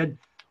المحدد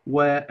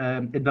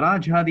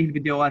وإدراج هذه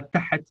الفيديوهات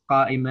تحت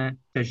قائمة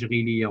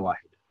تشغيلية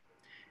واحدة.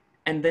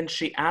 And then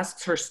she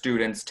asks her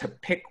students to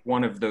pick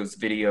one of those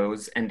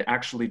videos and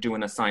actually do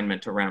an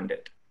assignment around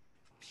it.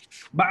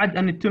 بعد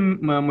أن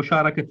يتم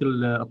مشاركة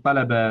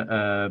الطلبة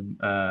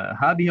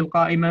هذه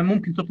القائمة،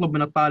 ممكن تطلب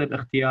من الطالب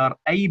اختيار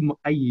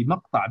أي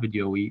مقطع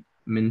فيديوي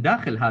من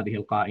داخل هذه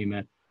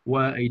القائمة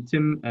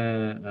ويتم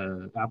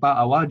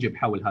إعطاء واجب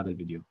حول هذا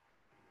الفيديو.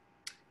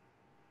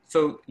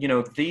 So,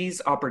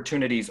 these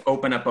opportunities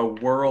open up a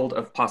world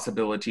of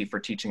possibility for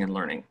teaching and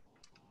learning.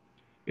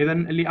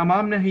 إذن اللي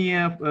أمامنا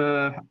هي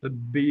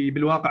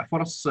بالواقع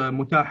فرص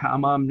متاحة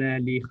أمامنا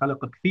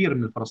لخلق كثير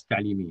من الفرص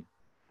التعليمية.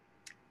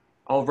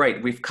 All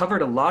right, we've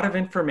covered a lot of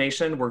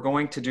information. We're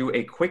going to do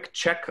a quick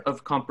check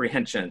of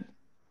comprehension.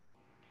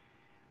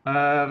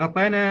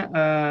 غطينا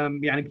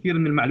يعني كثير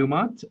من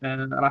المعلومات.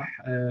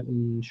 راح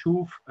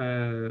نشوف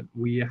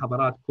ويا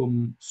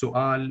حضراتكم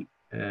سؤال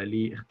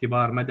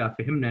لاختبار مدى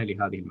فهمنا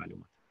لهذه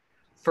المعلومات.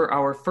 For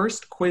our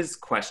first quiz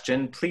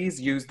question,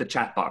 please use the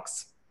chat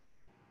box.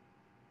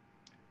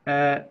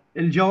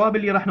 الجواب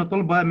اللي راح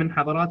نطلبه من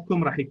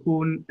حضراتكم راح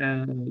يكون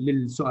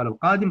للسؤال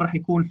القادم راح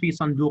يكون في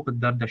صندوق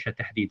الدردشة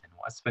تحديداً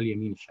وأسفل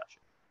يمين الشاشة.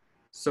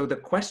 So the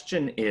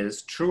question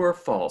is, true or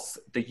false,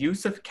 the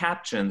use of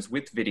captions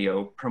with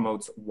video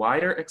promotes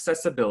wider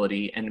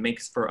accessibility and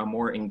makes for a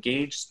more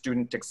engaged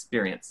student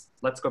experience.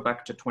 Let's go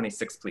back to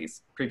 26,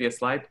 please. Previous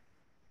slide.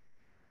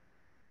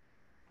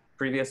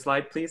 Previous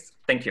slide, please.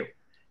 Thank you.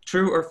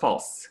 True or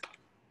false?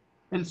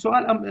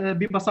 السؤال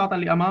ببساطة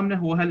اللي أمامنا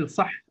هو هل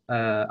صح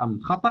أم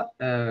خطأ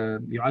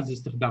يعزز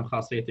استخدام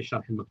خاصية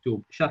الشرح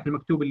المكتوب. الشرح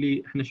المكتوب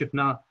اللي احنا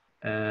شفناه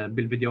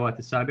بالفيديوهات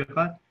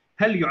السابقة،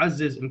 هل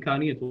يعزز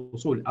إمكانية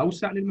وصول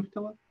أوسع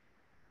للمحتوى؟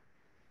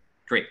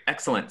 Great,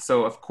 excellent.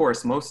 So of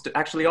course,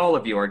 actually all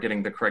of you are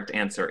getting the correct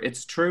answer.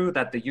 It's true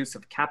that the use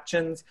of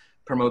captions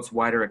promotes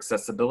wider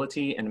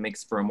accessibility and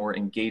makes for a more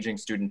engaging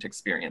student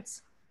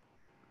experience.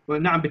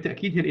 نعم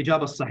بالتأكيد هي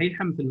الإجابة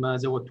الصحيحة مثل ما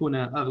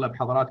زودتونا أغلب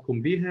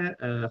حضراتكم بها.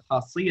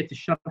 خاصية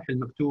الشرح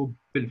المكتوب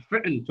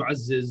بالفعل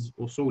تعزز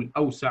وصول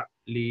أوسع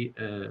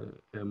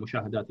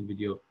لمشاهدات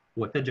الفيديو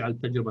وتجعل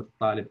تجربة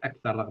الطالب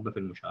أكثر رغبة في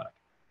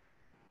المشاركة.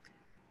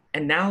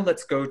 And now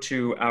let's go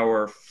to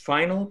our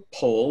final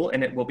poll,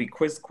 and it will be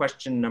quiz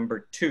question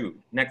number 2.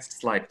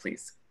 Next slide,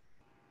 please.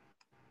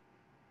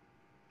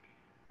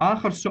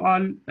 آخر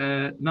سؤال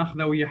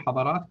ناخذه ويا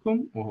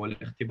حضراتكم وهو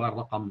الاختبار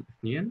رقم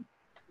 2.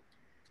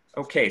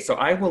 Okay, so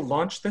I will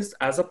launch this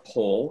as a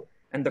poll,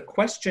 and the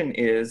question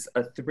is,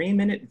 a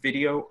 3-minute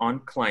video on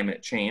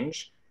climate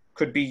change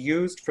could be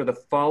used for the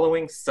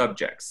following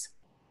subjects.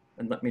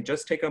 And let me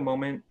just take a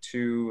moment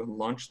to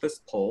launch this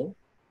poll.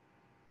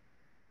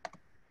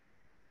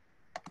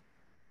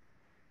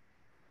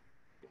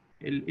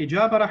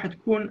 الإجابة راح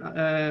تكون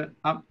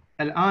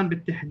الآن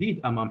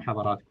بالتحديد أمام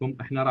حضراتكم.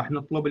 احنا راح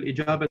نطلب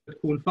الإجابة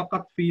تكون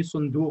فقط في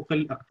صندوق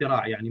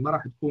الاقتراع، يعني ما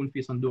راح تكون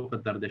في صندوق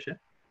الدردشة.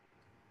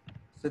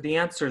 So the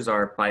answers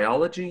are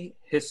biology,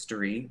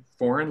 history,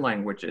 foreign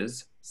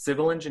languages,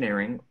 civil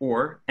engineering,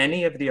 or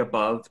any of the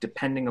above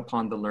depending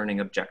upon the learning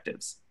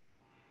objectives.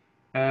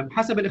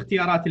 حسب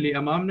الاختيارات اللي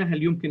أمامنا،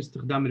 هل يمكن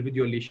استخدام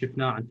الفيديو اللي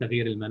شفناه عن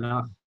تغيير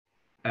المناخ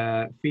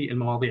في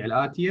المواضيع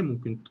الآتية؟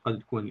 ممكن قد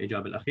تكون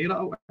الإجابة الأخيرة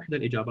أو إحدى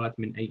الإجابات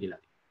من أي إلى.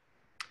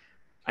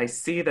 I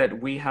see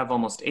that we have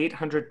almost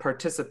 800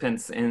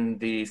 participants in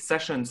the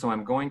session, so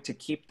I'm going to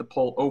keep the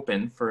poll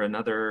open for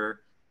another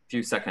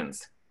few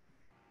seconds.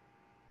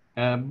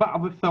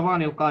 بعض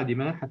الثواني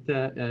القادمة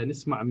حتى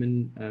نسمع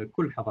من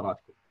كل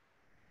حضراتكم.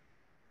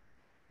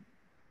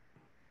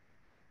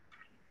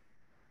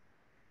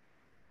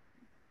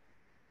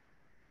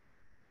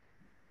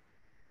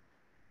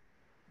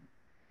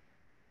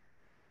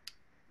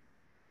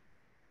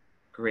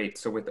 Great,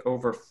 so with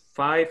over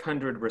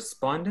 500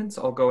 respondents,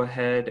 I'll go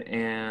ahead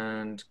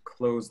and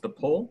close the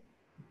poll.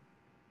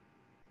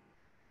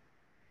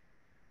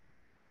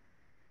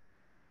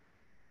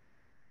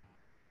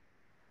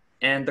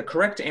 And the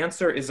correct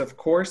answer is, of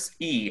course,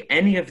 E,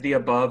 any of the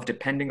above,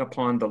 depending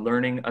upon the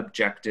learning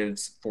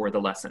objectives for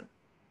the lesson.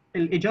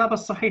 الإجابة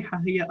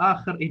الصحيحة هي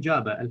آخر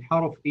إجابة،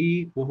 الحرف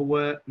E،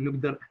 وهو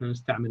نقدر إحنا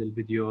نستعمل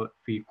الفيديو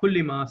في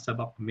كل ما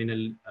سبق من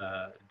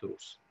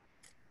الدروس.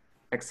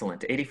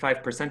 Excellent.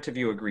 85% of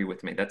you agree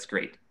with me. That's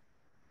great.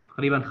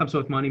 تقريبا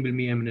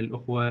 85% من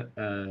الأخوة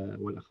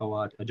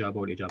والأخوات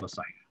أجابوا الإجابة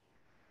الصحيحة.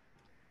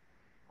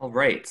 All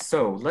right,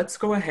 so let's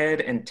go ahead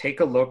and take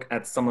a look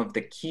at some of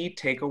the key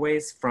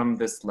takeaways from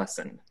this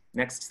lesson.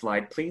 Next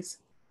slide, please.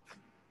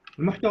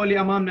 المحتوى اللي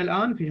أمامنا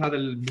الآن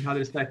بهذا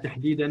السلايد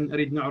تحديداً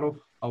أريد نعرف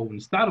أو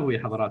نستعرض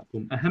ويا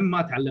حضراتكم أهم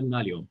ما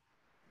تعلمناه اليوم.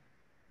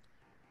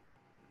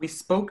 We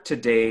spoke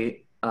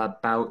today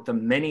about the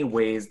many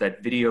ways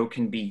that video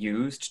can be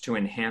used to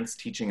enhance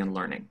teaching and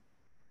learning.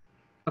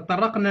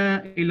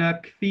 تطرقنا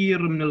إلى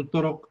كثير من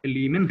الطرق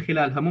اللي من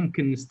خلالها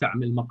ممكن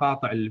نستعمل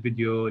مقاطع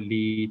الفيديو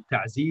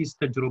لتعزيز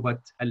تجربة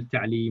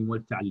التعليم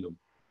والتعلم.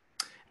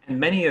 And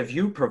many of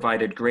you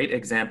provided great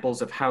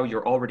examples of how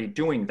you're already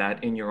doing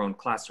that in your own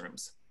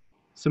classrooms.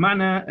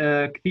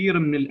 سمعنا كثير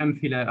من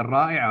الأمثلة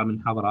الرائعة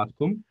من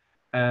حضراتكم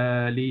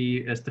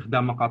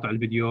لاستخدام مقاطع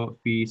الفيديو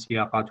في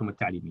سياقاتهم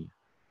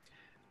التعليمية.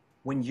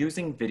 When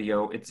using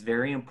video, it's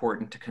very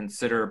important to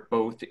consider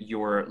both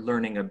your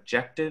learning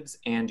objectives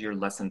and your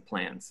lesson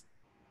plans.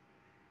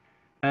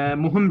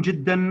 مهم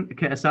جدا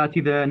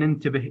كأساتذة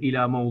ننتبه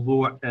إلى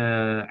موضوع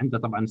عند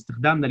طبعا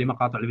استخدامنا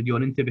لمقاطع الفيديو،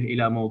 ننتبه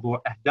إلى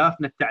موضوع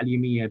أهدافنا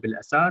التعليمية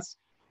بالأساس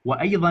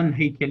وأيضا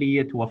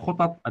هيكلية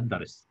وخطط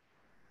الدرس.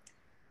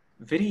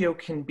 Video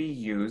can be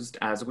used,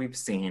 as we've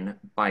seen,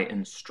 by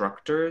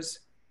instructors,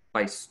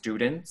 by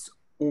students,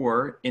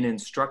 or in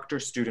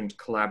instructor-student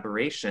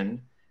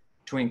collaboration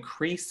to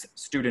increase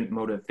student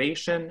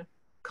motivation,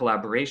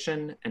 collaboration,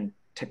 and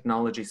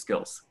technology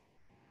skills.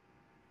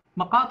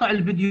 مقاطع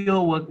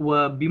الفيديو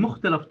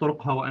وبمختلف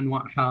طرقها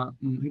وأنواعها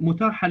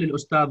متاحة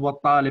للأستاذ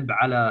والطالب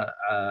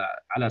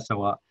على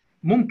سواء.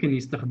 ممكن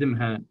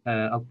يستخدمها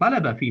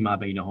الطلبة فيما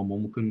بينهم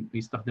وممكن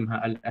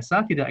يستخدمها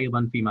الأساتذة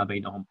أيضا فيما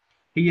بينهم.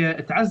 هي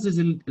تعزز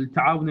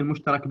التعاون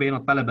المشترك بين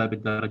الطلبة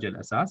بالدرجة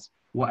الأساس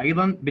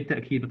وأيضا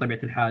بالتأكيد بطبيعة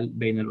الحال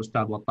بين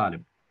الأستاذ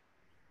والطالب.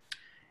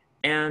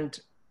 And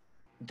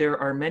there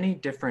are many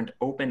different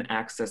open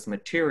access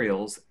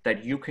materials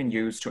that you can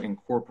use to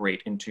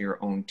incorporate into your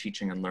own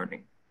teaching and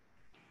learning.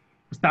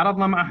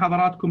 استعرضنا مع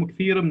حضراتكم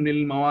كثير من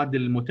المواد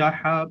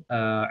المتاحة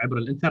عبر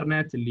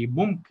الإنترنت اللي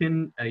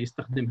ممكن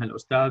يستخدمها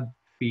الأستاذ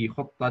في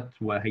خطة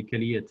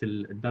وهيكلية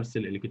الدرس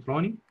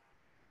الإلكتروني.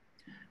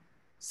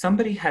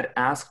 Somebody had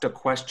asked a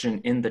question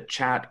in the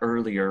chat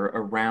earlier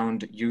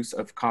around use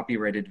of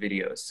copyrighted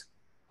videos.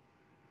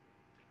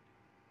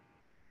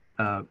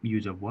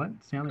 Use of what?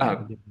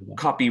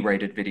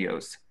 Copyrighted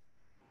videos.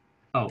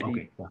 Oh,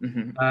 okay.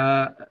 Mhm.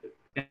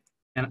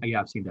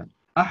 Yeah, I've seen that.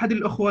 أحد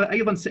الأخوة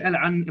أيضا سأل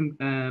عن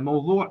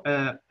موضوع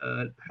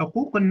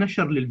حقوق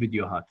النشر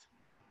للفيديوهات.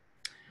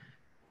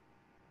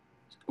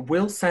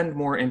 We'll send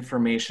more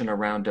information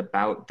around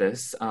about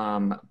this,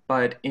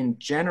 but in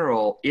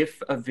general, if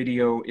a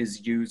video is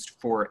used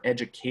for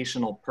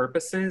educational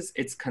purposes,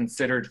 it's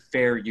considered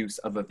fair use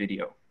of a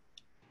video.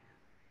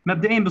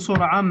 مبدئيا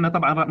بصورة عامة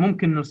طبعا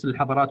ممكن نرسل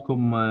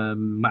لحضراتكم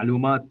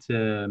معلومات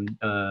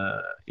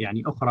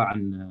يعني أخرى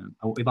عن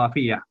أو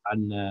إضافية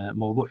عن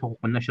موضوع حقوق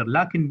النشر،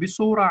 لكن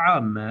بصورة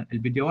عامة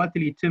الفيديوهات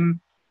اللي يتم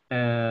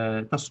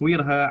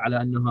تصويرها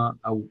على أنها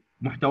أو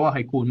محتواها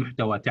يكون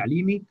محتوى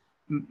تعليمي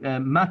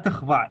ما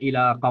تخضع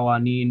إلى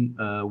قوانين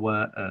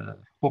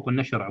وحقوق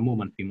النشر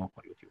عموما في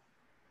موقع يوتيوب.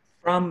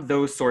 From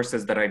those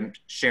sources that I'm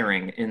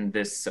sharing in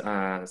this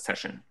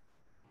session.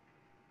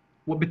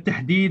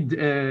 وبالتحديد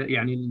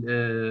يعني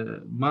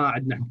ما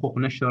عندنا حقوق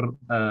نشر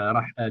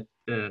راح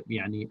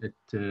يعني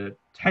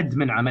تحد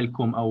من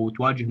عملكم او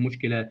تواجه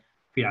مشكله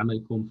في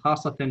عملكم،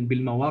 خاصه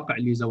بالمواقع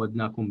اللي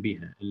زودناكم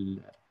بها،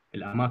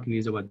 الاماكن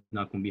اللي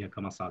زودناكم بها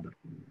كمصادر.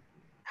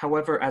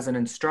 However, as an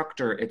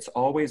instructor, it's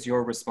always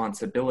your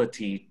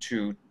responsibility to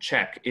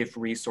check if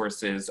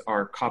resources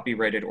are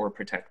copyrighted or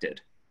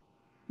protected.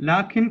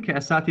 لكن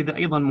كأساتذة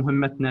أيضا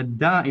مهمتنا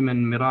دائما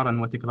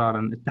مرارا وتكرارا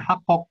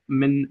التحقق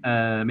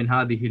من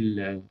هذه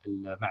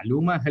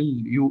المعلومة.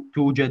 هل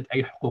توجد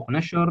أي حقوق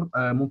نشر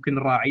ممكن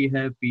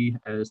نراعيها في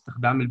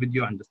استخدام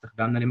الفيديو عند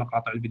استخدامنا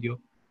لمقاطع الفيديو؟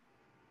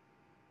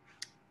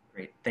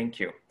 Great, thank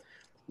you.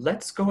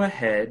 Let's go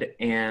ahead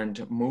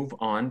and move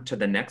on to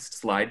the next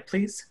slide,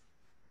 please.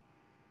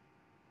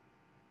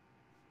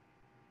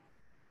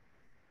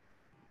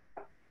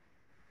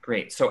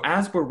 Great. So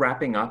as we're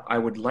wrapping up, I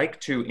would like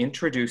to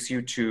introduce you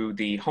to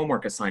the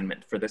homework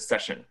assignment for this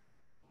session.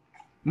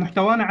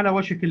 محتوانا على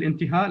وشك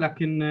الانتهاء،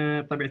 لكن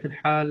بطبيعة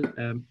الحال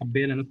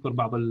حبينا نذكر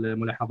بعض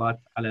الملاحظات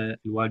على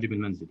الواجب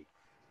المنزلي.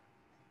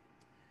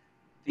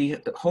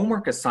 The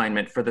homework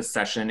assignment for this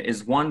session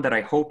is one that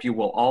I hope you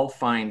will all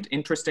find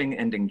interesting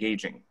and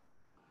engaging.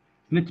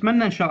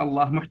 نتمنى إن شاء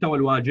الله محتوى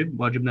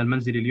واجبنا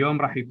المنزلي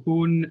اليوم راح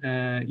يكون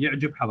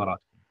يعجب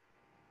حضراتكم.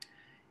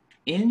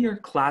 In your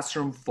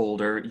classroom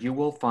folder, you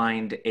will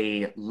find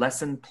a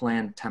lesson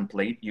plan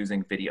template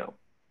using video.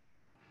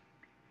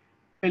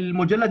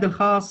 المجلد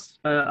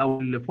الخاص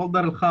أو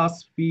الفولدر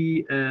الخاص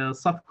في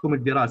صفكم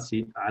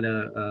الدراسي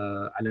على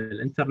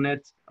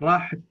الإنترنت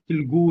راح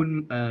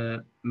تلقون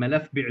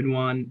ملف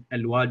بعنوان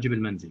الواجب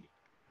المنزلي.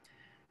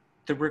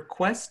 The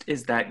request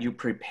is that you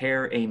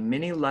prepare a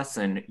mini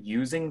lesson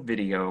using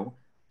video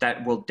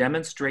that will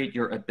demonstrate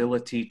your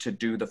ability to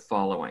do the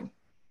following.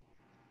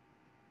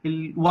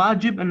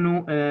 الواجب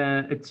انه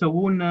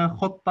تسوون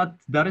خطه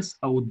درس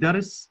او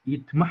درس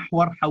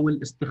يتمحور حول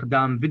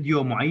استخدام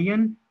فيديو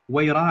معين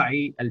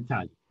ويراعي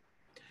التالي.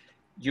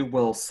 You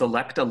will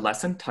select a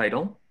lesson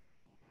title.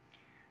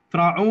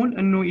 تراعون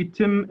انه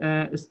يتم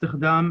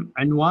استخدام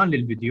عنوان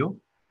للفيديو.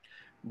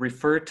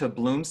 Refer to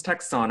Bloom's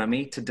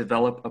taxonomy to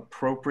develop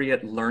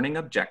appropriate learning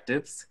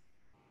objectives.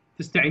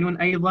 تستعينون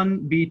ايضا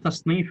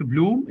بتصنيف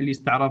بلوم اللي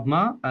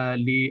استعرضناه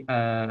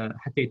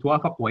حتى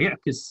يتوافق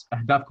ويعكس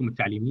اهدافكم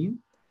التعليميه.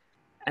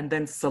 And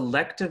then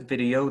select a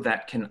video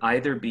that can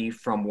either be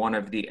from one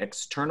of the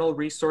external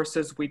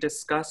resources we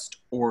discussed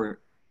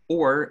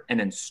or an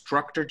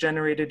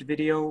instructor-generated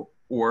video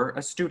or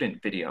a student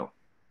video.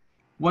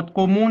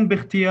 وتقومون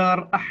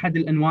باختيار أحد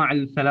الأنواع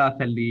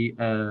الثلاثة اللي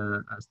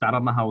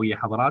استعرضناها ويا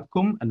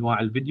حضراتكم. أنواع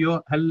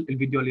الفيديو، هل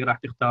الفيديو اللي راح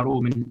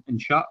تختاروه من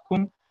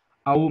إنشائكم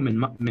أو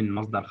من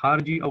مصدر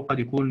خارجي أو قد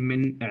يكون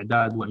من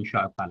إعداد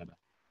وإنشاء الطلبة.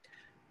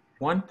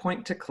 One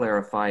point to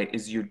clarify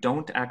is you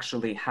don't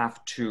actually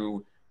have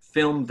to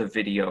film the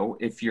video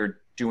if you're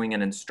doing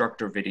an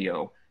instructor video.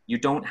 You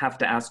don't have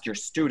to ask your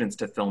students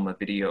to film a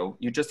video.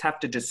 You just have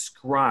to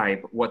describe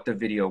what the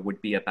video would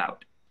be about.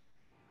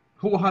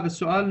 هو هذا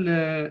السؤال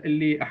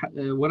اللي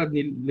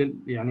وردني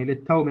يعني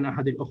للتو من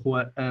أحد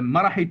الأخوة.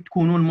 ما راح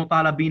تكونون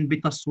مطالبين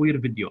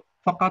بتصوير فيديو،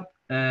 فقط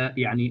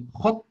يعني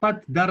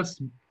خطة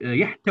درس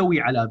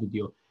يحتوي على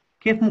فيديو.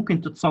 كيف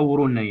ممكن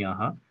تتصورون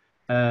إياها؟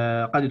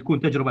 قد تكون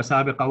تجربة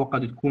سابقة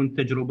وقد تكون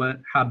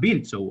تجربة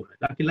حابين تسووها،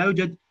 لكن لا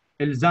يوجد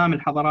إلزام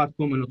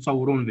لحضراتكم إنه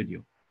تصورون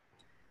فيديو.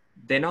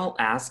 Then I'll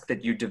ask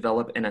that you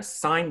develop an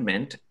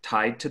assignment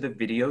tied to the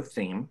video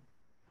theme.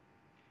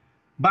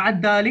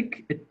 بعد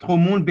ذلك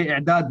تقومون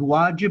بإعداد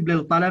واجب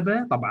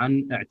للطلبة،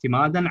 طبعا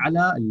اعتمادا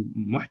على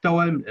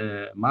المحتوى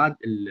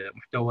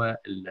محتوى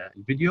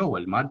الفيديو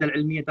والمادة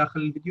العلمية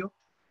داخل الفيديو.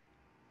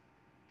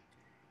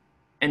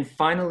 And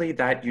finally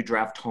that you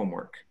draft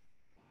homework.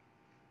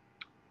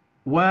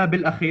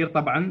 وبالأخير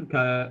طبعا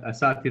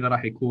كأساتذة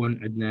راح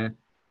يكون عندنا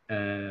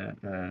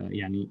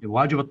يعني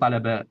واجب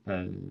الطلبة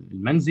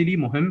المنزلي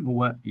مهم،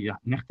 هو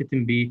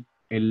نختتم به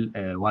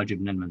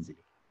واجبنا المنزلي.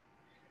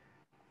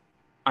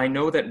 I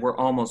know that we're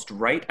almost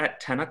right at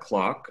 10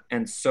 o'clock,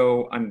 and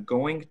so I'm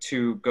going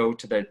to go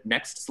to the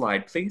next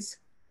slide, please.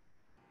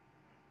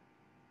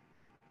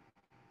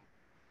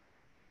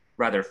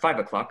 rather 5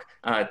 o'clock.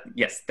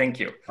 Yes, thank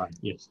you.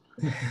 Yes.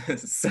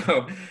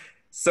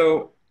 So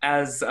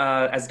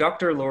as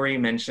Dr. Laurie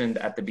mentioned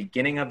at the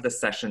beginning of the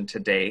session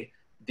today,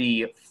 the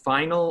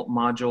final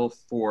module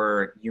for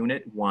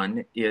Unit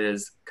 1 is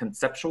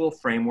Conceptual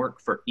Framework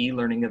for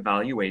E-Learning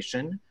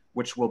Evaluation,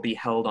 which will be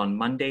held on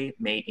Monday,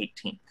 May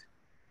 18th.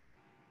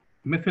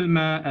 مثل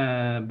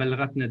ما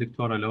بلغتنا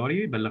دكتورة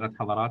لوري بلغت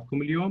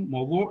حضراتكم اليوم،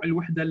 موضوع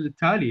الوحدة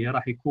التالية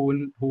راح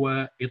يكون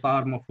هو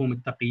إطار مفهوم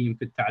التقييم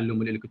في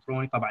التعلم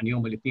الإلكتروني، طبعا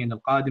يوم الاثنين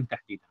القادم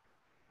تحديدا.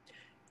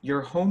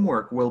 Your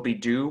homework will be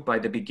due by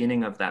the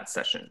beginning of that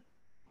session.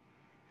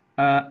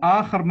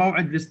 آخر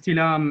موعد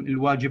لاستلام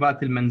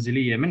الواجبات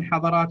المنزلية من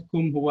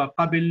حضراتكم هو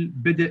قبل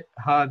بدء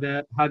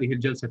هذه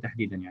الجلسة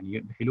تحديدا، يعني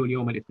بحلول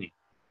يوم الاثنين.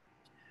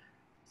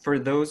 For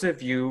those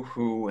of you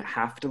who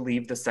have to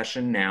leave the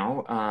session now,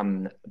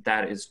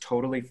 that is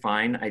totally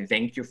fine. I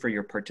thank you for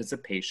your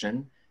participation.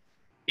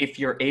 If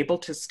you're able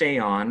to stay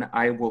on,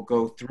 I will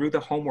go through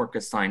the homework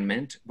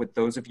assignment with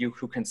those of you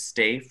who can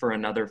stay for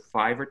another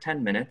 5 or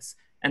 10 minutes,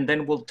 and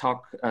then we'll talk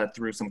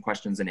through some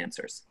questions and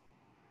answers.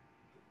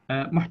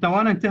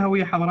 محتوانا انتهى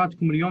ويا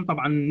حضراتكم اليوم،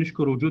 طبعا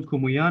نشكر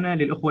وجودكم ويانا.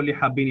 للأخوة اللي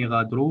حابين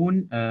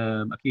يغادرون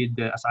أكيد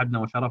أسعدنا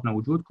وشرفنا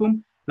وجودكم،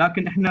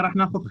 لكن احنا راح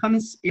ناخذ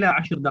 5 إلى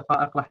 10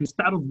 دقائق راح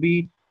نستعرض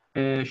ب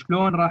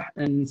شلون راح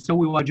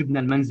نسوي واجبنا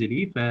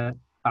المنزلي.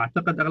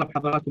 فأعتقد أغلب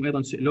حضراتكم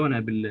أيضا سألونا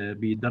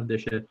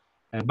بالدردشة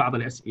بعض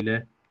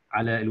الأسئلة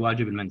على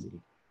الواجب المنزلي.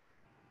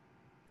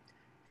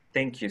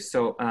 Thank you.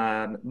 So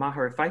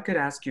Maher, if I could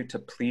ask you to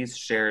please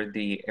share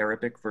the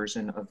Arabic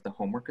version of the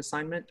homework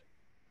assignment.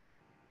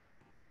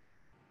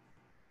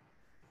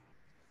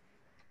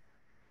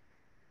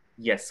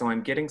 Yes, so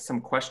I'm getting some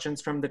questions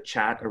from the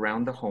chat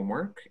around the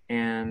homework,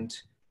 and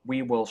we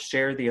will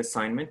share the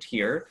assignment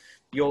here.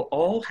 You'll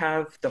all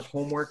have the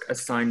homework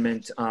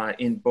assignment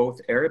in both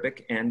Arabic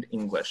and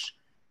English.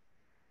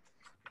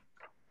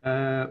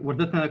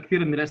 وردتنا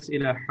كثير من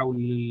الأسئلة حول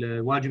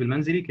الواجب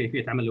المنزلي،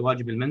 كيفية عمل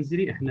الواجب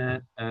المنزلي.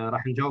 احنا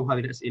راح نجاوب هذه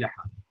الأسئلة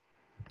حالا.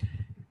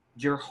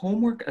 Your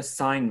homework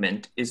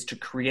assignment is to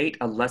create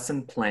a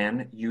lesson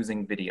plan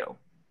using video.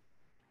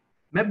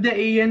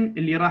 مبدئيا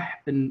اللي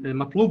راح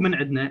مطلوب من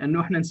عندنا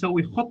انه احنا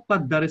نسوي خطة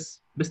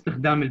درس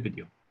باستخدام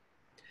الفيديو.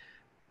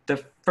 The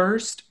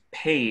first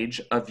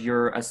page of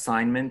your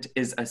assignment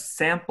is a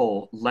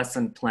sample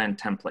lesson plan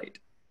template.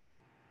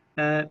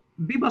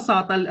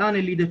 ببساطة الآن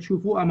اللي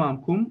تشوفوه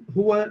أمامكم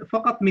هو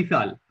فقط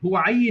مثال، هو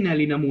عينة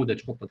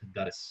لنموذج خطة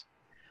الدرس.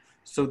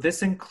 So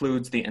this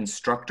includes the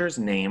instructor's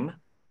name.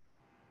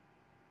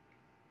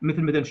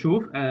 مثل ما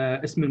نشوف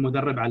اسم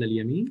المدرب على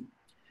اليمين.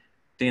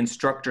 The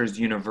instructor's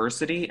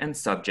university and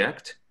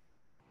subject.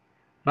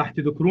 راح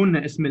تذكرون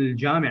لنا اسم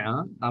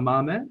الجامعة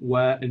أمامه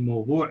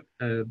والموضوع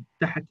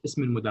تحت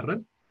اسم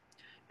المدرب.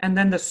 And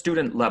then the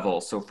student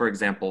level. So for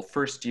example,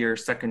 first year,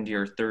 second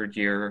year, third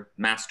year,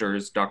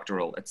 master's,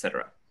 doctoral,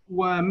 etc.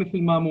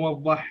 ومثل ما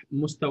موضح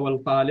مستوى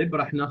الطالب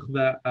راح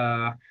ناخذه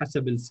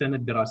حسب السنة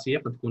الدراسية،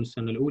 قد تكون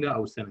السنة الأولى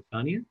أو السنة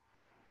الثانية.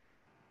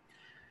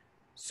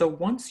 So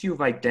once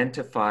you've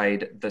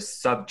identified the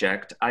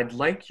subject, I'd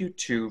like you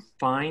to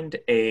find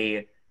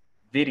a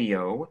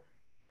video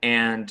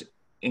and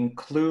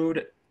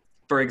include,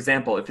 for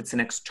example, if it's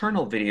an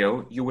external video,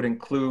 you would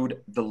include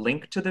the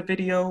link to the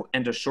video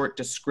and a short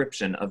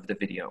description of the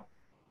video.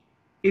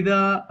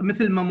 إذا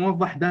مثل ما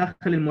موضح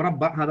داخل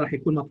المربع، هذا راح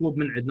يكون مطلوب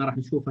من عندنا، راح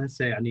نشوفه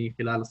هسه يعني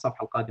خلال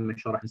الصفحة القادمة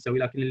شو راح نسوي.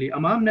 لكن اللي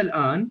أمامنا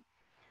الآن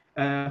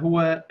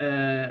هو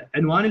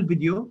عنوان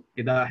الفيديو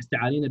إذا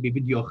استعانينا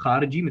بفيديو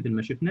خارجي مثل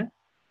ما شفنا،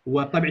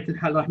 وطبيعة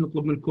الحال راح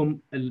نطلب منكم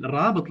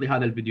الرابط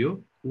لهذا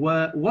الفيديو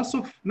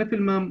ووصف مثل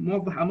ما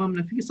موضح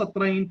أمامنا في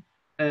سطرين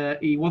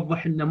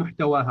يوضح لنا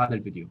محتوى هذا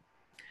الفيديو.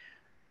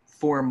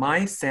 For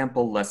my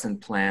sample lesson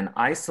plan,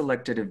 I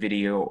selected a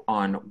video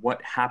on what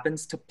happens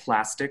to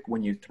plastic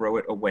when you throw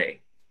it away.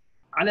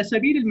 على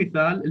سبيل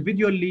المثال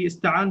الفيديو اللي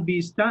استعان به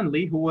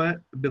ستانلي هو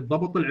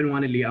بالضبط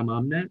العنوان اللي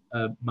أمامنا،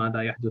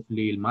 ماذا يحدث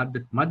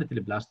لمادة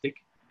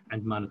البلاستيك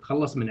عندما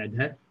نتخلص من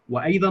عندها،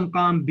 وأيضا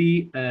قام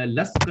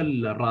بلصق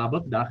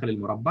الرابط داخل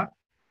المربع.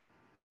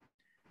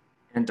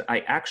 And I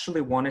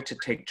actually wanted to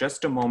take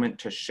just a moment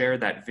to share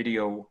that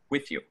video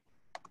with you.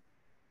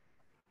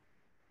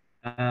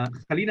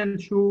 خلينا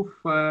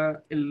نشوف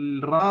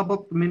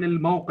الرابط من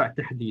الموقع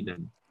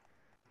تحديدا.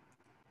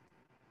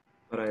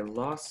 But I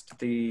lost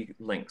the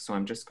link, so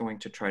I'm just going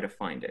to try to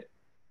find it.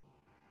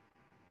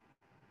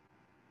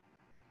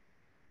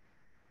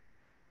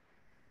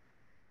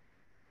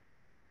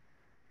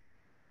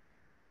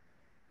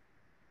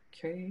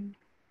 Okay.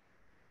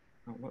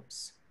 Oh,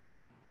 whoops.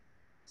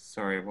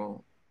 Sorry,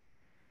 well.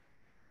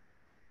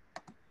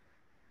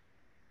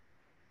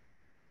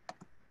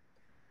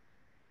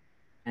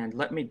 And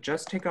let me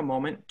just take a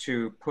moment to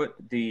put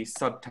the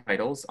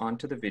subtitles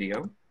onto the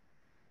video.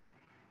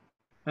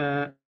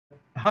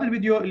 هذا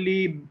الفيديو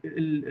اللي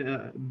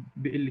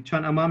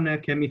كان امامنا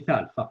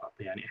كمثال فقط،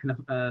 يعني احنا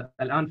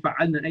الان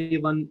فعلنا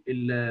ايضا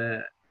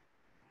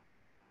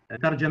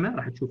الترجمه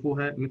راح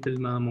تشوفوها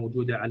مثل ما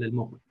موجوده على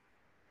الموقع.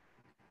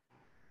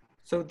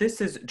 So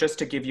this is just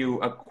to give you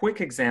a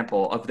quick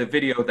example of the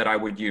video that I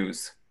would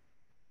use.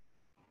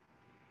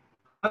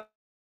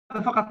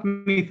 هذا فقط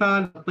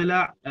مثال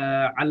اطلاع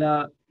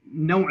على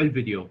نوع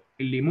الفيديو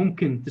اللي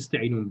ممكن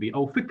تستعينون به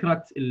أو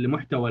فكرة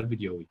المحتوى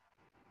الفيديوي.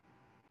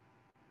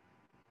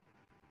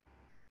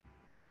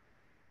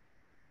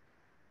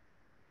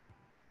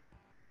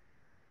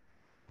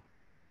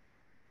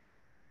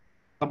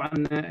 طبعا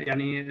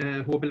يعني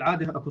هو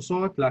بالعاده اكو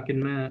صوت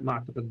لكن ما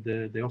اعتقد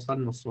دا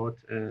يوصلنا الصوت،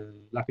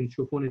 لكن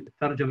تشوفون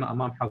الترجمه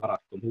امام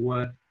حضراتكم.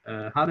 هو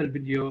هذا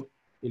الفيديو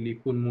اللي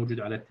يكون موجود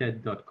على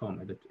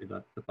TED.com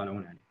اذا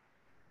تطلعون عليه.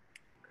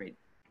 Great.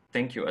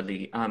 Thank you,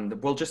 Ali.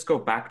 We'll just go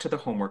back to the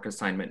homework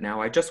assignment now.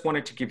 I just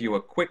wanted to give you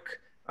a quick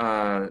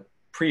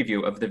preview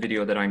of the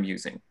video that I'm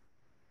using.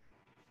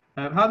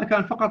 هذا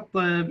كان فقط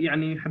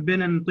يعني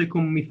حبينا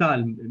نعطيكم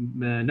مثال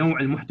نوع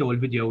المحتوى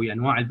الفيديوي،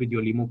 انواع الفيديو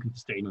اللي ممكن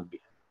تستعينون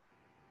بها.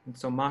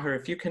 So Maher,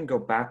 if you can go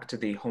back to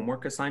the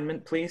homework assignment,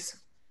 please.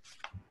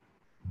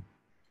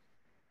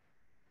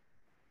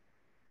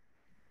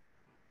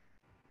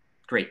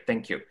 Great,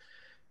 thank you.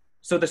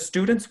 So the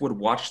students would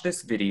watch this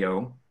video.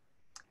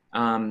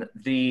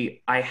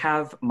 I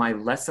have my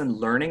lesson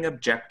learning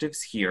objectives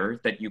here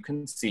that you can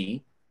see.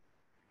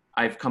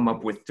 I've come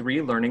up with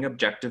 3 learning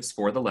objectives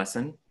for the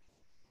lesson.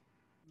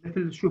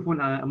 مثل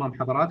تشوفون امام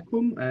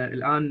حضراتكم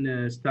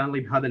الان ستانلي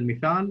بهذا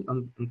المثال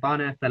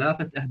انطانا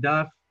 3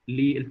 اهداف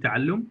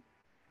للتعلم.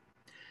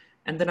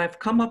 And then I've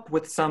come up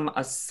with some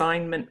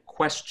assignment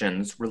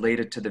questions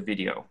related to the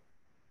video.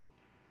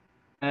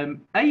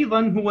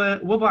 ايضا هو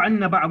وضع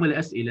لنا بعض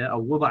الاسئله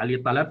او وضع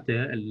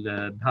لطلبته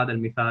بهذا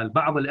المثال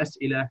بعض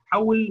الاسئله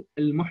حول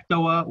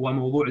المحتوى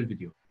وموضوع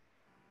الفيديو.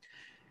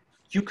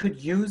 You could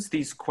use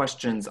these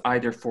questions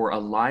either for a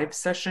live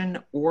session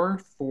or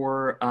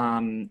for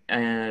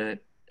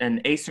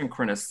an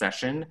asynchronous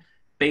session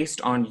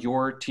based on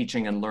your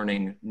teaching and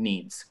learning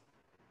needs.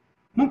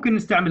 ممكن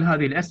نستعمل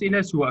هذه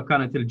الأسئلة سواء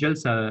كانت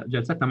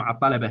جلستنا مع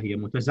الطلبة هي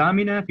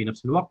متزامنة في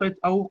نفس الوقت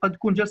أو قد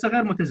تكون جلسة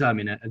غير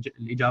متزامنة،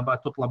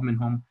 الإجابات تطلب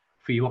منهم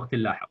في وقت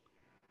لاحق.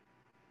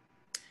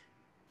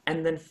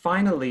 And then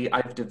finally,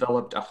 I've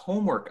developed a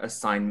homework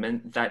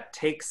assignment that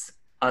takes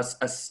us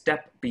a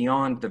step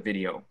beyond the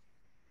video.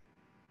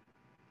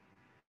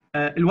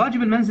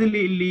 الواجب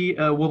المنزلي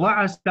اللي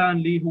وضعه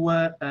ستانلي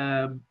هو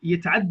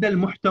يتعدى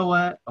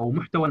المحتوى أو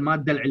محتوى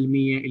المادة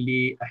العلمية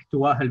اللي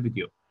احتواها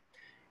الفيديو.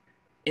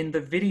 In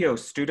the video,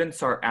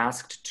 students are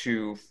asked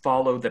to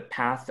follow the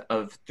path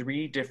of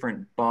 3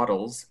 different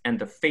bottles and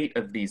the fate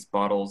of these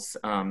bottles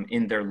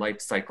in their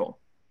life cycle.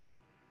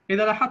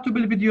 إذا لاحظتوا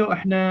بالفيديو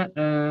احنا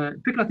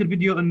فكرة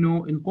الفيديو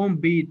إنه نقوم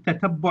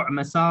بتتبع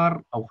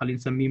مسار أو خلينا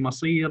نسميه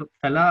مصير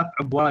 3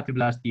 عبوات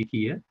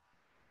بلاستيكية.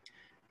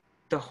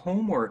 The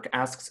homework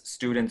asks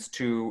students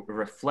to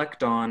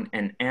reflect on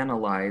and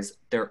analyze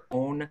their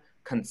own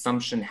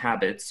consumption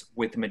habits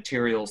with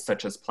materials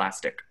such as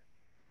plastic.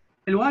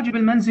 الواجب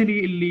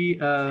المنزلي اللي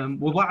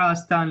وضعه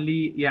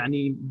ستانلي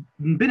يعني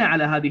بنى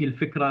على هذه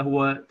الفكرة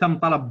هو تم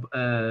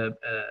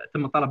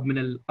طلب من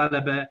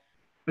الطلبة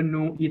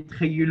انه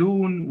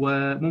يتخيلون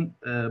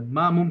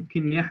وما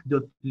ممكن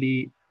يحدث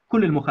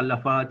لكل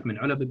المخلفات من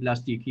علب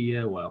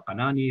بلاستيكية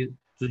وقناني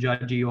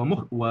زجاجية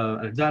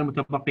والاجزاء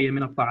المتبقية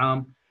من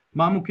الطعام،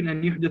 ما ممكن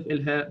ان يحدث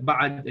لها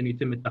بعد ان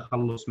يتم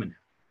التخلص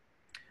منها.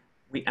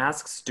 We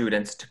ask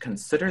students to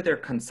consider their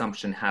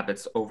consumption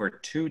habits over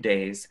 2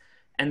 days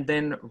and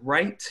then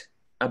write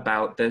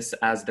about this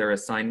as their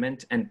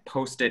assignment and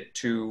post it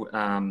to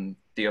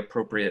the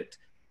appropriate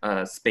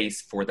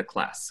space for the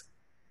class.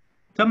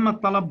 تم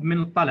الطلب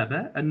من الطلبة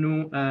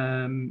أنه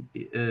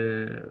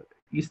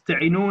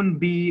يستعينون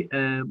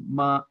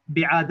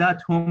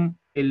بعاداتهم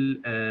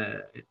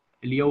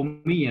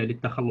اليومية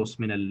للتخلص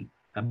من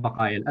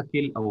بقايا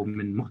الأكل أو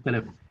من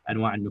مختلف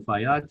أنواع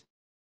النفايات،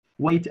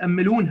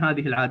 ويتأملون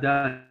هذه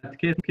العادات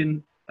كيف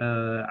يمكن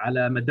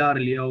على مدار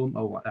اليوم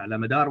أو على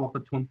مدار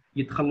وقتهم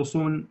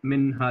يتخلصون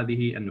من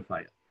هذه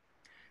النفايات.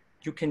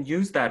 You can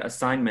use that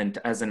assignment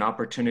as an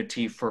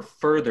opportunity for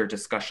further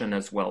discussion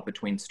as well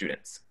between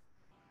students.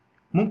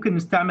 ممكن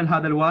نستعمل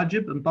هذا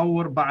الواجب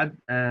نطور بعد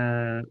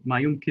ما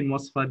يمكن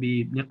وصفه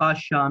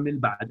بنقاش شامل.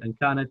 بعد أن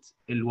كانت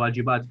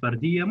الواجبات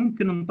فردية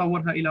ممكن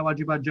نطورها إلى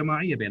واجبات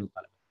جماعية بين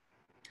الطلبة.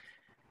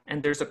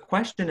 And there's a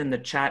question in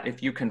the chat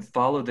if you can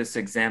follow this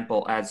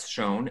example as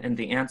shown, and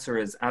the answer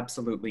is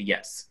absolutely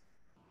yes.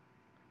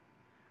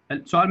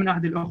 السؤال من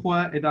أحد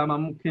الأخوة إذا ما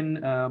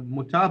ممكن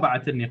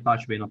متابعة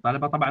النقاش بين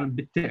الطلبة. طبعا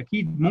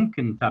بالتأكيد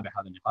ممكن نتابع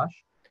هذا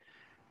النقاش.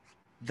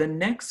 The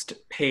next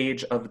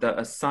page of the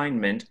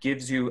assignment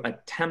gives you a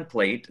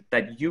template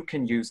that you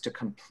can use to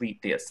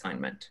complete the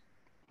assignment.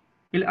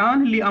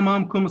 الآن اللي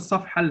أمامكم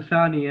الصفحة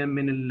الثانية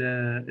من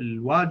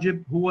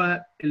الواجب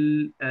هو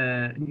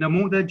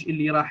النموذج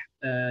اللي راح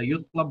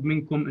يطلب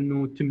منكم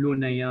إنه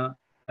تملونه إياه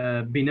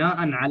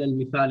بناء على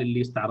المثال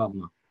اللي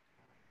استعرضناه.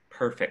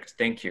 Perfect,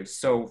 thank you.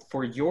 So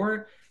for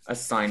your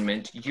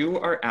assignment, you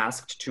are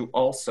asked to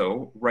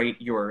also write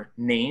your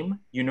name,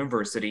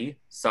 university,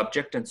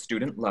 subject, and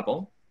student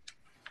level.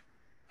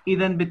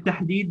 إذا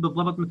بالتحديد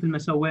بالضبط مثل ما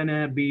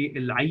سوينا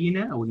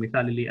بالعينة أو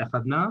المثال اللي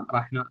أخذناه،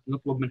 راح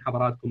نطلب من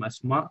حضراتكم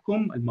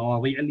أسماءكم،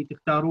 المواضيع اللي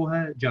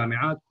تختاروها،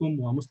 جامعاتكم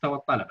ومستوى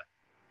الطلبة.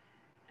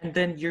 And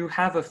then you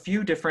have a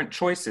few different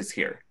choices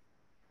here.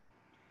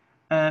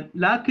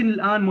 لكن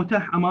الآن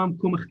متاح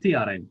أمامكم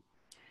اختيارين.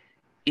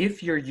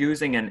 If you're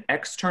using an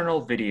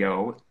external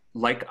video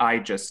like I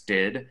just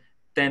did,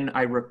 then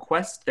I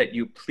request that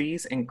you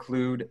please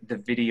include the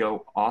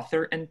video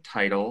author and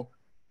title,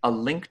 a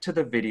link to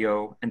the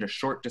video, and a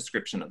short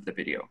description of the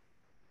video.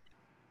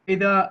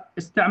 إذا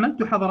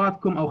استعملتوا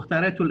حضراتكم أو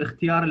اختاريتوا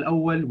الاختيار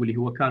الأول واللي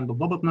هو كان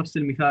بالضبط نفس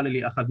المثال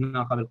اللي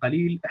أخذناه قبل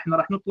قليل، إحنا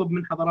راح نطلب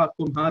من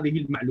حضراتكم هذه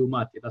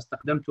المعلومات. إذا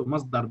استخدمتوا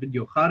مصدر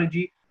فيديو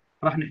خارجي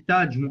راح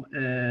نحتاج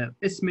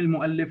اسم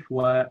المؤلف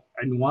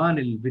وعنوان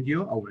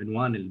الفيديو أو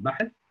عنوان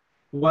البحث،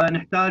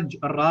 ونحتاج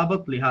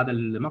الرابط لهذا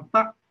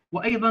المقطع،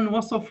 وأيضا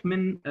وصف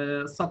من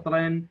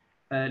سطرين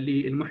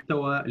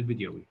للمحتوى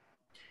الفيديوي.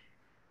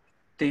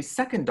 The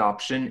second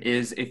option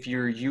is if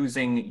you're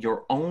using your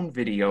own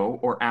video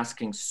or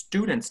asking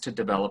students to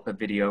develop a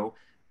video,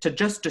 to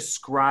just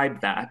describe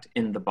that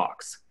in the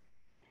box.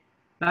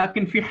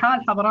 لكن في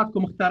حال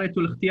حضراتكم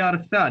اختاريتوا الاختيار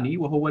الثاني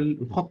وهو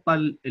الخطة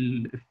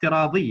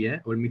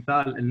الافتراضية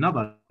والمثال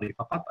النظري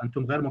فقط،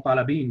 أنتم غير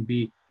مطالبين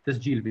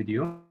بتسجيل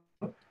فيديو،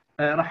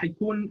 راح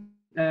يكون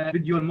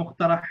فيديو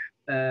المقترح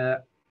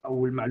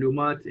أو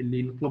المعلومات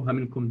اللي نطلبها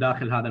منكم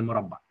داخل هذا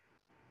المربع.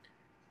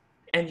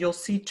 And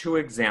you'll see two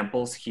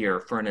examples here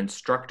for an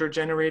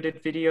instructor-generated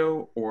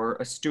video or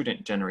a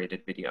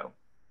student-generated video.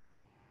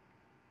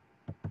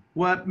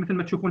 ومثل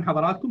ما تشوفون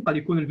حضراتكم قد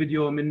يكون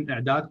الفيديو من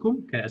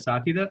إعدادكم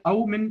كأساتذة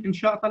أو من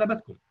إنشاء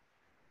طلبتكم.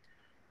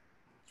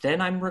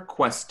 Then I'm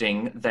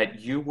requesting that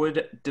you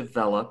would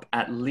develop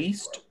at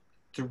least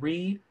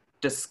 3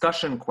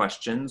 discussion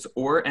questions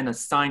or an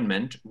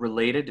assignment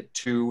related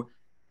to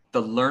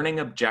the learning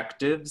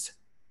objectives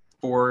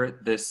for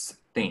this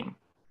theme.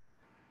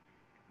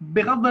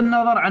 بغض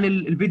النظر عن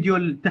الفيديو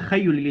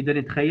التخيل اللي بدنا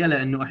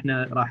نتخيله انه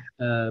احنا راح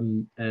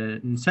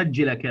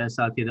نسجله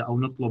كاساتذه او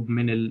نطلب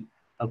من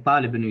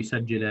الطالب انه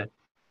يسجله،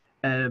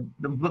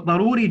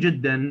 ضروري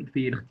جدا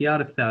في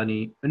الاختيار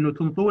الثاني انه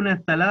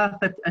تنطونا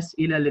 3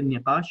 اسئله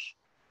للنقاش،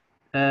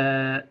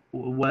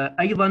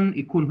 وايضا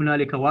يكون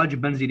هنالك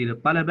واجب منزلي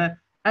للطلبه.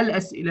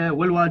 الاسئله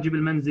والواجب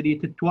المنزلي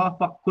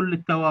تتوافق كل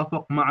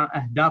التوافق مع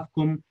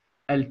اهدافكم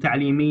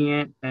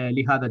التعليميه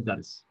لهذا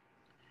الدرس.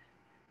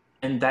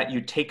 And that you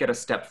take it a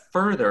step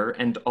further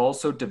and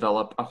also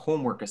develop a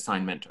homework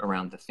assignment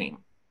around the theme.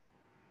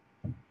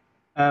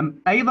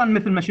 أيضا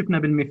مثل ما شفنا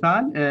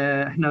بالمثال،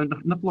 احنا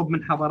نطلب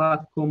من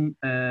حضراتكم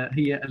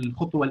هي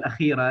الخطوة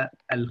الأخيرة،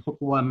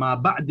 الخطوة ما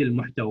بعد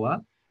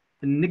المحتوى.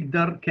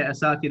 نقدر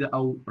كأساتذة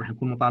أو راح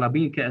نكون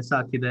مطالبين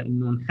كأساتذة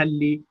إنه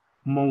نخلي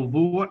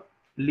موضوع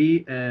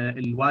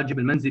للواجب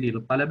المنزلي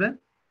للطلبة.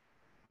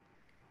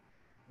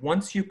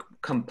 Once you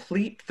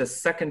complete the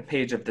second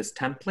page of this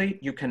template,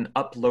 you can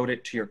upload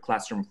it to your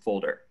classroom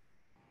folder.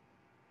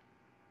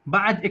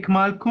 بعد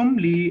إكمالكم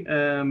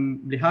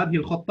لهذه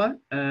الخطة،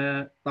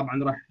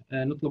 طبعا راح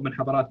نطلب من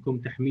حضراتكم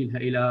تحميلها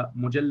إلى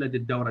مجلد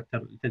الدورة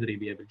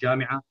التدريبية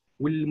بالجامعة،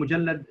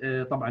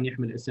 والمجلد طبعا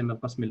يحمل اسم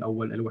القسم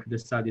الأول، الوحدة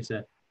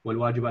السادسة،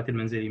 والواجبات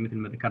المنزلية مثل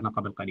ما ذكرنا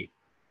قبل قليل.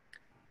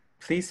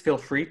 Please feel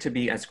free to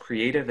be as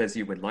creative as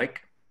you would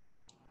like.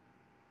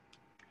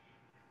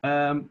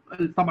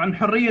 طبعا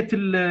حرية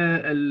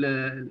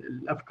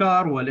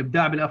الأفكار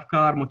والإبداع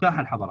بالأفكار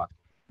متاحة لحضراتكم.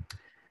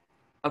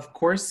 Of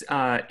course,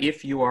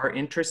 if you are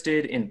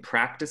interested in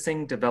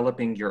practicing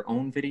developing your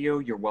own video,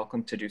 you're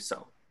welcome to do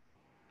so.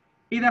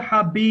 إذا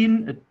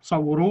حابين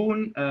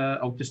تصورون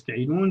أو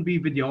تستعينون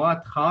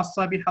بفيديوهات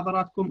خاصة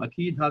بحضراتكم،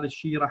 أكيد هذا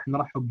الشيء راح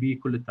نرحب به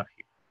كل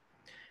الترحيب.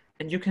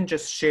 And you can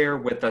just share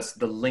with us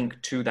the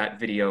link to that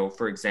video.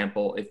 For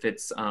example, if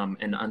it's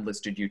an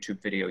unlisted YouTube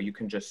video, you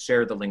can just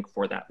share the link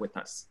for that with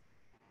us.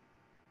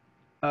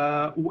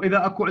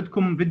 وإذا أكو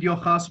عندكم فيديو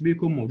خاص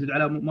بكم موجود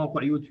على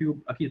موقع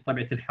يوتيوب، أكيد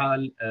طبيعة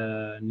الحال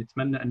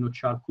نتمنى أنه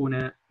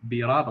تشاركونا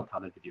برابط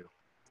هذا الفيديو.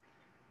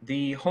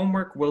 The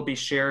homework will be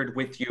shared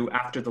with you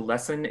after the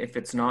lesson if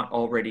it's not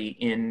already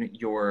in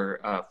your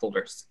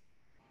folders.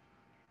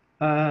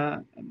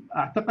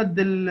 أعتقد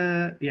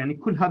يعني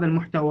كل هذا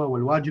المحتوى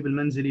والواجب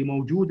المنزلي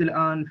موجود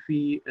الآن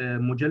في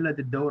مجلد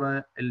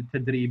الدورة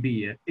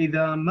التدريبية.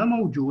 إذا ما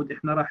موجود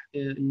إحنا راح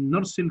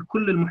نرسل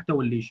كل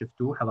المحتوى اللي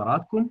شفتوه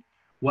حضراتكم،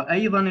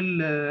 وأيضا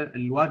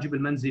الواجب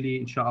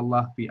المنزلي إن شاء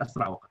الله في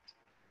أسرع وقت.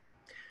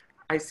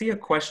 I see a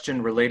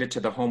question related to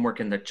the homework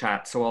in the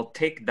chat, so I'll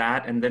take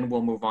that and then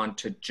we'll move on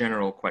to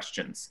general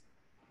questions.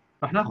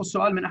 راح ناخذ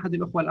سؤال من أحد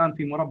الأخوة الآن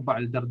في مربع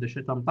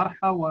الدردشة تم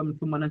طرحه، ومن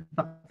ثم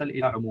ننتقل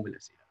إلى عموم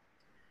الأسئلة.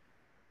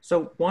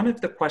 So one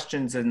of the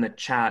questions in the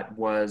chat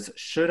was,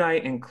 should I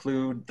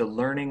include the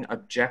learning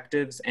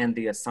objectives and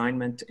the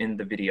assignment in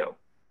the video?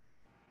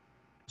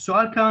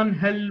 السؤال كان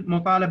هل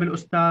مطالب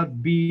الأستاذ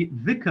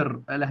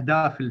بذكر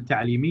الأهداف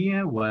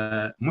التعليمية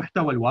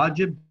ومحتوى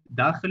الواجب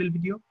داخل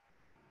الفيديو؟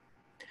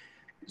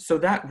 So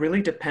that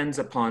really depends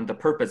upon the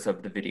purpose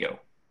of the video.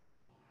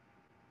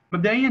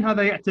 مبدئيا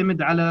هذا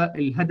يعتمد على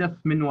الهدف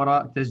من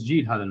وراء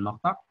تسجيل هذا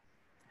المقطع.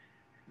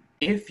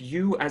 If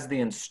you as the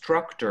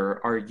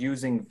instructor are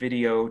using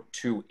video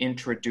to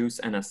introduce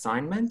an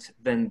assignment,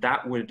 then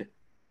that would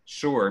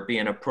sure be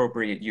an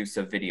appropriate use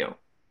of video.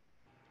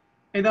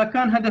 إذا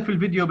كان هدف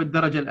الفيديو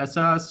بالدرجة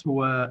الأساس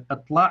هو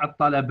إطلاع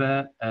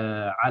الطلبة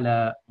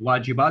على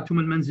واجباتهم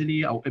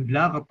المنزلية أو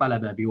إبلاغ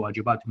الطلبة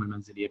بواجباتهم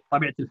المنزلية،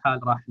 بطبيعة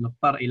الحال راح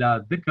نضطر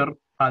إلى ذكر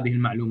هذه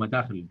المعلومة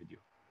داخل الفيديو.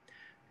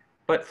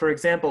 But for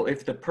example,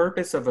 if the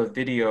purpose of a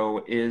video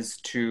is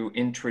to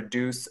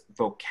introduce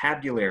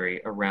vocabulary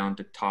around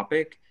a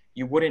topic,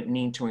 you wouldn't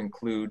need to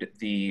include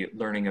the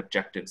learning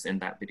objectives in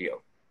that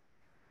video.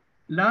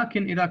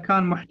 لكن إذا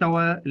كان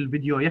محتوى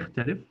الفيديو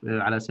يختلف،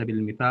 على سبيل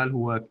المثال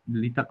هو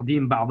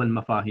لتقديم بعض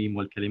المفاهيم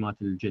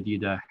والكلمات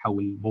الجديدة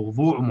حول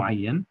موضوع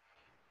معين،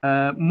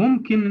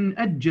 ممكن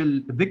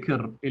نأجل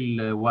ذكر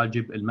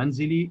الواجب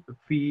المنزلي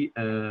في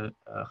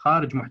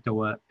خارج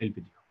محتوى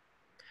الفيديو.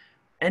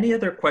 Any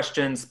other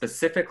questions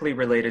specifically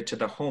related to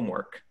the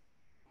homework?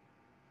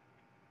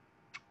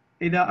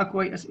 إذا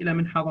أكو أي أسئلة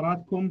من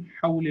حضراتكم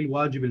حول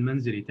الواجب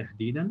المنزلي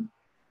تحديداً.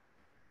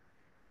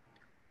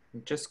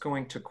 I'm just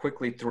going to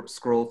quickly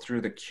scroll through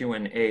the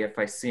Q&A if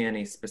I see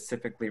any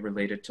specifically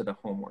related to the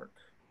homework.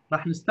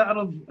 راح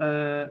نستعرض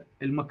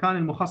المكان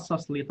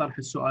المخصص لطرح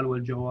السؤال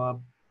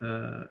والجواب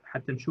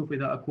حتى نشوف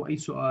إذا أكو أي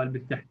سؤال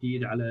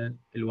بالتحديد على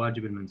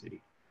الواجب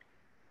المنزلي.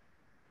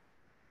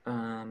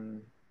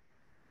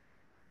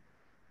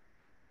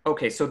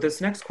 Okay, so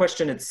this next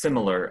question is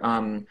similar.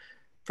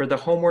 For the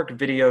homework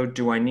video,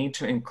 do I need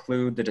to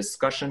include the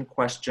discussion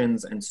questions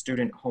and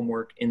student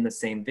homework in the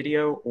same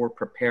video or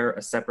prepare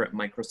a separate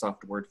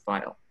Microsoft Word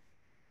file?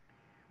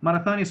 مرة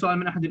ثانية سؤال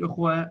من أحد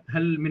الأخوة،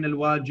 هل من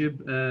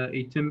الواجب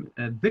يتم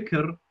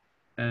ذكر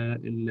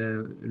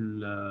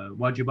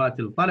الواجبات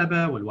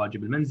الطلبة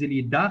والواجب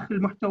المنزلي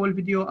داخل محتوى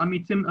الفيديو أم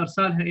يتم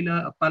إرسالها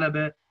إلى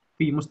الطلبة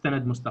في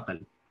مستند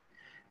مستقل؟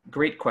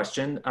 Great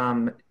question.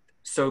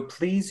 So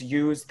please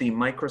use the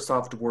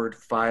Microsoft Word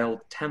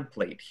file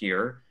template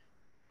here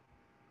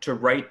to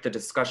write the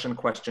discussion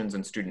questions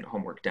and student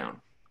homework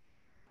down.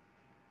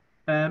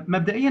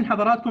 مبدئيا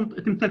حضراتكم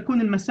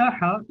تمتلكون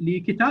المساحة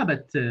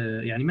لكتابة،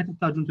 يعني ما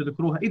تحتاجون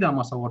تذكروها إذا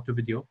ما صورتوا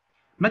فيديو،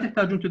 ما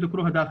تحتاجون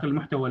تذكروها داخل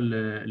محتوى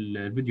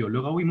الفيديو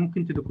اللغوي،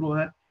 ممكن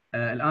تذكروها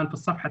الآن في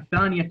الصفحة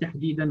الثانية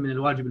تحديدا من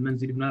الواجب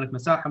المنزلي. هنالك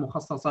مساحة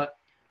مخصصة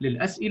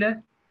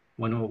للأسئلة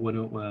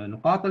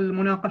ونقاط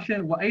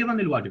المناقشة وأيضا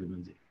الواجب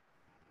المنزلي.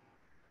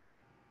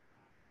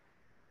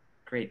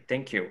 Great,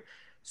 thank you.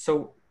 So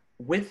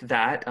with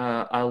that,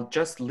 I'll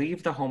just leave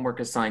the homework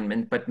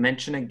assignment, but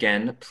mention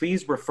again,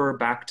 please refer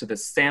back to the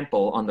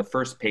sample on the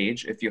first page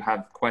if you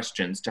have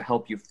questions to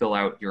help you fill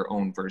out your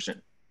own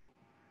version.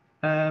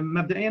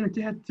 مبدئيا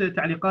انتهت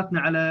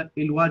تعليقاتنا على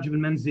الواجب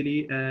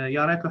المنزلي.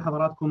 يا ريت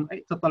حضراتكم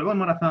تطلعون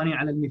مرة ثانية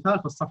على المثال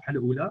في الصفحة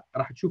الأولى،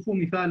 راح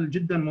تشوفون مثال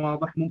جدا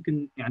واضح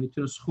ممكن يعني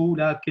تنسخوه،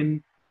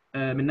 لكن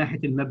من ناحية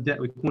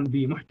المبدأ ويكون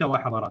بمحتوى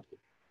حضراتكم.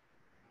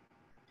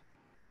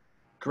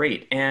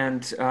 Great,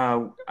 and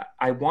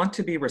I want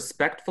to be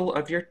respectful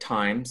of your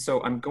time, so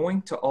I'm going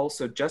to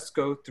also just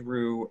go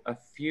through a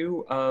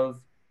few of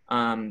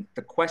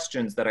the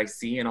questions that I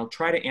see, and I'll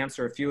try to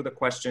answer a few of the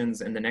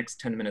questions in the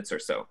next 10 minutes or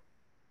so.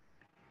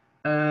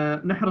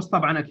 نحرص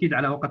طبعا أكيد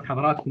على وقت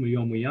حضراتكم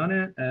اليوم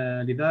ويانا،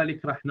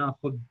 لذلك راح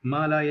ناخذ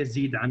ما لا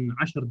يزيد عن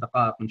 10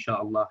 دقائق إن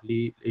شاء الله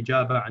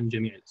للإجابة عن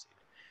جميع الأسئلة.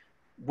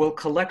 We'll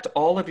collect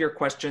all of your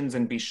questions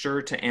and be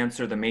sure to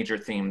answer the major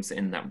themes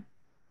in them.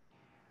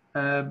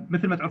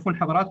 مثل ما تعرفون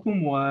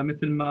حضراتكم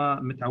ومثل ما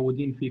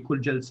متعودين في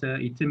كل جلسة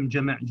يتم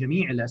جمع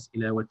جميع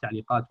الأسئلة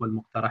والتعليقات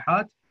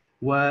والمقترحات،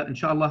 وإن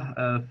شاء الله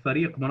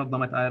فريق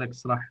منظمة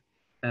آيركس راح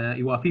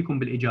يوافيكم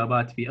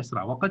بالإجابات في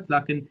أسرع وقت،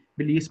 لكن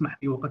باللي يسمح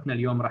في وقتنا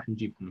اليوم راح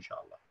نجيبكم إن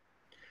شاء الله.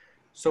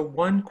 So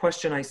one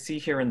question I see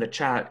here in the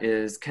chat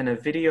is, can a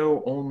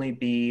video only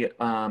be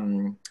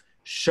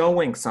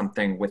showing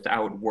something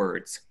without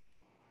words?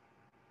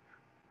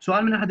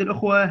 سؤال من أحد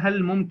الأخوة،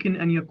 هل ممكن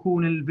أن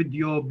يكون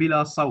الفيديو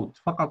بلا صوت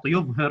فقط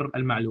يظهر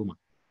المعلومة؟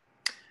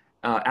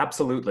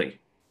 Absolutely.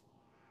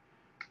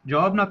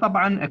 جوابنا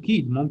طبعا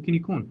أكيد ممكن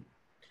يكون.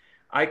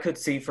 I could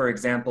see, for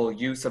example,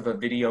 use of a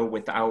video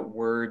without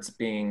words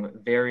being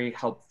very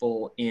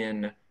helpful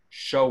in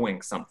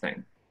showing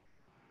something.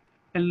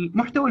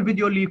 المحتوى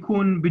الفيديو اللي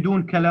يكون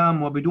بدون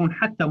كلام وبدون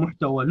حتى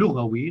محتوى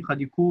لغوي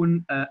قد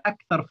يكون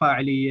أكثر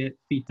فاعلية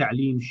في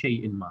تعليم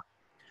شيء ما.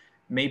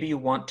 Maybe you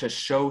want to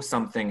show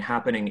something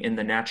happening in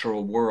the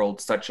natural world,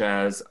 such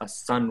as a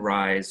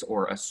sunrise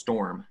or a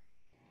storm.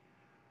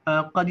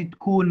 قد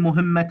تكون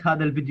مهمة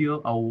هذا الفيديو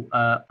أو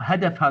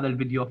هدف هذا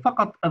الفيديو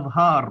فقط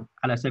إظهار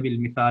على سبيل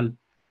المثال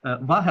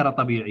ظاهرة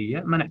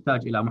طبيعية، ما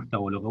نحتاج إلى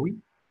محتوى لغوي.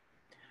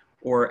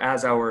 Or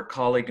as our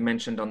colleague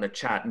mentioned on the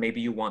chat,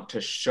 maybe you want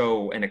to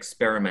show an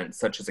experiment,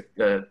 such as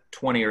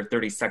 20 or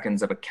 30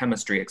 seconds of a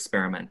chemistry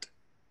experiment.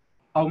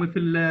 أو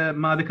مثل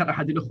ما ذكر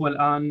أحد الأخوة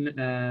الآن،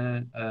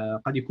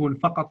 قد يكون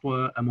فقط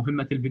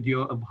مهمة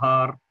الفيديو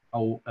إظهار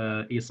أو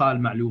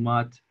إيصال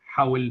معلومات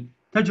حول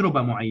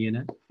تجربة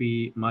معينة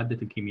في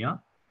مادة الكيمياء.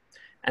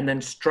 and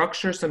then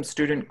structure some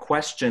student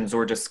questions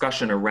or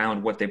discussion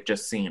around what they've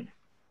just seen.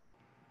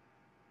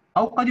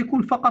 أو قد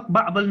يكون فقط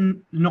بعض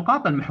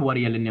النقاط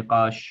المحورية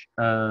للنقاش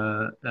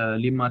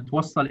لما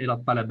توصل إلى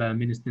الطلبة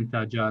من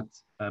استنتاجات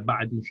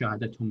بعد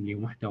مشاهدتهم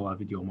لمحتوى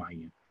فيديو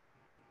معين.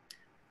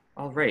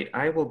 All right,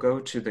 I will go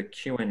to the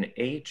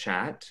Q&A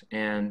chat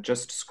and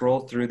just scroll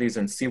through these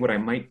and see what I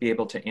might be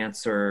able to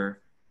answer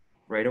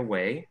right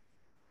away.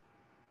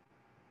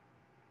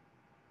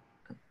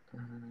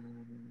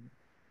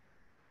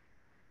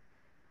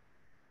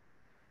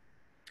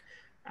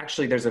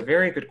 Actually, there's a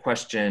very good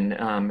question.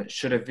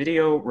 Should a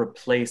video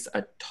replace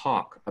a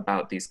talk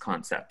about these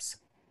concepts?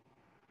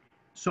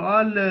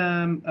 سؤال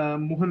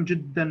مهم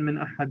جدا من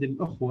أحد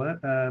الأخوة.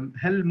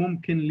 هل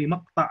ممكن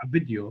لمقطع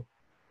فيديو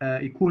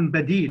يكون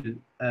بديل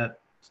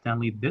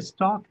Stanley this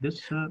talk this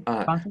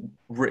concept?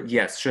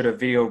 Yes, should a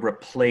video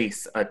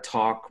replace a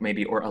talk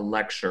maybe or a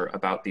lecture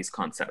about these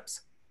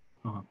concepts?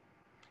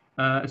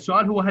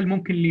 السؤال هو هل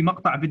ممكن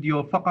لمقطع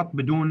فيديو فقط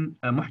بدون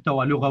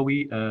محتوى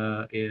لغوي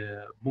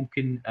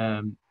ممكن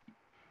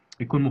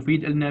يكون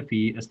مفيد لنا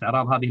في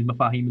استعراض هذه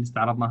المفاهيم اللي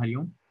استعرضناها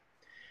اليوم؟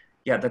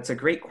 Yeah, that's a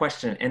great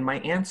question. And my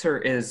answer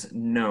is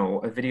no.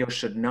 A video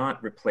should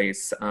not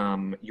replace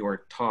your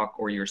talk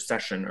or your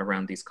session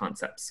around these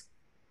concepts.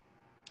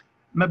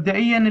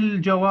 مبدئيا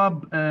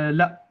الجواب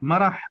لا، ما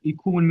راح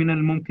يكون من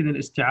الممكن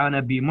الاستعانة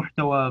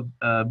بمحتوى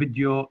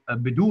فيديو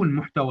بدون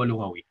محتوى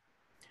لغوي.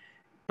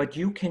 But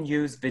you can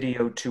use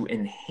video to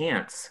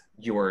enhance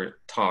your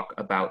talk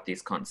about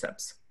these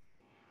concepts.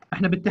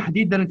 احنا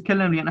بالتحديد بدنا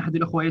نتكلم، لأن أحد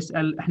الأخوة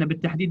يسأل، احنا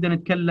بالتحديد بدنا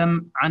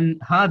نتكلم عن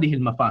هذه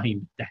المفاهيم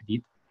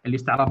بالتحديد اللي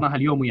استعرضناها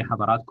اليوم ويا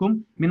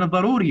حضراتكم. من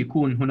الضروري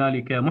يكون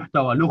هنالك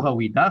محتوى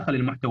لغوي داخل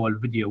المحتوى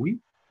الفيديوي،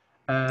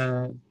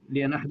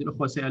 لأن أحد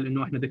الأخوة سأل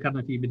إنه إحنا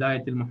ذكرنا في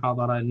بداية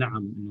المحاضرة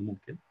نعم إنه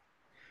ممكن.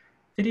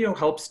 Video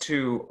helps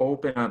to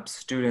open up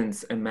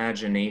students'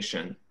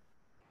 imagination.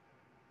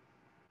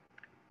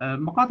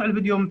 مقاطع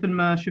الفيديو مثل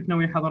ما شفنا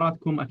ويا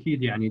حضراتكم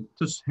أكيد يعني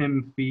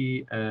تسهم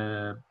في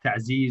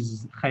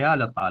تعزيز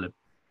خيال الطالب.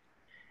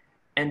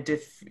 And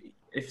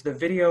if the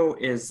video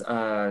is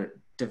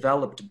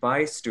developed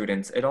by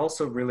students, it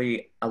also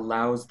really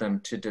allows them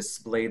to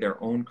display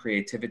their own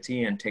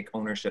creativity and take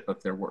ownership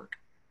of their work.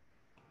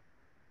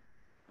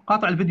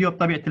 مقاطع الفيديو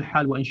بطبيعة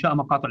الحال وإنشاء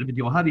مقاطع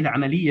الفيديو، هذه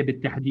العملية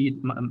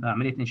بالتحديد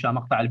عملية إنشاء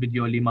مقطع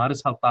الفيديو اللي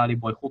يمارسها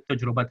الطالب ويخوض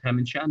تجربتها،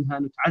 من شأنها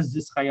أن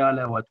تعزز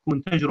خياله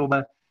وتكون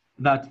تجربة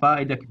ذات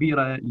فائدة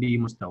كبيرة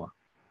لمستواه.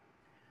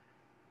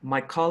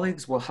 My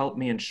colleagues will help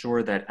me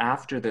ensure that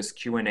after this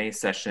Q&A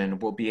session,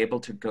 we'll be able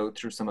to go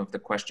through some of the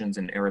questions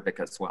in Arabic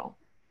as well.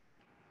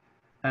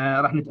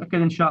 راح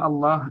نتأكد إن شاء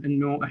الله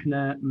إنه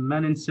إحنا ما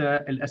ننسى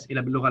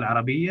الأسئلة باللغة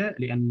العربية،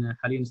 لأن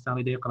حاليا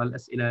ستانلي دا يقرأ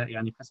الأسئلة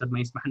يعني حسب ما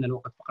يسمح لنا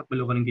الوقت فقط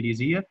باللغة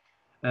الإنجليزية.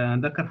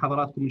 نذكر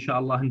حضراتكم إن شاء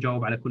الله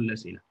نجاوب على كل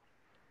الأسئلة.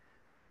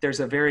 There's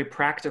a very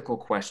practical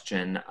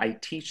question. I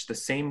teach the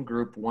same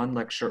group one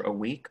lecture a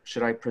week.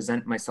 Should I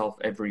present myself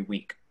every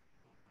week?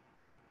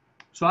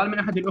 سؤال من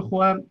أحد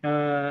الأخوة،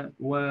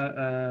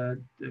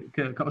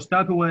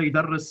 كأستاذ هو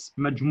يدرس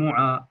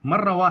مجموعة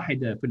مرة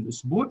واحدة في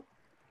الأسبوع،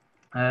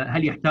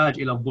 هل يحتاج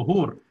إلى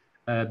الظهور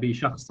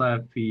بشخصه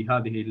في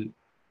هذه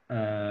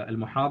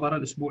المحاضرة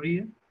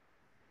الأسبوعية؟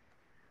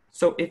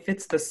 So if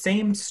it's the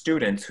same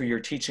students who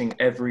you're teaching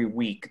every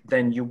week,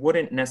 then you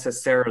wouldn't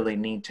necessarily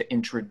need to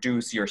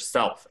introduce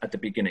yourself at the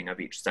beginning of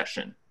each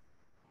session.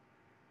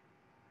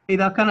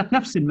 إذا كانت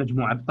نفس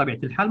المجموعة بطبيعة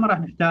الحال ما راح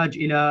نحتاج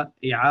إلى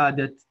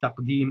إعادة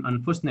تقديم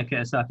أنفسنا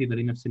كأساتذة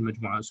لنفس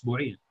المجموعة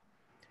أسبوعيا.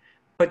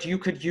 But you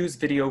could use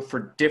video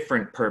for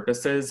different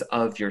purposes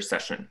of your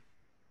session.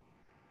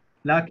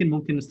 لكن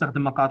ممكن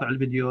نستخدم مقاطع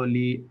الفيديو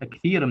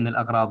لكثير من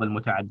الأغراض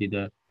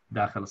المتعددة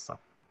داخل الصف.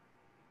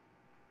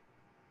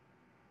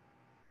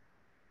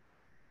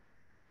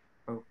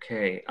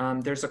 Okay,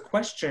 there's a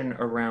question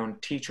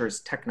around teachers'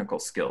 technical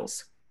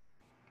skills.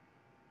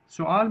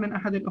 سؤال من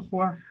أحد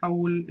الأخوة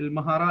حول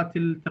المهارات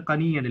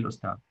التقنية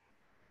للأستاذ.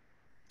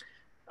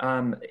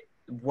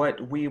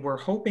 What we were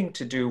hoping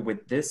to do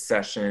with this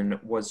session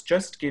was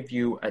just give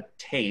you a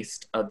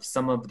taste of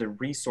some of the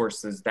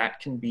resources that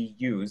can be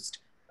used,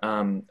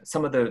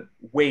 some of the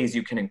ways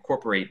you can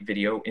incorporate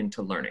video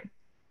into learning.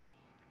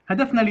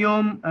 هدفنا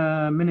اليوم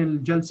من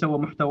الجلسة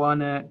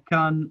ومحتوانا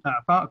كان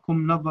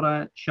إعطائكم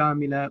نظرة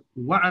شاملة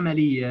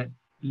وعملية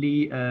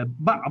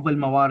لبعض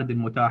الموارد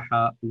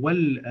المتاحة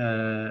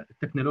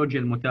والتكنولوجيا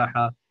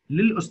المتاحة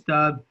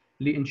للأستاذ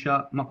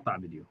لإنشاء مقطع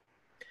فيديو.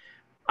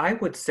 I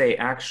would say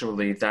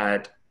actually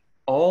that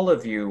all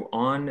of you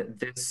on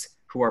this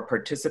who are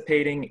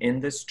participating in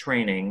this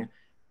training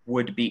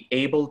would be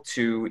able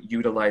to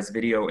utilize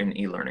video in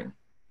e-learning.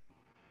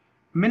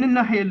 من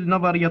الناحية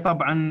النظرية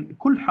طبعا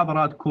كل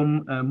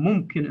حضراتكم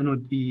ممكن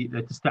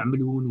أنه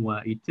تستعملون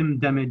ويتم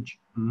دمج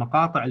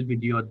مقاطع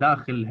الفيديو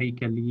داخل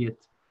هيكلية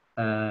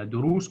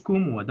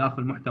دروسكم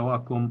وداخل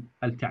محتواكم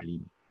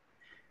التعليمي.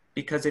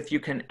 Because if you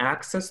can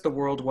access the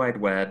World Wide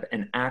Web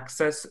and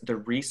access the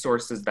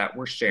resources that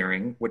we're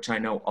sharing, which I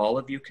know all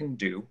of you can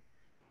do,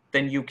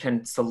 then you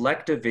can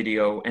select a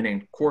video and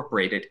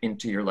incorporate it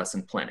into your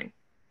lesson planning.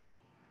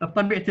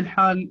 بطبيعة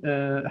الحال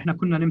احنا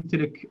كنا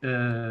نمتلك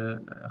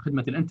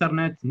خدمة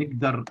الانترنت،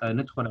 نقدر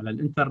ندخل على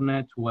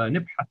الانترنت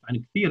ونبحث عن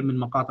كثير من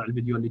مقاطع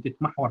الفيديو اللي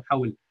تتمحور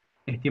حول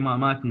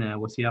اهتماماتنا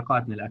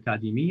وسياقاتنا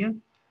الأكاديمية.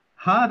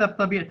 هذا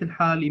بطبيعة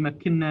الحال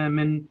يمكننا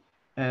من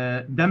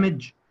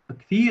دمج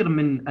كثير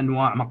من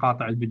أنواع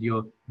مقاطع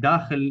الفيديو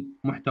داخل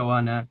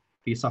محتوانا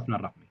في صفنا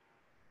الرقمي.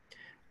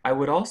 I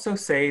would also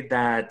say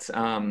that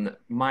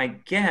my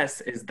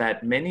guess is that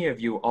many of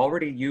you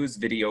already use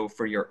video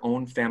for your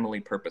own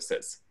family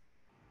purposes.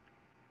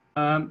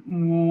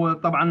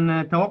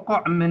 وطبعا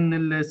توقع من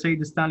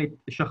السيد ستانلي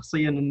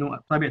شخصيا انه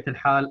بطبيعه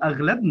الحال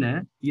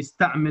اغلبنا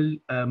يستعمل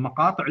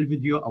مقاطع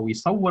الفيديو او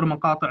يصور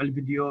مقاطع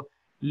الفيديو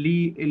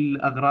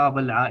للاغراض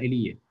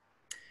العائليه.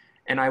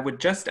 And I would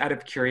just out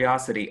of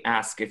curiosity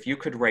ask if you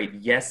could write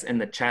yes in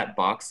the chat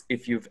box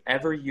if you've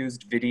ever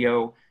used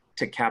video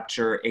to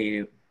capture a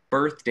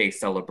birthday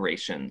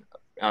celebration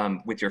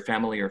with your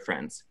family or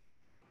friends.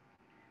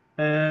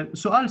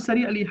 سؤال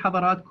سريع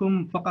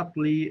لحضراتكم فقط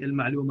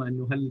للمعلومة،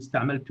 أنه هل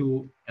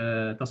استعملتوا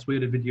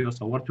تصوير الفيديو،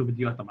 صورتوا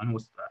فيديو؟ طبعا هو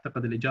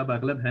أعتقد الإجابة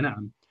أغلبها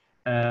نعم.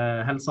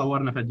 هل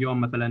صورنا في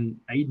يوم مثلا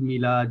عيد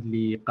ميلاد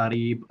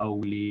لقريب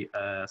أو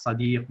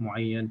لصديق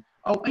معين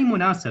أو أي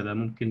مناسبة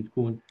ممكن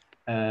تكون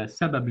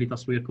سبب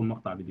لتصويركم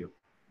مقطع فيديو؟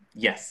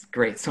 Yes,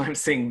 great. So I'm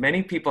saying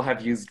many people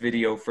have used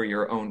video for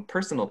your own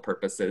personal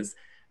purposes.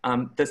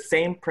 The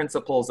same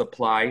principles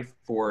apply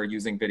for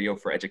using video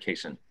for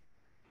education.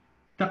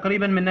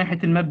 تقريبا من ناحية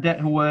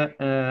المبدأ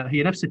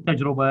هي نفس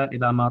التجربة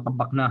إذا ما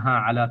طبقناها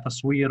على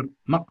تصوير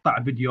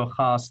مقطع فيديو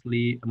خاص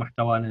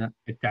لمحتوانا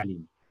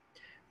التعليمي.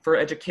 For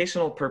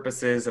educational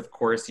purposes, of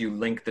course, you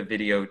link the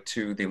video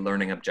to the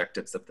learning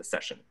objectives of the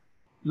session.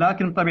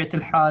 لكن بطبيعة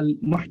الحال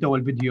محتوى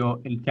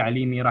الفيديو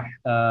التعليمي راح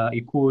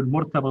يكون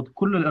مرتبط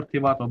كل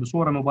الارتباط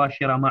وبصورة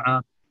مباشرة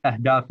مع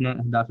أهدافنا،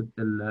 أهداف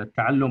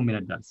التعلم من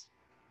الدرس.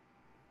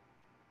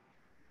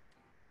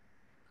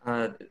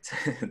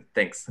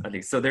 Thanks,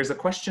 Ali. So there's a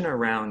question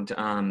around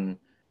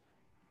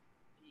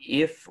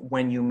if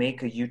when you make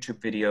a YouTube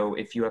video,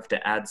 if you have to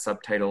add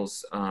subtitles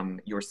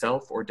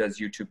yourself or does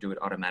YouTube do it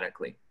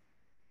automatically?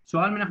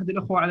 سؤال من أحد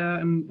الأخوة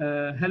على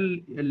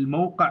هل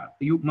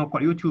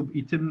موقع يوتيوب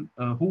يتم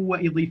هو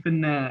يضيف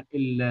لنا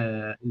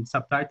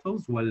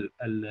السبتايتلز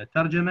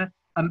والترجمة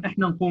أم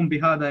إحنا نقوم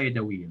بهذا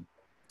يدويا؟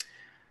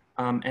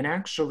 And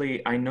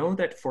actually, I know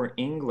that for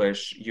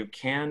English, you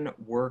can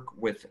work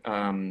with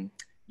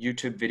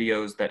YouTube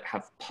videos that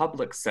have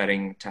public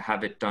setting to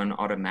have it done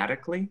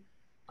automatically.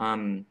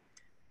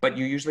 But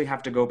you usually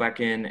have to go back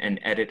in and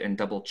edit and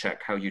double check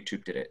how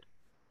YouTube did it.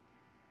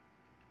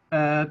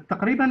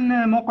 تقريبا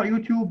موقع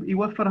يوتيوب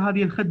يوفر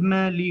هذه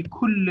الخدمة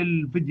لكل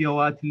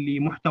الفيديوهات اللي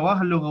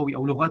محتواها اللغوي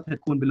أو لغتها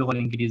تكون باللغة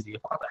الإنجليزية،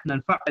 فقط إحنا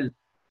نفعل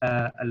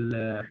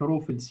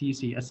الحروف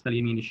السي أسفل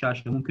يمين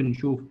الشاشة، ممكن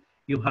نشوف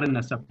يظهر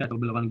لنا سبتايتل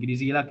باللغة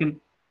الإنجليزية. لكن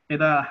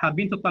إذا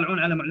حابين تطلعون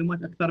على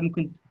معلومات أكثر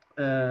ممكن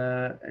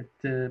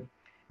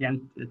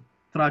يعني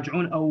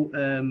تراجعون أو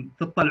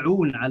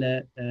تطلعون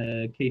على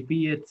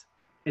كيفية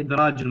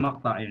إدراج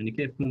المقطع، يعني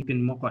كيف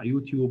ممكن موقع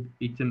يوتيوب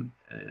يتم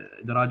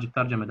إدراج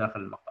الترجمة داخل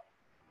المقطع.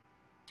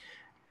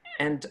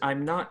 And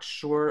I'm not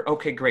sure.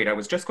 Okay, great. I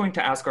was just going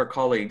to ask our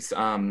colleagues.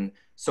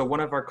 So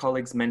one of our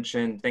colleagues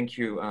mentioned, thank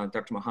you,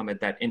 Dr. Mohammed,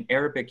 that in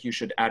Arabic you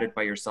should add it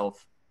by yourself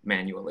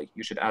manually.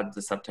 You should add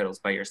the subtitles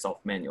by yourself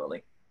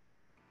manually.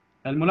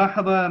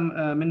 الملاحظة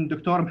من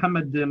دكتور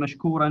محمد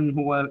مشكورا،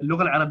 هو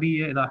اللغة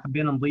العربية إذا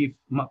حبينا نضيف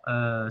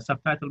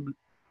سبتايتل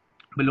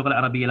باللغة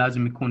العربية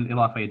لازم يكون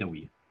الإضافة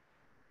يدوية.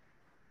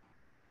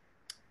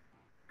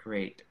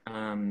 Great.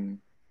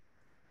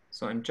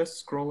 So I'm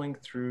just scrolling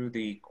through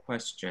the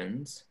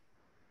questions.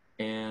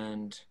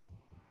 And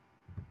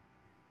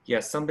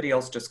yes, somebody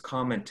else just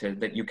commented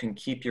that you can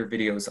keep your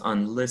videos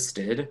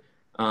unlisted.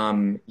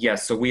 Yes,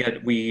 so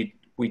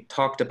we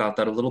talked about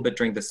that a little bit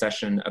during the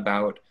session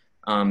about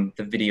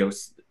the video's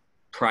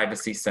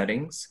privacy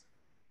settings.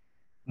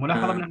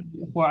 ملاحظة من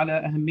الأخوة على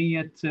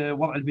أهمية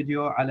وضع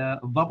الفيديو على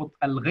الضبط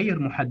الغير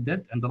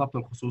محدد عند ضبط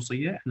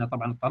الخصوصية. احنا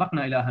طبعا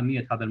طرقنا إلى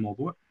أهمية هذا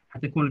الموضوع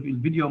حتى يكون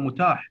الفيديو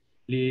متاح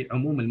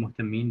لعموم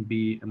المهتمين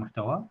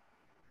بمحتواه.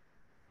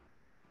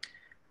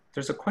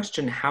 There's a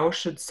question, how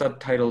should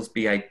subtitles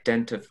be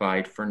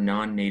identified for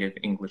non-native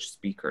English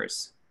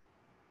speakers?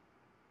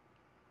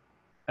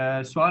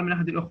 سؤال من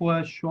أحد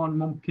الأخوة، شلون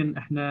ممكن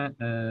إحنا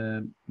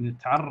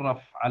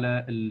نتعرف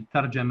على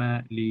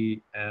الترجمة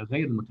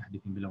لغير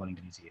المتحدثين باللغة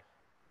الإنجليزية؟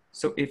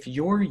 So if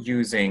you're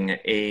using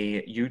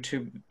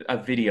a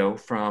video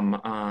from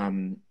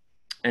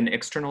an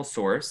external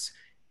source,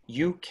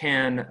 you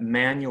can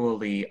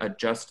manually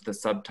adjust the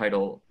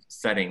subtitle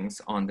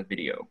settings on the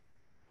video.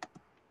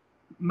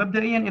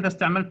 مبدئيا إذا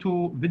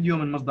استعملتوا فيديو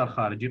من مصدر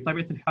خارجي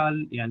بطبيعة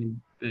الحال يعني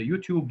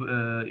يوتيوب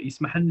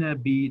يسمح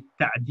لنا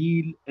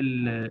بتعديل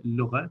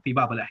اللغة في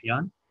بعض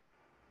الأحيان.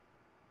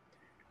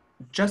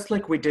 Just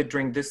like we did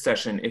during this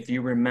session, if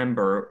you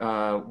remember,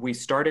 we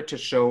started to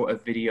show a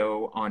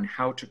video on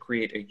how to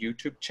create a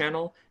YouTube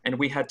channel, and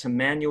we had to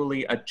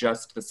manually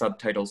adjust the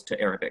subtitles to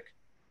Arabic.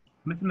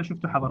 مثل ما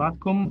شفتوا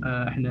حضراتكم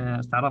احنا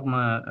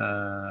استعرضنا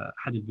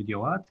احد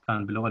الفيديوهات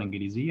كان باللغه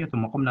الانجليزيه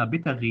ثم قمنا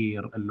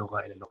بتغيير اللغه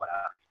الى اللغه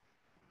العربيه.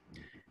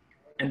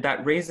 And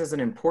that raises an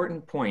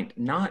important point.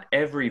 Not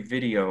every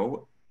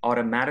video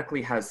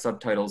automatically has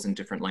subtitles in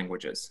different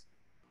languages.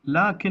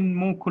 لكن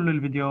مو كل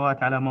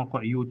الفيديوهات على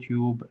موقع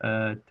يوتيوب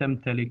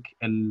تمتلك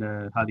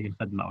هذه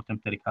الخدمه او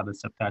تمتلك هذا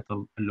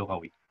السبتايتل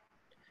اللغوي.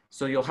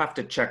 So you'll have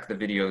to check the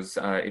videos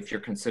if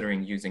you're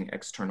considering using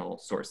external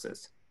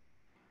sources.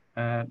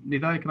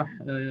 لذلك راح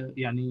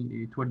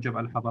يعني يتوجب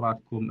على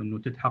حضراتكم انه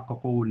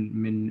تتحققون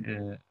من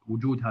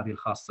وجود هذه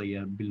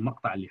الخاصيه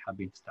بالمقطع اللي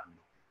حابين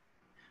تستعملوه.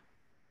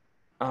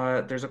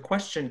 There's a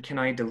question, can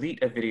I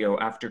delete a video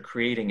after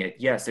creating it?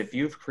 Yes, if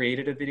you've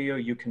created a video,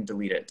 you can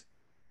delete it.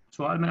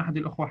 سؤال من احد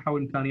الاخوه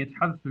حول امكانيه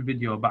حذف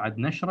الفيديو بعد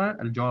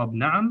نشره، الجواب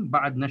نعم،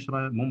 بعد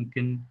نشره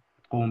ممكن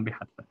تقوم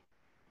بحذفه.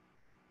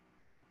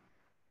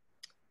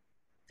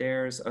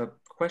 There's a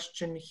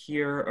question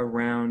here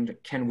around,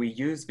 can we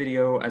use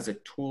video as a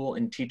tool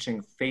in teaching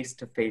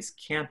face-to-face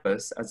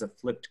campus as a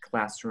flipped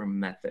classroom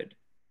method?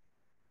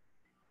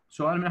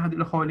 سؤال من احد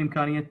الاخوه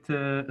لامكانيه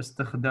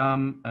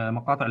استخدام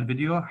مقاطع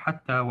الفيديو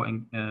حتى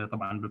وان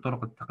طبعا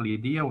بالطرق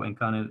التقليديه وان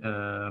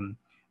كان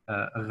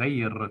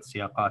غير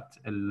السياقات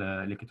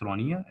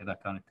الالكترونيه اذا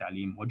كان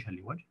التعليم وجها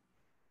لوجه.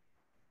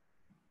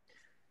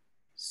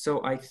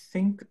 So I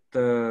think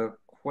the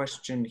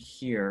question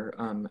here,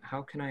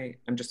 how can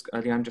I'm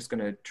just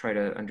going to try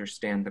to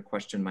understand the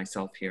question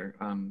myself here.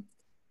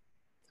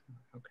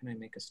 How can I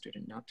make a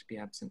student not to be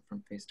absent from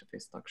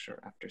face-to-face lecture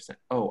after?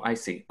 Oh, I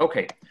see.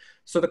 Okay.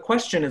 So the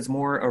question is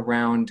more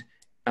around,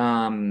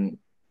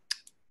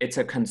 it's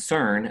a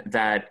concern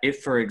that if,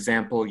 for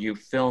example, you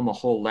film a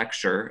whole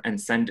lecture and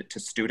send it to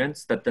students,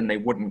 that then they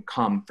wouldn't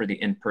come for the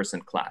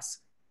in-person class.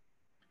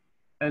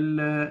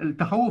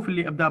 التخوف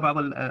اللي ابداه بعض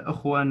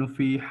الاخوه انه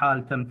في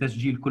حال تم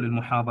تسجيل كل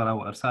المحاضره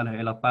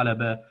وارسالها الى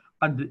الطلبه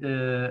قد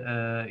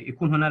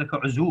يكون هنالك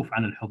عزوف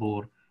عن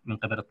الحضور من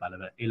قبل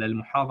الطلبه الى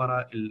المحاضره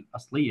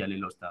الاصليه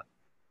للاستاذ.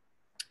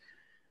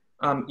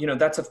 You know,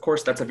 that's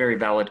a very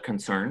valid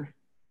concern.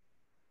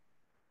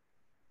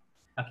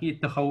 اكيد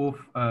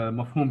تخوف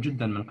مفهوم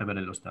جدا من قبل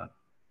الاستاذ.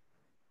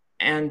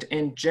 And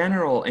in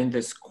general in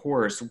this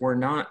course,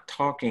 we're not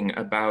talking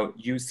about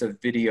use of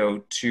video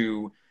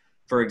to,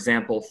 for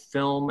example,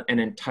 film an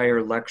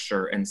entire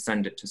lecture and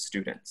send it to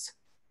students.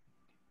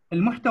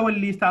 المحتوى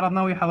اللي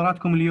استعرضناه ويا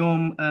حضراتكم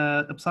اليوم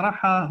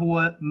بصراحة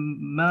هو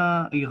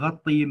ما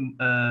يغطي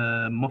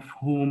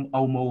مفهوم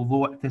أو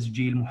موضوع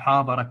تسجيل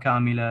محاضرة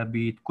كاملة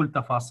بكل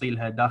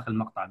تفاصيلها داخل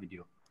مقطع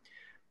فيديو.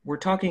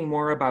 We're talking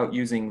more about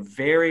using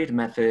varied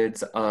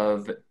methods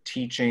of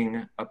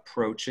teaching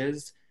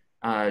approaches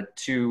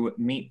to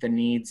meet the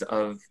needs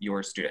of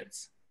your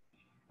students.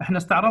 احنا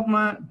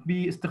استعرضنا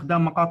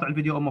باستخدام مقاطع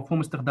الفيديو او مفهوم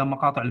استخدام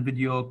مقاطع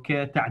الفيديو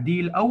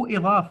كتعديل او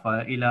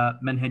اضافه الى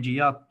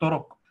منهجيات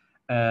طرق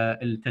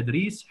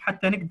التدريس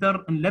حتى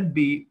نقدر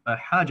نلبي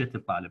حاجه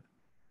الطالب.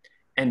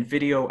 And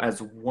video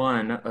as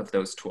one of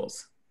those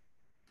tools.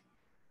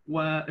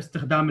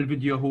 واستخدام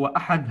الفيديو هو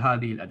احد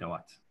هذه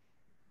الادوات.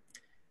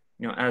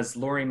 You know, as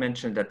Lori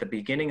mentioned at the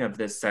beginning of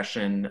this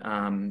session,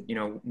 you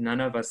know,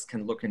 none of us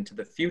can look into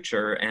the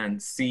future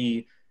and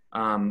see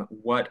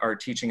what our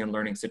teaching and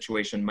learning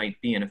situation might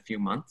be in a few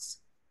months.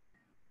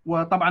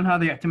 وطبعا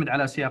هذا يعتمد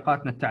على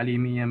سياقاتنا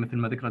التعليميه مثل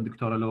ما ذكرت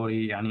الدكتوره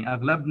لوري، يعني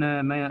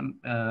اغلبنا ما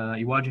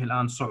يواجه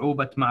الان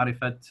صعوبه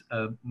معرفه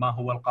ما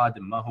هو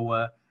القادم، ما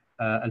هو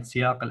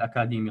السياق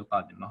الاكاديمي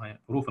القادم، ما هي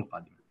الظروف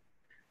القادمه.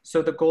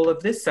 So the goal of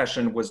this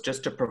session was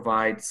just to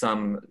provide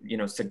some, you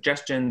know,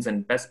 suggestions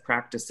and best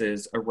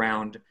practices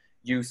around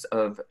use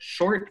of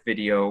short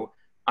video,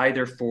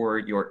 either for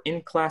your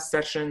in-class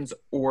sessions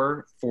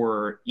or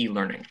for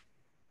e-learning.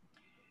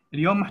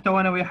 اليوم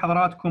محتوانا ويا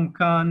حضراتكم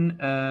كان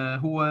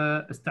هو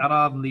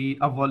استعراض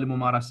لأفضل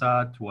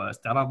الممارسات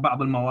واستعراض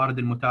بعض الموارد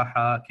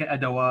المتاحة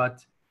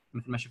كأدوات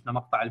مثل ما شفنا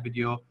مقطع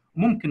الفيديو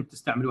ممكن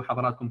تستعملوه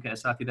حضراتكم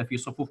كأساتذة في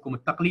صفوفكم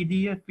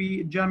التقليدية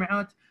في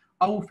الجامعات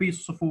أو في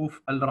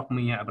الصفوف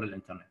الرقمية عبر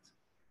الإنترنت.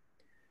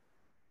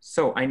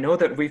 So I know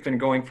that we've been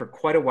going for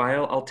quite a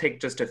while. I'll take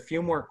just a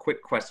few more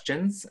quick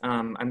questions.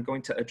 I'm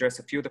going to address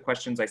a few of the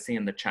questions I see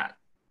in the chat.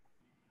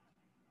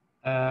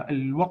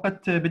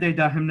 الوقت بدأ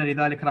يداهمنا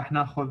لذلك راح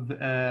ناخذ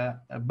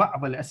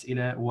بعض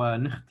الأسئلة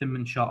ونختم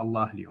إن شاء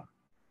الله اليوم.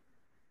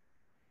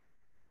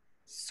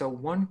 So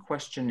one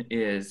question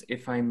is,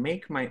 if I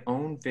make my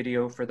own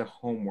video for the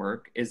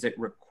homework, is it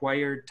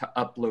required to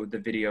upload the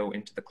video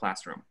into the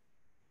classroom?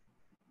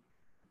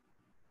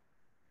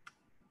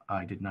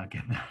 I did not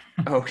get that.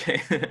 Okay.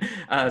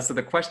 So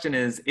the question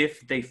is, if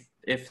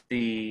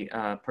the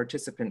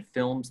participant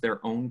films their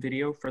own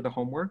video for the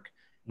homework,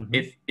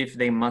 if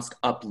they must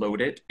upload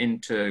it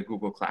into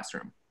Google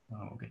Classroom.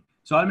 Okay.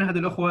 سؤال من هذه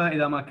الأخوة،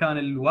 إذا ما كان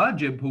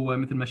الواجب هو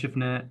مثل ما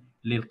شفنا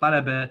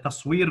للطلبة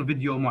تصوير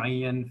فيديو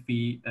معين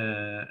في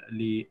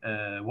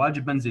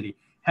لواجب منزلي،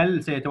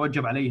 هل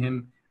سيتوجب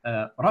عليهم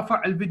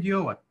رفع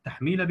الفيديو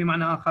وتحميله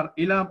بمعنى آخر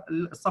إلى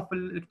الصف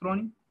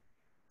الإلكتروني؟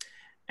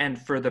 And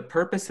for the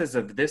purposes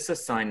of this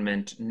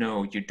assignment, no,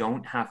 you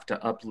don't have to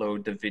upload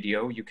the video.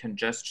 You can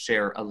just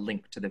share a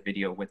link to the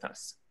video with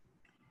us.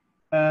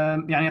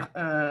 يعني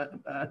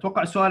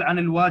اتوقع السؤال عن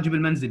الواجب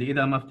المنزلي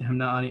اذا ما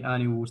افتهمنا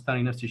اني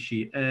واستاني نفس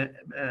الشيء.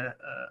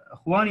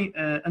 اخواني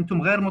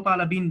انتم غير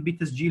مطالبين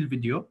بتسجيل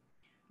فيديو،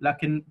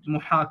 لكن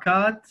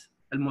محاكاة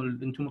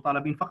انتم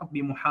مطالبين فقط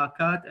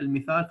بمحاكاة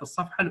المثال في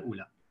الصفحة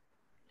الأولى.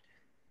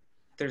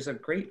 There's a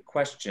great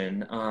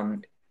question.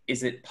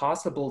 Is it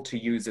possible to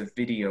use a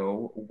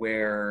video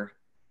where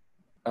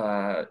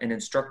an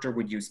instructor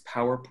would use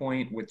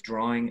PowerPoint with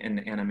drawing and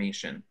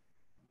animation?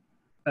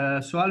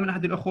 سؤال من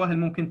أحد الأخوة، هل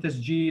ممكن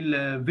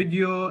تسجيل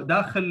فيديو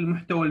داخل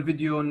محتوى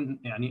الفيديو،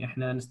 يعني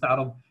إحنا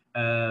نستعرض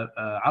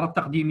عرض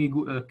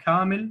تقديمي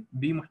كامل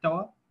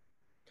بمحتوى؟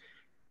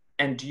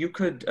 And you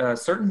could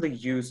certainly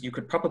you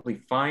could probably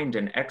find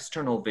an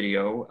external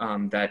video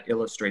that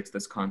illustrates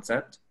this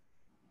concept.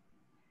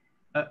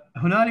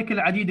 هنالك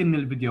العديد من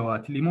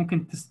الفيديوهات اللي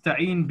ممكن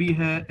تستعين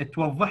بها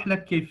توضح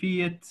لك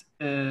كيفية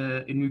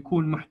إنه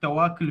يكون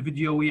محتواك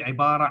الفيديوي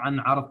عبارة عن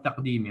عرض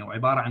تقديمي أو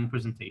عبارة عن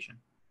presentation.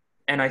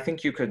 And I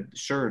think you could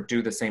sure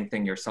do the same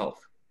thing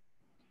yourself.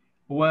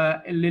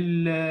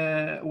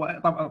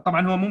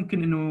 طبعا هو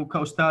ممكن انه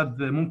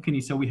كاستاذ ممكن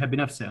يسويها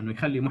بنفسه، انه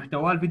يخلي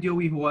محتواه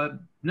الفيديوي هو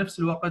بنفس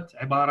الوقت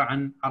عباره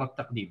عن عرض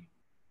تقديمي.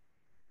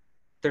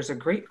 There's a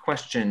great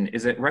question.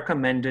 Is it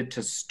recommended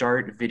to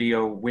start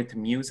video with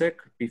music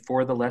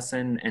before the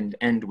lesson and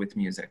end with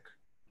music?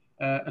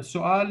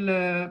 السؤال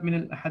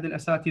من احد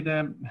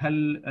الاساتذه،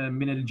 هل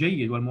من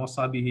الجيد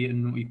والموصى به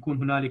انه يكون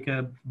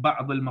هنالك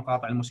بعض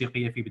المقاطع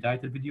الموسيقيه في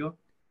بدايه الفيديو؟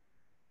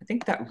 I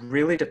think that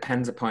really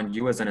depends upon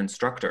you as an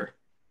instructor.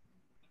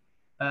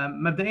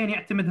 مبدئيا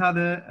يعتمد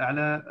هذا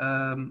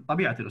على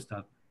طبيعه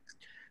الاستاذ.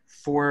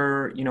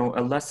 For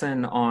a lesson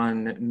on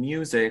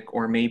music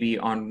or maybe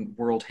on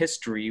world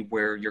history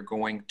where you're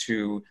going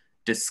to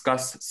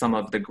discuss some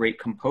of the great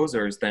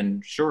composers,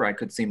 then sure, I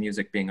could see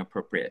music being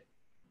appropriate.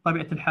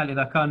 طبيعة الحال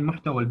إذا كان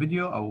محتوى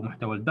الفيديو أو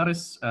محتوى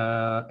الدرس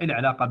له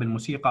علاقة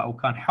بالموسيقى أو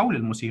كان حول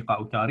الموسيقى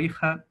أو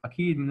تاريخها،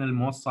 أكيد من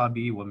الموصى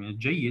به ومن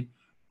الجيد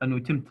أنه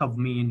يتم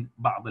تضمين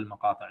بعض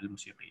المقاطع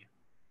الموسيقية.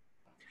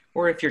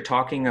 Or if you're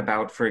talking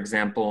about, for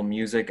example,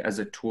 music as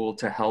a tool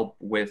to help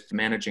with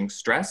managing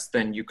stress,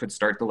 then you could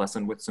start the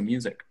lesson with some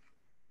music.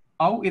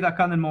 أو إذا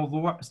كان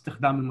الموضوع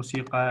استخدام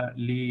الموسيقى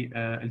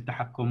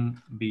للتحكم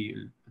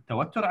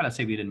بالتوتر على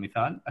سبيل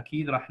المثال،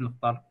 أكيد راح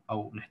نضطر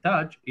أو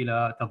نحتاج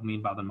إلى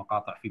تضمين بعض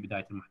المقاطع في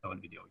بداية المحتوى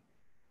الفيديوي.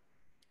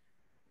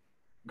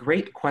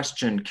 Great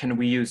question. Can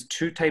we use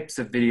two types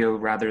of video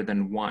rather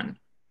than one?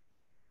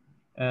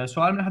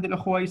 سؤال من أحد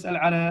الأخوة يسأل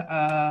على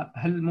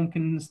هل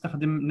ممكن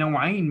نستخدم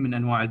نوعين من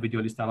أنواع الفيديو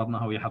اللي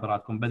استعرضناها ويا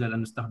حضراتكم بدل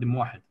أن نستخدم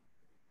واحد؟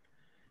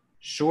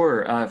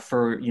 Sure.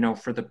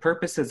 For the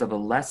purposes of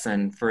a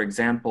lesson, for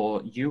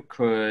example, you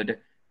could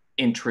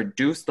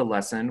introduce the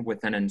lesson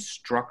with an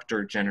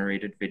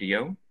instructor-generated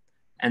video,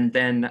 and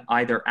then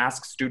either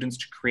ask students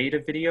to create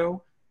a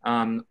video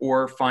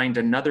or find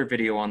another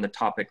video on the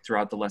topic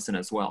throughout the lesson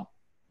as well.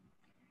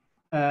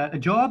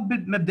 جواب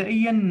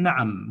مبدئيا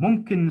نعم،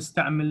 ممكن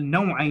نستعمل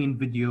نوعين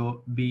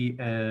فيديو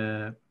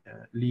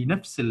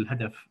لنفس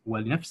الهدف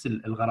ولنفس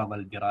الغرض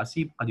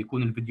الدراسي. قد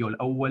يكون الفيديو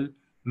الأول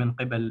من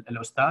قبل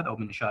الأستاذ أو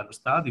من إنشاء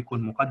الأستاذ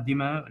يكون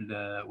مقدمة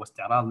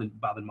واستعراض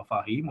لبعض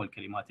المفاهيم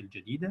والكلمات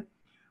الجديدة،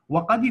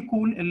 وقد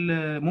يكون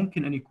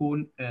ممكن أن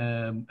يكون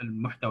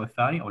المحتوى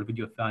الثاني أو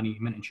الفيديو الثاني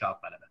من إنشاء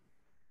الطلبة.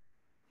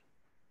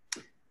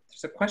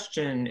 There's a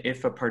question if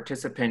a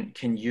participant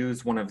can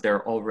use one of their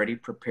already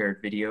prepared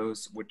videos,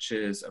 which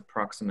is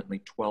approximately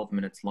 12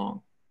 minutes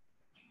long.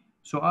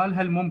 سؤال،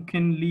 هل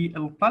ممكن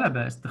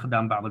للطلبة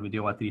استخدام بعض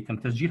الفيديوهات اللي تم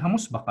تسجيلها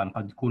مسبقاً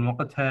قد يكون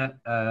وقتها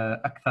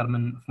أكثر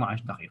من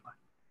 12 دقيقة؟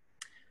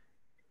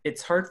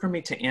 It's hard for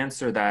me to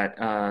answer that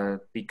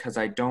because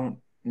I don't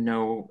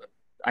know.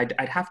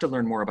 I'd have to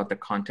learn more about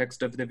the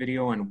context of the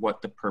video and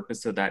what the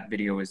purpose of that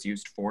video is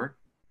used for.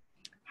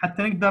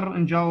 حتى نقدر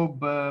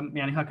نجاوب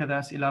يعني هكذا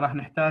أسئلة راح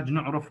نحتاج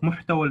نعرف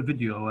محتوى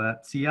الفيديو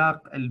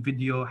وسياق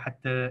الفيديو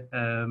حتى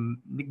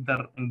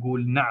نقدر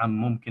نقول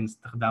نعم ممكن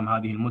استخدام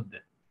هذه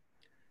المدة.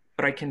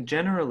 But I can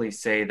generally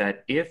say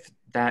that if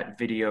that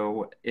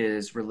video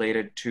is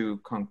related to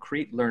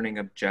concrete learning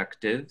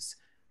objectives,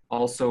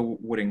 also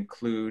would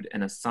include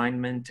an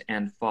assignment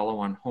and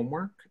follow-on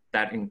homework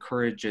that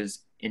encourages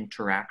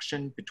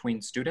interaction between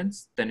students,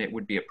 then it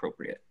would be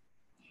appropriate.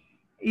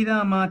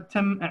 إذا ما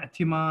تم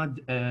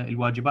اعتماد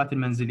الواجبات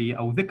المنزلية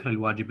أو ذكر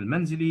الواجب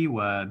المنزلي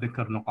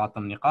وذكر نقاط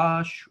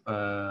النقاش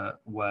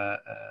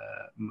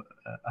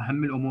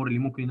وأهم الأمور اللي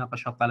ممكن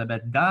يناقشها الطلبة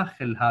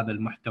داخل هذا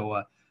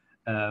المحتوى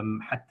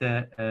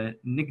حتى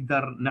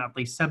نقدر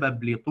نعطي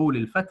سبب لطول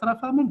الفترة،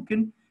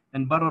 فممكن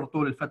نبرر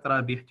طول الفترة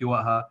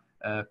باحتوائها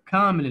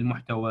كامل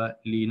المحتوى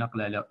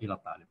لنقله إلى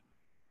الطالب.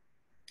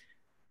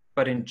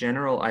 But in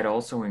general, I'd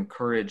also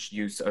encourage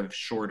use of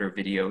shorter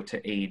video to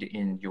aid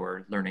in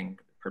your learning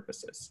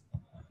purposes.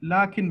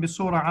 لكن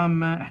بصورة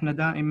عامة احنا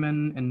دائما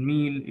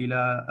نميل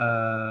إلى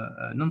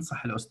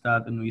ننصح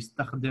الأستاذ إنه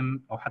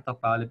يستخدم أو حتى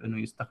الطالب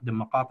إنه يستخدم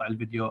مقاطع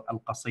الفيديو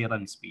القصيرة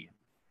نسبيا.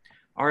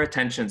 our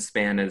attention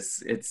span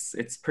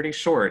it's pretty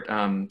short.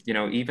 You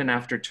know, even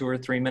after 2 or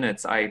 3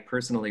 minutes, I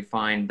personally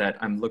find that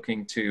I'm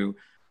looking to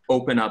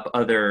open up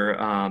other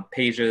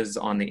pages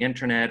on the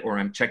internet, or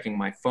I'm checking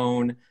my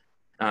phone.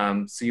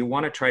 So you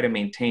want to try to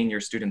maintain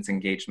your students'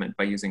 engagement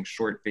by using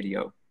short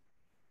video.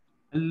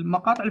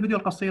 المقاطع الفيديو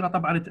القصيرة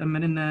طبعا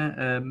تأمن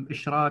لنا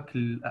إشراك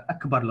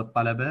أكبر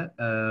للطلبة،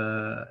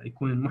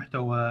 يكون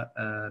المحتوى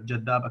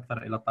جذاب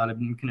أكثر إلى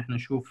الطالب. يمكن إحنا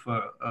نشوف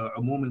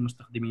عموم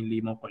المستخدمين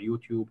لموقع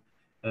يوتيوب،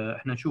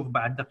 إحنا نشوف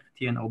بعد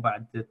دقيقتين أو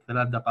بعد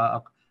 3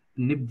 دقائق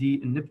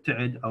نبدي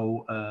نبتعد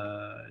أو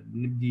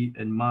نبدي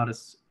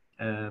نمارس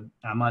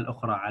أعمال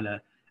أخرى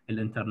على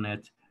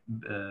الإنترنت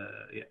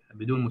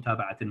بدون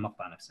متابعة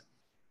المقطع نفسه.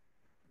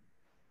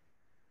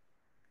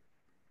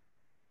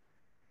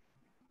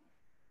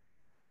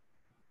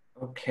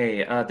 Okay,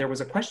 there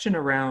was a question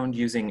around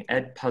using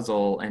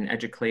Edpuzzle and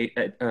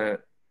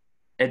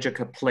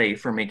Educaplay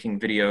for making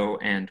video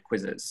and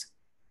quizzes.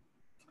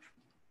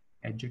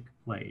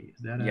 Educaplay, is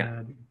that a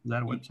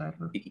website?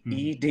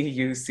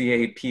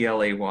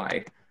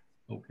 EDUCAPLAY.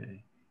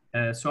 Okay.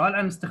 سؤال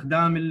عن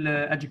استخدام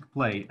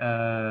Educaplay.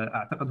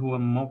 أعتقد هو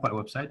موقع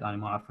ويب سايت، أنا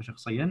ما أعرفه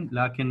شخصياً،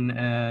 لكن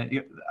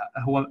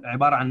هو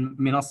عبارة عن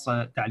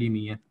منصة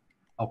تعليمية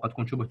أو قد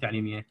تكون شبه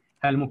تعليمية.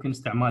 هل ممكن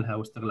استعمالها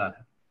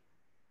واستغلالها؟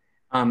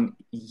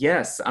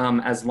 Yes,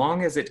 as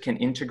long as it can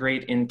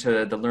integrate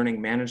into the learning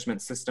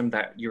management system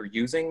that you're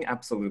using,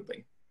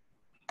 absolutely.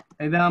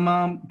 إذا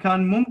ما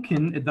كان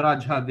ممكن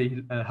إدراج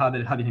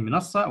هذه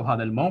المنصة أو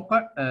هذا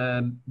الموقع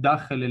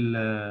داخل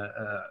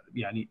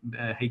يعني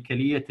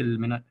هيكلية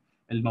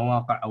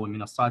المواقع أو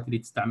المنصات اللي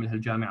تستعملها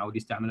الجامعة أو اللي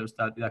يستعملها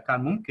الأستاذ، إذا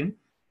كان ممكن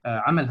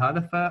عمل هذا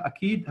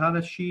فأكيد هذا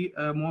الشيء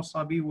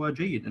موصى به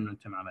وجيد إنه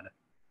أنتم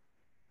عمله.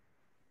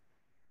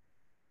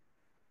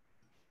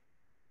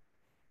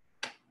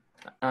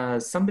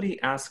 Somebody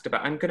asked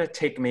about, I'm going to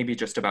take maybe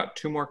just about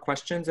 2 more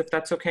questions if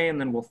that's okay,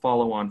 and then we'll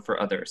follow on for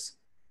others.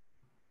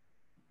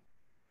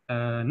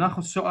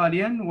 ناخذ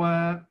سؤالين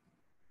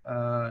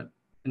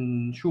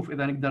ونشوف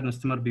إذا نقدر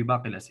نستمر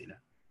بباقي الأسئلة.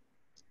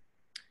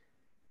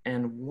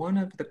 And one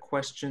of the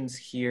questions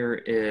here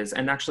is,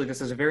 and actually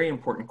this is a very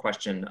important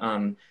question,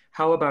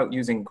 how about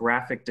using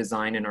graphic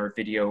design in our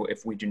video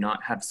if we do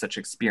not have such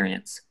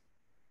experience?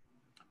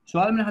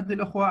 سؤال من أحد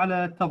الأخوة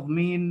على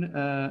تضمين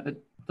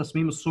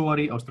التصميم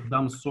الصوري أو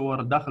استخدام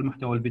الصور داخل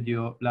محتوى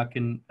الفيديو،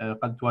 لكن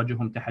قد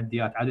تواجههم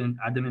تحديات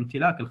عدم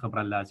امتلاك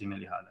الخبرة اللازمة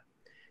لهذا.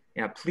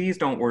 Yeah, please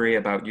don't worry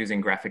about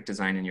using graphic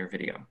design in your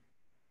video.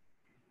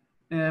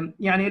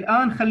 يعني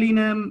الآن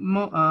خلينا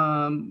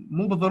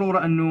مو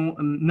بالضرورة أنه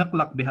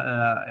نقلق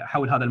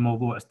حول هذا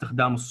الموضوع،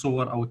 استخدام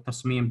الصور أو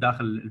التصميم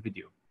داخل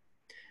الفيديو.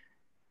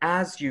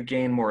 As you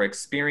gain more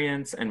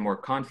experience and more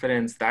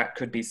confidence, that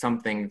could be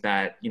something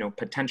that, you know,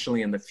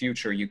 potentially in the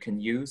future you can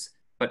use.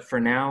 But for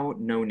now,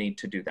 no need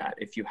to do that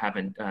if you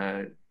haven't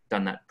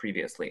done that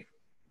previously.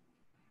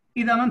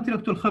 إذا ما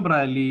امتلكت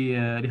الخبرة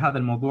لهذا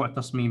الموضوع،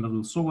 التصميم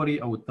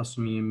الصوري أو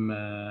التصميم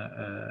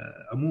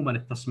عموما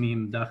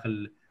التصميم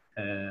داخل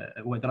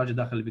وإدراجه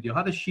داخل الفيديو،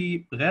 هذا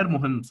الشيء غير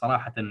مهم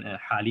صراحة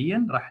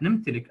حاليا. راح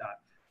نمتلك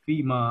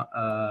فيما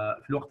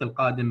في الوقت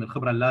القادم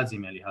الخبرة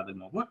اللازمة لهذا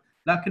الموضوع،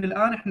 لكن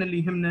الآن إحنا اللي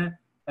يهمنا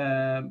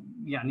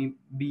يعني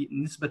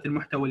بنسبة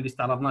المحتوى اللي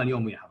استعرضناه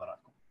اليوم ويا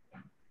حضراتكم.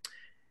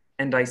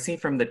 And I see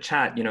from the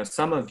chat, you know,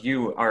 some of you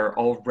are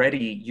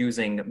already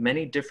using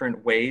many different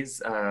ways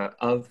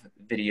of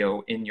video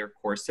in your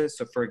courses.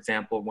 So for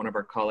example, one of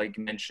our colleagues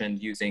mentioned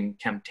using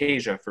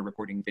Camtasia for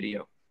recording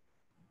video.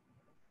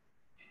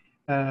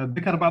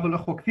 ذكر بعض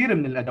الأخوة كثير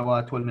من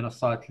الأدوات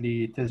والمنصات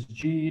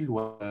لتسجيل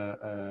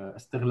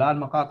واستغلال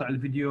مقاطع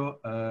الفيديو.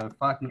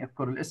 فاتني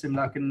أذكر الاسم،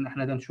 لكن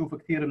احنا نشوف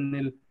كثير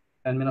من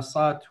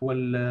المنصات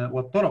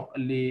والطرق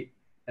اللي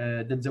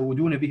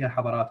تزودون بها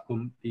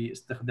حضراتكم في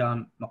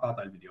استخدام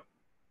مقاطع الفيديو.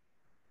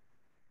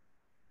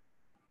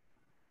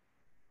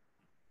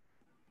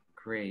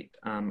 Great.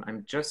 I'm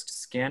just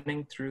scanning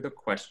through the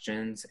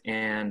questions,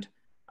 and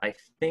I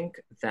think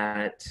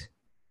that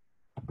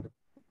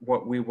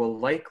what we will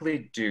likely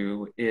do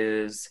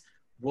is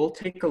we'll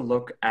take a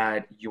look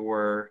at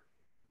your,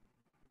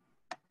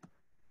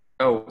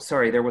 oh,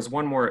 sorry, there was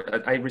one more.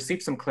 I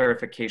received some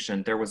clarification.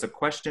 There was a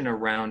question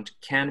around,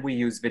 can we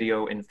use video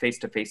in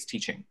face-to-face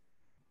teaching?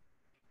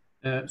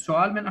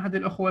 سؤال من أحد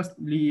الأخوة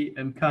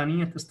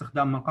لإمكانية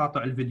استخدام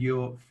مقاطع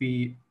الفيديو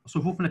في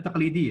صفوفنا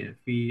التقليدية،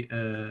 في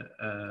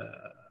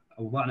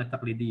أوضاعنا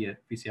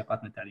التقليدية في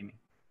سياقاتنا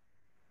التعليمية.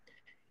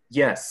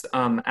 Yes,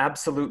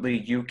 absolutely.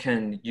 You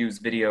can use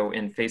video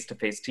in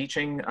face-to-face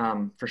teaching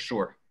for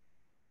sure.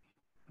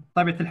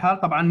 بطبيعة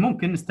الحال طبعا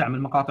ممكن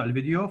نستعمل مقاطع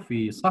الفيديو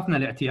في صفنا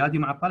الاعتيادي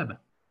مع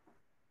الطلبة.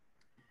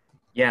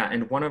 Yeah,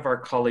 and one of our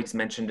colleagues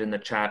mentioned in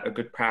the chat a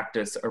good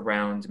practice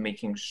around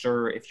making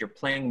sure if you're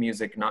playing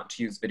music not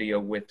to use video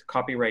with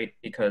copyright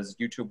because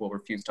YouTube will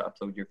refuse to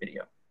upload your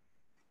video.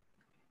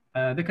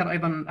 ذكر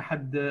أيضا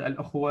أحد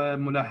الأخوة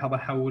ملاحظة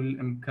حول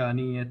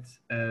إمكانية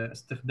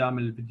استخدام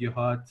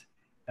الفيديوهات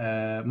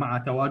مع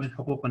تواجد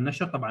حقوق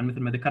النشر. طبعا مثل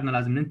ما ذكرنا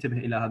لازم ننتبه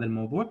إلى هذا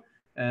الموضوع،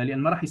 لأن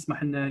ما راح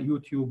يسمح لنا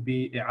يوتيوب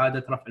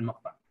بإعادة رفع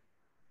المقطع.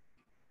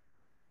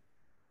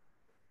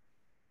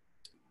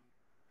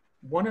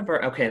 One of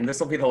our, okay, and this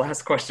will be the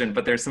last question,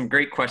 but there's some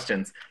great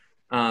questions.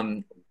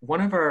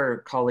 One of our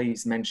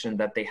colleagues mentioned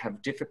that they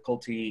have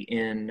difficulty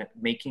in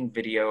making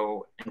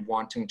video and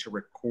wanting to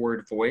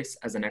record voice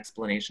as an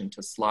explanation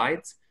to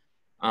slides,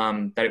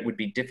 that it would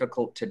be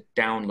difficult to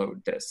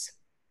download this.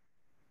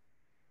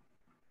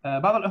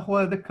 بعض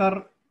الأخوة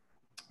ذكر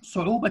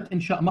صعوبة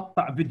إنشاء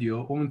مقطع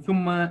فيديو ومن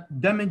ثم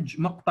دمج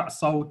مقطع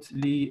صوت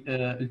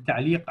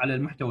للتعليق على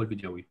المحتوى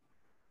الفيديوي.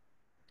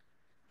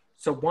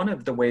 So one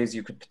of the ways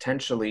you could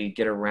potentially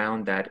get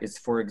around that is,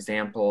 for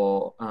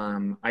example,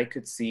 I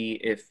could see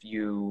if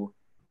you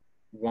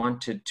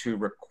wanted to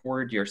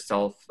record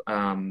yourself,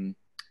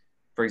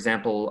 for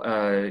example,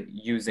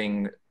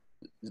 using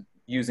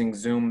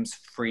Zoom's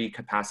free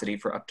capacity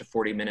for up to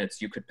 40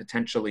 minutes, you could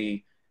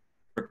potentially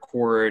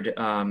record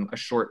a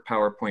short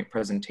PowerPoint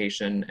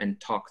presentation and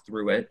talk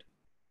through it,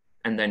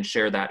 and then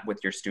share that with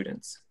your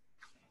students.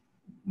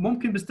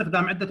 ممكن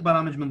باستخدام عدة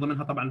برامج من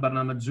ضمنها طبعا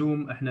برنامج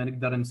زوم احنا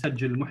نقدر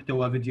نسجل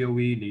محتوى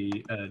فيديوي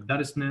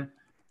لدرسنا،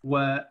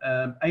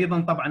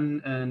 وايضا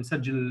طبعا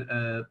نسجل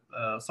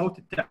صوت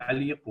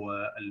التعليق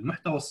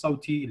والمحتوى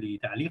الصوتي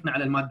لتعليقنا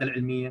على المادة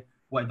العلمية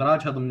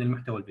وادراجها ضمن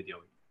المحتوى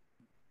الفيديوي.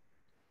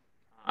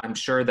 I'm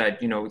sure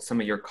that some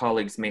of your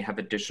colleagues may have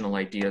additional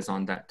ideas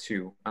on that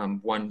too.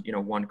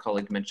 One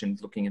colleague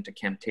mentioned looking into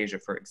Camtasia,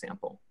 for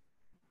example.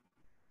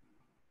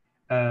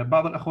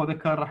 بعض الأخوة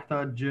ذكر راح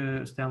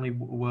تحتاج ستانلي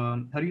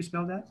how do you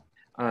spell that?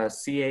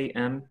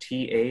 Camtasia.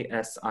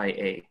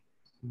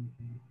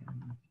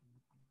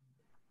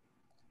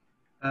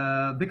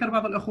 ذكر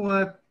بعض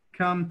الأخوة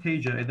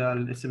كامتيجا إذا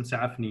الاسم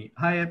سعفني.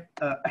 هاي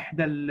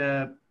إحدى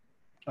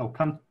أو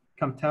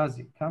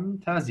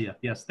كامتازيا.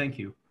 Yes, thank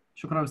you.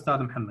 شكرا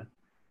أستاذ محمد.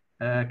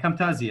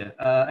 كامتازيا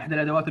إحدى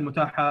الأدوات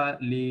المتاحة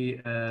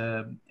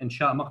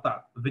لإنشاء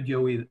مقطع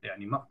فيديوي،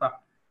 يعني مقطع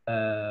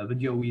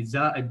فيديوي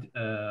زائد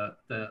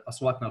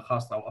أصواتنا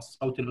الخاصة أو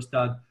صوت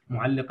الأستاذ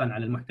معلقاً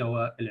على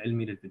المحتوى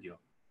العلمي للفيديو.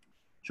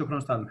 شكراً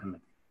أستاذ محمد.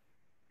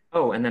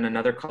 Oh, and then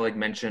another colleague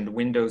mentioned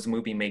Windows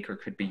Movie Maker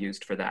could be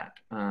used for that.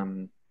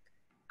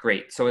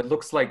 Great. So it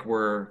looks like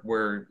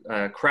we're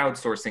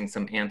crowdsourcing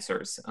some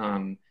answers.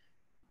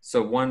 So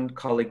one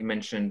colleague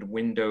mentioned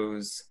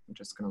Windows. I'm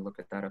just going to look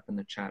at that up in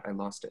the chat. I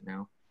lost it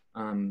now.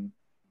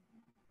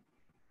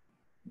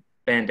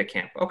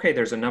 Bandicamp. Okay,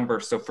 there's a number.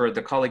 So for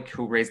the colleague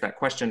who raised that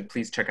question,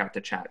 please check out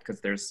the chat because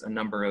there's a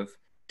number of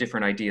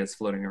different ideas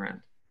floating around.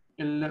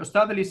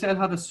 الأستاذ اللي سأل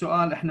هذا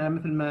السؤال احنا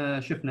مثل ما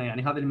شفنا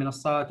يعني هذه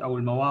المنصات أو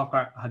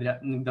المواقع هذه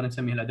نقدر